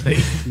 Like,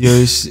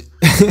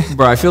 Yo,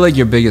 Bro, I feel like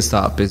your biggest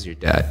op is your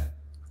dad.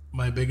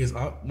 my biggest,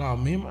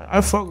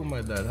 I fuck with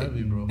my dad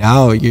heavy, bro.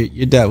 now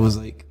your dad was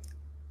like,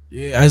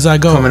 Yeah, as I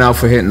go. Coming out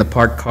for hitting the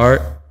parked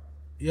cart.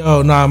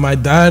 Yo, my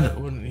dad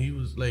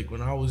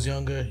when I was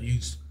younger,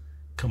 he's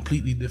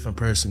completely different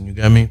person. You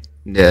got me?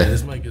 Yeah.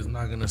 This mic is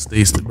not gonna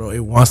stay still, bro. It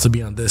wants to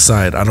be on this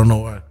side. I don't know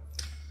why.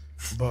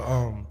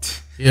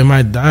 But yeah,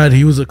 my dad,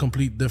 he was a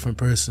complete different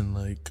person.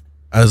 Like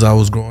as I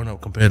was growing up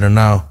compared to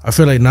now. I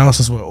feel like now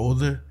since we're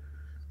older,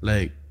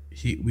 like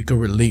we could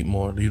relate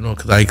more. You know,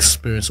 because I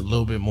experienced a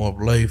little bit more of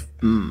life,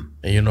 and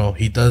you know,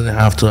 he doesn't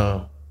have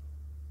to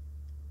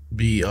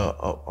be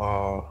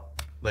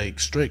like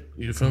strict.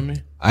 You feel me?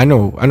 I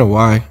know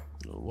why.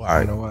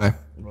 Why? I know why.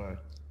 Why?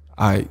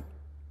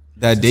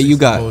 That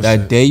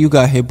day you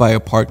got hit by a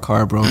parked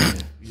car, bro.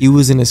 He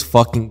was in his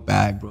fucking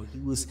bag, bro.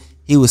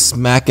 He was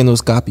smacking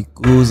those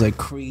capicools like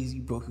crazy,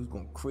 bro. He was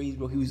going crazy,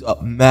 bro. He was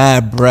up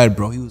mad bread,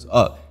 bro. He was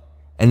up.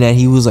 And then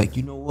he was like,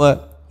 you know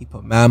what? He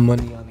put mad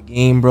money on the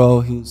game,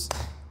 bro. He was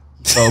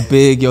so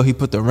big, yo. He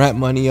put the rent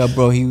money up,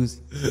 bro. He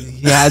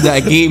had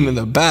that game in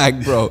the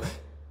bag, bro.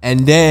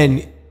 And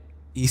then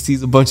he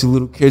sees a bunch of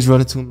little kids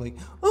running to him like,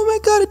 oh my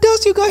God,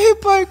 Adelcio got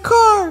hit by a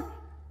car.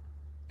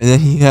 And then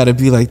he had to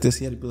be like this.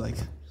 He had to be like,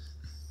 the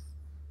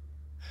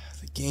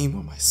game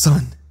of my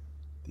son.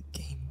 The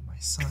game of my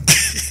son.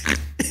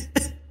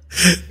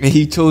 And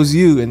he chose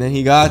you, and then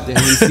he got there,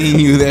 and he seen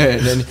you there,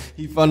 and then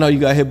he found out you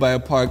got hit by a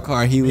parked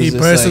car. He was Me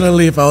just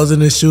personally, if I was in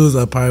his shoes,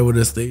 I probably would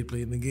have stayed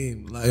playing the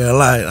game. Like I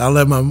lied. I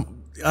let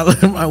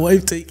my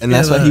wife take care and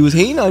that's of why her. he was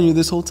hating on you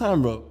this whole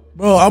time, bro.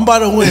 Bro, I'm about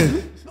to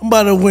win. I'm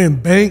about to win.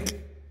 Bank.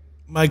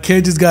 My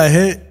kid just got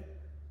hit.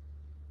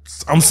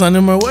 I'm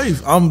sending my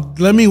wife.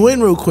 Let me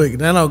win real quick.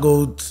 Then I'll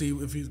go see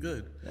if he's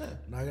good. Yeah.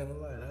 Not gonna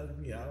lie. That's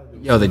me.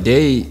 Yo, the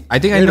day I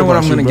think I know what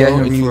I'm gonna get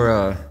him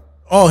for.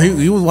 Oh,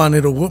 he was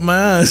wanting to whoop my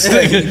ass.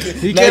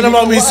 He cared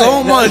about me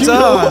so much.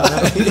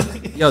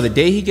 Yo, the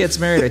day he gets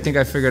married, I think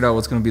I figured out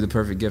what's gonna be the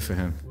perfect gift for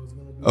him.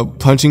 A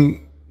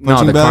punching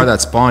No, the bag? car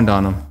that spawned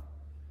on him.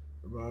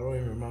 Bro, I don't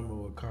even remember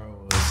what car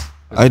it was.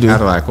 I do.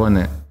 Cadillac, wasn't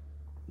it?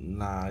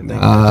 Nah, I think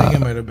it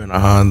might have been a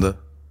Honda.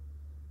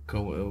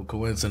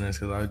 Coincidence,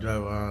 because I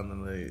drive a Honda.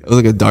 Like, It was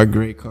like a dark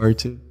gray car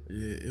too.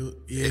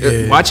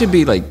 yeah. Watch it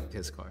be like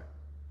his car.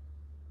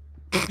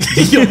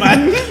 Yo,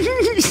 man.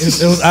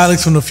 It was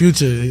Alex from the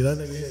future. That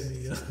nigga hit me.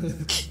 Yo.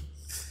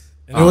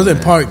 And it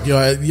wasn't parked.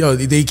 Yo,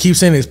 they keep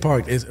saying it's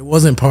parked. It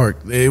wasn't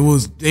parked. They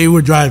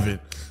were driving.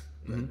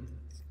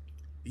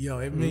 Yo,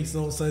 it makes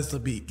no sense to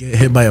get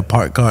hit by a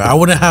parked car. I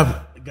wouldn't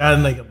have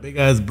gotten like a big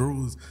ass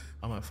bruise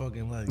on my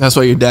fucking leg. That's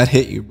why your dad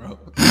hit you, bro.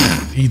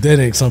 He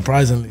didn't,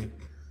 surprisingly.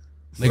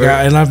 Like,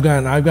 and I've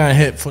gotten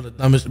hit for the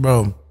dumbest,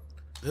 bro.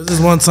 This is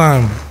one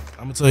time.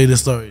 I'm gonna tell you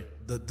this story.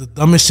 The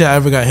dumbest shit I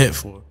ever got hit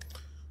for.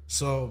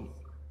 So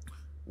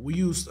they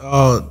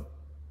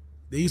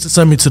used to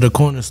send me to the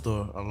corner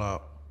store a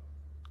lot.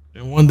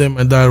 And one day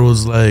my dad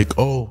was like,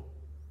 "Oh,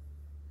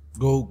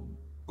 go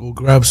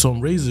grab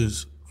some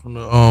razors from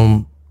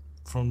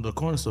the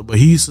corner store." But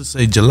he used to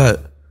say Gillette.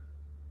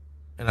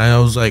 And I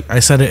was like, I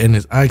said it in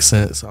his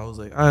accent. So I was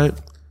like, all right.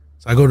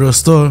 So I go to the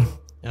store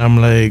and I'm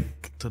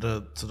like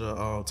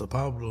to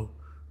Pablo.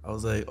 I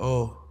was like,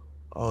 oh,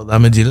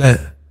 dame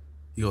Gillette.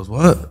 He goes,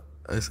 what?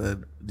 I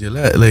said,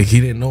 Gillette. Like,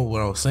 he didn't know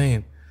what I was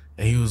saying.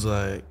 And he's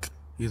like,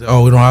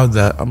 oh, we don't have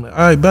that. I'm like, all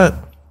right, bet.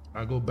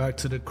 I go back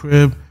to the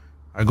crib.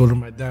 I go to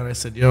my dad. I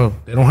said, yo,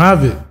 they don't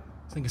have it.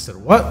 I think he said,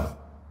 what?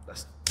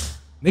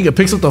 Nigga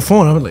picks up the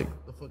phone. I'm like,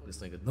 what the fuck this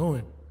nigga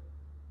doing?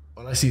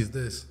 All I see is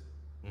this.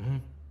 Mm-hmm.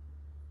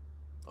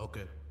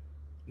 Okay.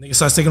 Nigga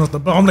starts taking off the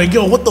belt. I'm like,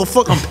 yo, what the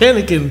fuck? I'm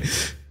panicking.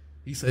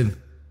 He said,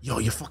 yo,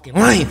 you're fucking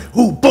lying.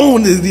 Who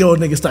boned this? Yo,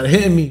 nigga started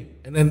hitting me.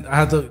 And then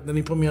then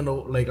he put me on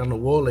the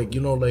wall, like,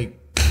 you know, like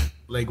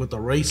with the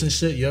race and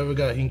shit. You ever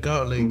got ink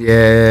out? Like,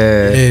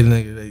 Yeah. Yeah,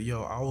 nigga. Like,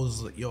 yo, I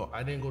was like, yo,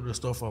 I didn't go to the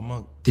store for a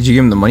month. Did you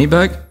give him the money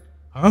back?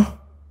 Huh?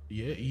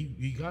 Yeah,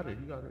 he got it.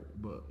 He got it.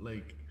 But,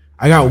 like,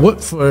 I got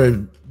whipped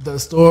for the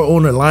store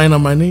owner lying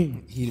on my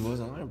name. He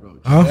wasn't lying, bro.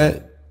 Huh?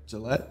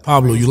 Gillette.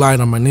 Pablo, you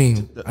lied on my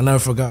name. I never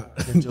forgot.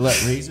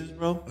 Gillette razors,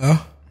 bro. Huh?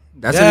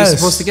 That's what you're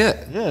supposed to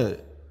get. Yeah.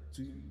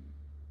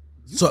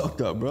 So,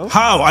 Fucked up, bro.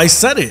 how? I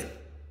said it.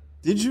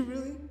 Did you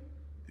really?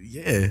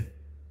 Yeah.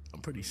 I'm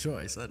pretty sure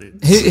I said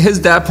it. His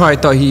dad probably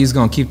thought he was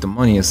gonna keep the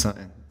money or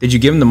something. Did you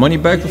give him the money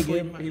back before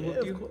he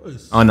whooped you? Of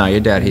course. Oh no, your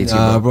dad hates you,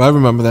 Nah, bro. bro. I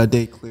remember that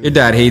day clearly. Your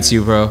dad hates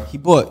you, bro. He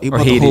bought the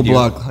hated whole you.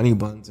 block honey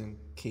buns and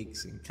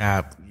cakes and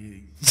Cap.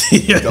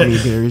 gummy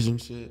bears and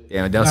shit.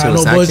 Yeah, Nah, Adelcio no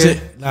was that bullshit.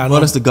 kid. Nah, Bought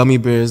no, us the gummy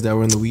bears that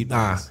were in the weed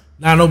nah. bags.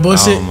 Nah, no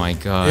bullshit. Oh my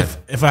god.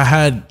 If I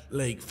had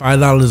like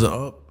 $5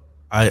 up,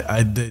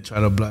 I did try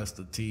to blast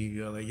the tea.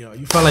 Yo, like, yo,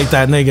 you felt like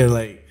that nigga.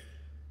 Like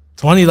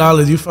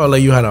 $20, you felt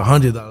like you had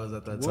 $100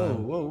 at that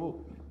time.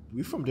 Whoa.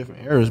 We from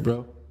different eras,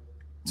 bro.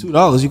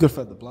 $2, you could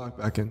fed the block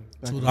back in.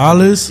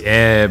 $2?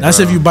 Yeah, bro. That's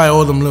if you buy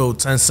all them little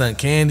 10-cent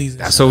candies.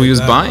 and That's shit what we was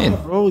like that. buying.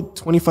 Bro,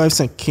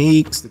 25-cent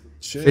cakes. The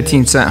shit.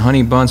 15-cent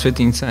honey buns,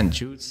 15-cent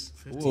juice.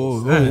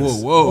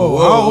 Whoa.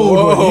 How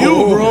old were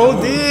you, bro?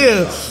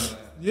 Damn.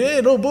 Yeah,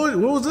 no boy.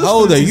 What was this? How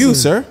old are 50 you, cents?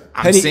 sir?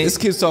 I'm saying- This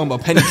kid's talking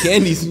about penny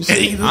candies and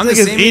Hey, shit. this I'm the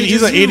nigga's same 80, age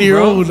he's as an you,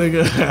 80-year-old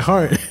nigga at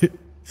heart.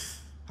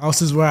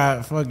 Houses were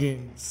at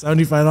fucking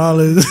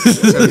 $75.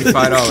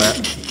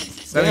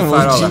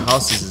 $75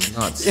 houses is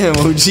nuts. Damn,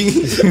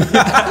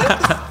 OG.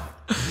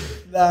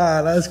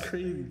 Nah, that's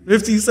crazy.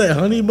 50-cent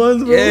honey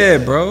buns, bro? Yeah,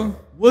 bro.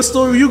 What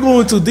store you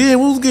going to? Damn,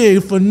 who's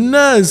getting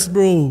finesse,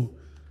 bro?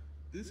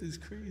 This is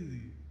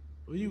crazy.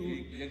 What you?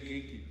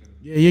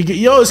 Yeah,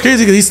 yo, it's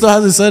crazy because he still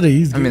hasn't said it.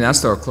 He's I mean, that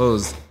store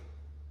closed.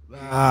 the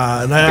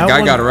The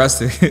guy got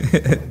arrested.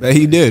 Bet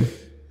he did.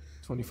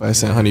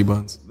 25-cent honey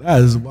buns. That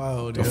is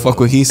wild. The yo. fuck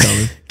what he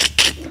selling?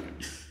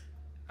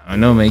 I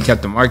know, man. He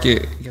kept the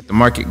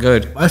market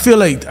good. I feel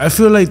like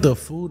the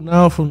food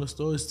now from the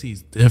stores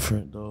tastes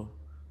different though.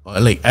 Or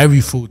like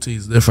every food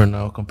tastes different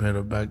now compared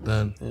to back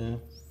then. Yeah.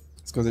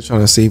 It's because they're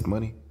trying to save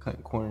money,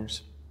 cutting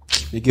corners.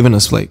 They're giving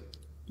us like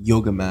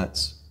yoga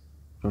mats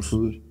for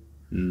food.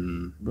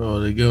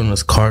 Bro, they're giving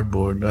us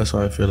cardboard. That's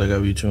why I feel like I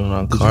be chewing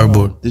on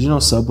cardboard. Did you know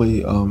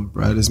Subway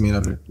bread is made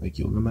out of like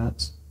yoga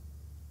mats?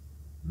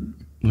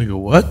 Nigga,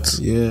 what?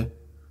 Yeah.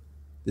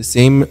 The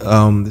same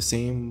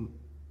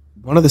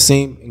one of the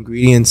same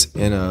ingredients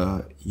in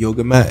a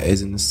yoga mat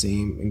is in the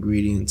same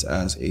ingredients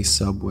as a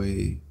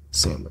Subway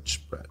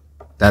sandwich bread.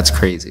 That's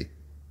crazy.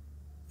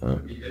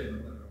 Not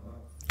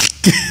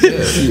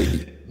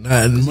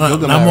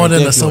more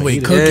than the Subway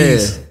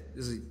cookies.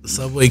 The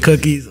Subway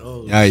cookies.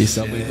 Oh, yeah, you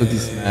Subway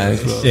cookies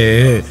smash, bro.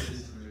 Shit.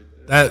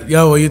 That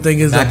what you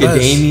think is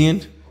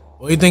macadamian? The best?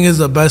 What do you think is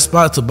the best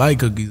spot to buy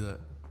cookies at?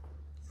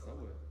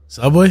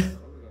 Subway?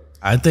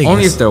 I think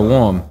only if they're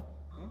warm.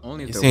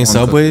 Only if you they're saying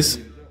warm Subways?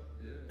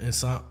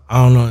 I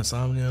don't know.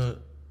 Insomnia.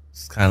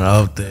 It's kind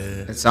of up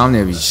there.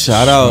 Insomnia.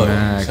 Shout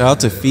out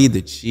to Feed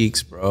the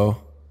Cheeks, bro.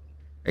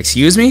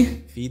 Excuse me?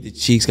 Feed the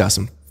Cheeks got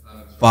some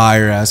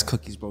fire ass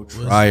cookies, bro.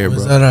 Try it,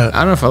 bro. I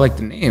don't know if I like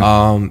the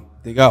name.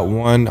 They got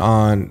one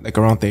on like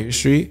around Thayer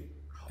Street.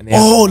 And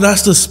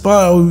that's the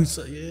spot. What's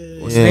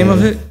the name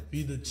of it?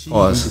 Feed the Cheeks.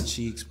 Feed the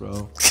Cheeks,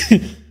 bro.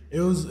 It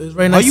was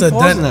right next to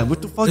that?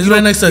 What the fuck? It's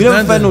right next to you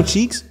never fed no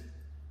cheeks?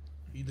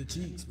 Feed the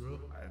Cheeks, bro.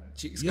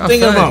 Cheeks you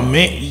thinking about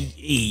me?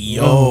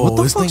 Yo, what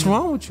the fuck's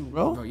wrong with you,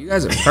 bro? You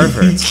guys are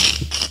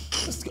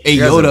perverts. Hey,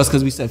 yo, that's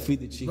because we said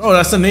Feed the Cheeks. Bro,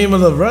 that's the name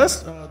of the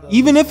restaurant.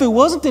 Even if it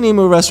wasn't the name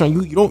of a restaurant,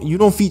 you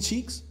don't feed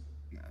cheeks?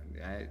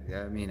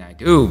 I mean, I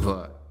do,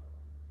 but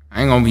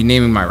I ain't gonna be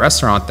naming my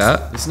restaurant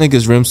that. This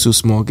nigga's rim's too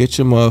small. Get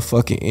your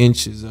motherfucking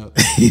inches up.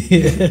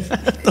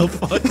 The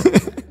fuck?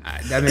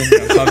 That made me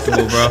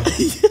uncomfortable, bro.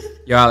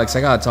 Yo, Alex,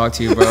 I gotta talk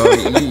to you, bro.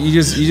 You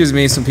just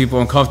made some people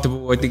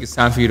uncomfortable. I think it's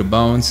time for you to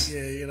bounce. Yeah,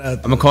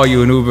 I'm gonna call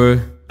you an Uber.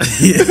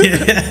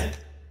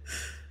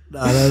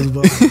 Nah, that's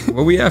bullshit.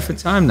 Where we at for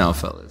time now,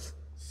 fellas?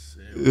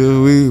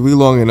 We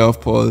long enough.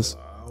 Pause.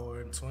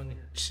 Hour and 20.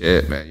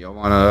 Shit, man. Y'all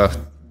wanna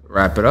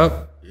wrap it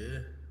up? Yeah,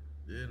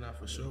 not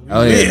for sure.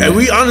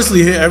 We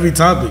honestly hit every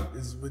topic.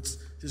 It's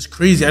just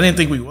crazy. I didn't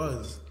think we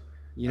was.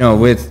 You know,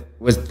 with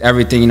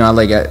everything, you know,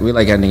 we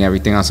like ending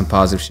everything on some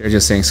positive shit.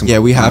 Just saying some. Yeah,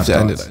 we have to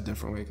end it a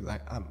different way because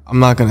I'm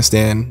not gonna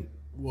stand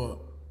What?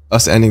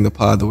 us ending the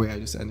pod the way I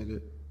just ended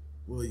it.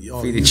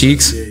 Well, Feed the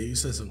Cheeks. Yeah, you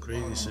said some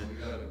crazy shit.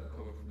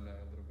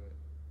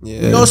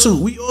 Yeah.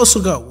 We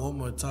also got one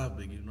more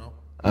topic, you know.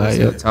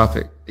 Yeah.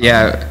 Topic.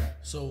 Yeah.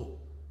 So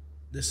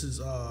this is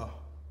the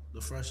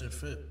Fresh and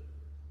Fit.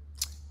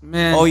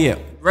 Man. Oh yeah.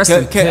 Rest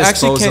in piss,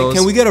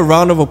 Can we get a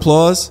round of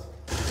applause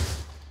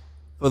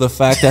for the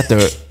fact that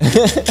they're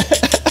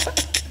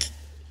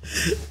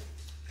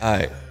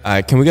All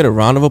right. Can we get a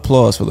round of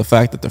applause for the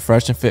fact that the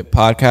Fresh and Fit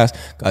podcast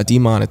got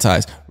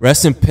demonetized?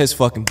 Rest in piss,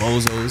 fucking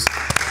bozos.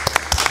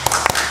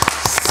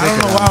 I don't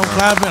know why I'm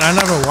clapping. I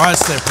never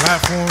watched their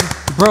platform.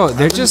 Bro,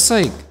 they're just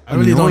like I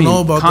really don't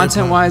know about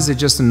content-wise. They're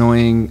just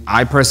annoying.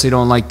 I personally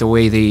don't like the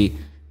way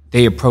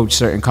they approach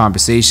certain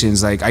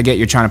conversations. Like, I get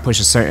you're trying to push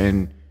a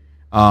certain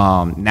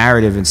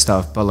narrative and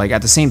stuff, but like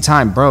at the same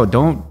time, bro,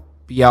 don't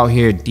be out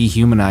here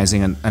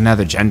dehumanizing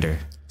another gender,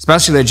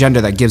 especially the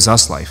gender that gives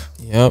us life.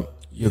 Yep.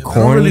 You're I don't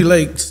corny. really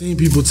like seeing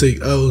people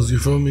take L's, you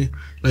feel me?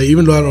 Like,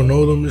 even though I don't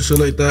know them and shit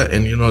like that,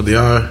 and you know they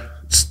are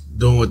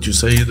doing what you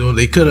say you're doing,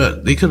 they could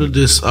have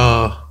just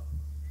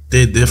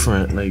did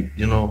different, like,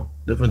 you know,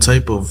 different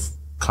type of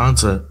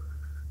content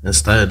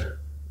instead.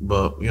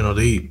 But you know,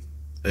 hey,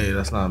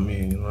 that's not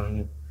me, you know what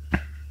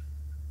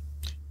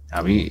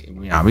I mean?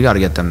 We got to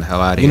get them the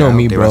hell out of here. You know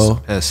me, bro.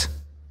 Piss.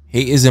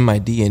 Hate is in my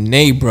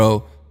DNA,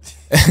 bro.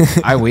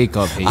 I wake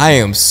up hating. I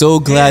am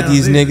so glad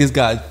these niggas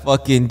got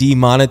fucking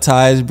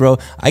demonetized, bro.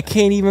 I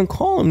can't even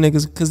call them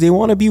niggas because they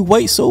want to be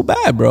white so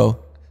bad, bro.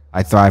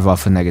 I thrive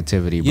off of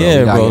negativity, bro.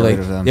 Yeah, bro. Like,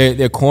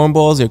 they're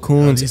cornballs, they're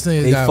coons. These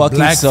niggas they got fucking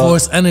Black suck.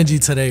 Force energy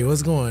today.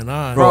 What's going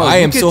on, Bro, I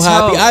am so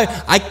happy.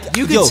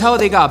 You can tell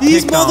they got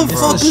these picked on,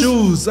 bro. It's the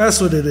shoes.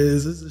 That's what it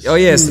is. It's Oh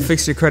yeah, it's to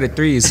fix your credit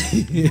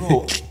threes.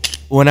 Bro,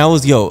 when I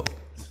was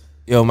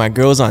my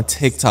girl's on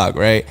TikTok,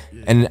 right?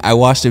 Yeah. And I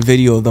watched a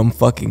video of them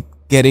fucking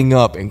getting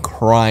up and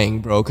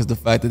crying, bro, because the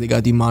fact that they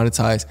got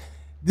demonetized.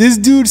 This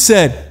dude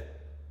said,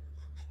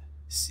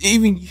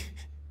 saving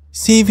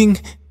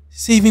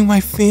my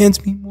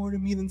fans mean more to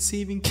me than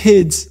saving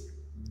kids.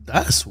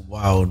 That's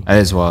wild. That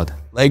is wild.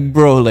 Like,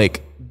 bro,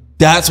 like,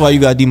 that's why you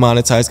got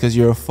demonetized, because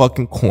you're a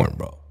fucking corn,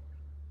 bro.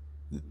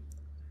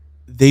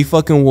 They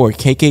fucking wore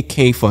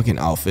KKK fucking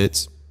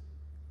outfits.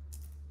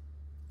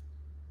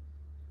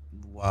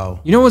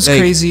 Wow. You know what's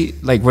crazy?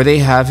 Like, were they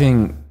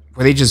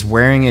just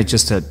wearing it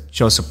just to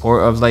show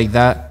support of like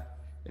that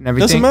and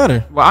everything? Doesn't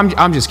matter. Well,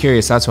 I'm just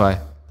curious. That's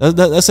why.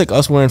 That's like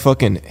us wearing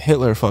fucking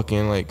Hitler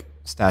fucking like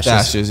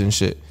stashes and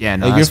shit. Yeah,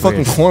 no, like you're that's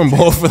fucking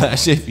cornball for that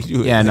shit. If you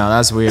do it. Yeah, no,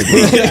 that's weird. Bro.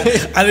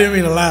 I didn't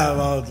mean to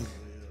laugh.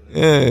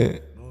 Yeah.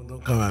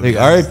 Don't come at me.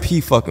 Like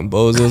RIP fucking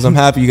bozos. I'm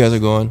happy you guys are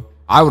going.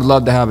 I would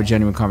love to have a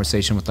genuine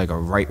conversation with like a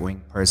right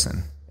wing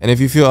person. And if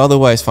you feel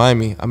otherwise, find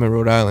me. I'm in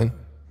Rhode Island.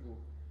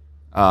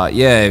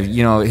 Yeah,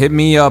 you know, hit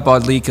me up,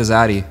 Audley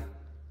Kazadi.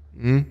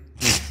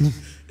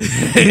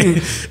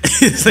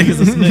 It's like it's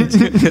a snitch.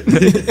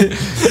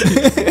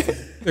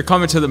 They're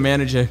coming to the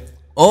manager.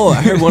 Oh,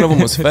 I heard one of them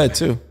was fed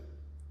too.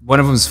 One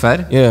of them's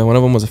fed? Yeah, one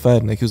of them was a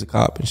fed. Like he was a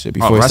cop and shit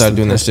before he started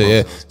doing that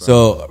shit. Yeah.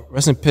 So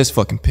rest in piss,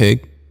 fucking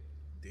pig.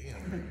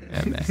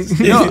 Yeah, man.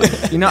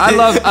 I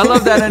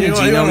love that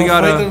energy. You know, we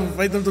gotta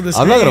fight them to the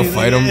I'm not gonna screen,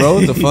 fight him, bro.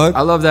 What the fuck?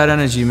 I love that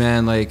energy,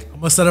 man. Like,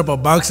 I'm gonna set up a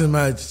boxing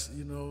match.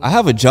 You know, I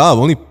have a job.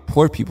 Only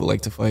poor people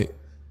like to fight.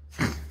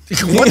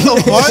 what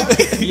the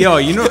fuck? yo,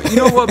 you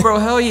know what, bro?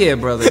 Hell yeah,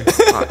 brother.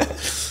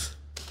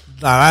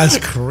 Nah, that's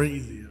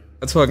crazy.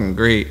 That's fucking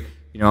great.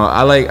 You know,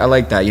 I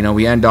like that. You know,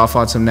 we end off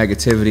on some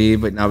negativity,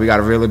 but now we got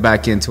to reel it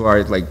back into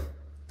our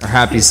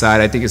happy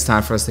side. I think it's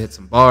time for us to hit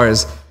some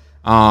bars.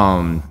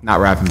 Not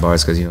rapping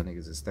bars because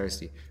niggas is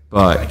thirsty.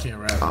 But I can't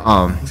rap.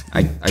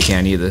 I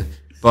can't either.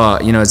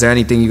 But is there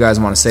anything you guys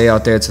want to say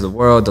out there to the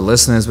world, the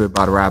listeners? We're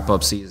about to wrap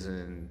up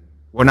season.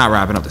 We're not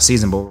wrapping up the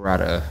season, but we're about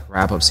to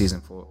wrap up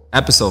season 4,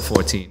 episode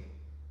 14.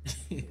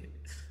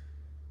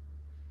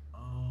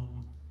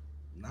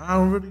 I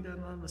don't really got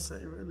nothing to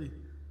say, really.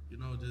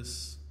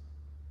 Just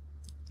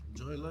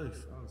enjoy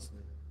life, honestly.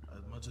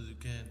 As much as you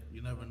can.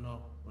 You never know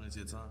when it's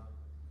your time.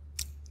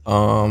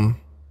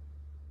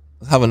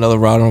 Let's have another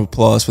round of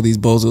applause for these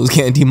bozos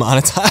getting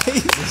demonetized.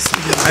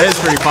 That is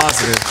pretty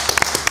positive.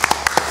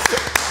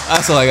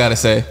 That's all I gotta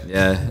say.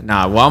 Yeah,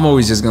 well, I'm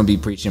always just gonna be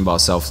preaching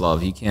about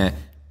self-love. You can't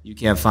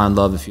find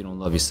love if you don't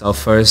love yourself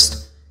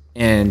first.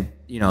 And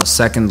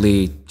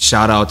secondly,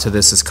 shout out to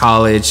This Is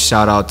College.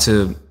 Shout out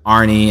to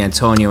Arnie,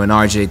 Antonio, and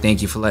RJ.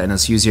 Thank you for letting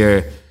us use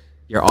your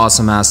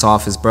awesome ass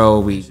office, bro.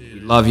 We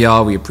love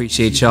y'all. We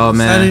appreciate y'all,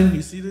 man.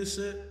 You see this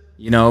shit?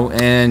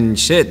 And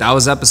shit, that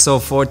was episode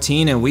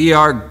 14, and we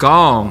are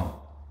gone.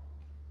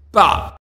 Bah.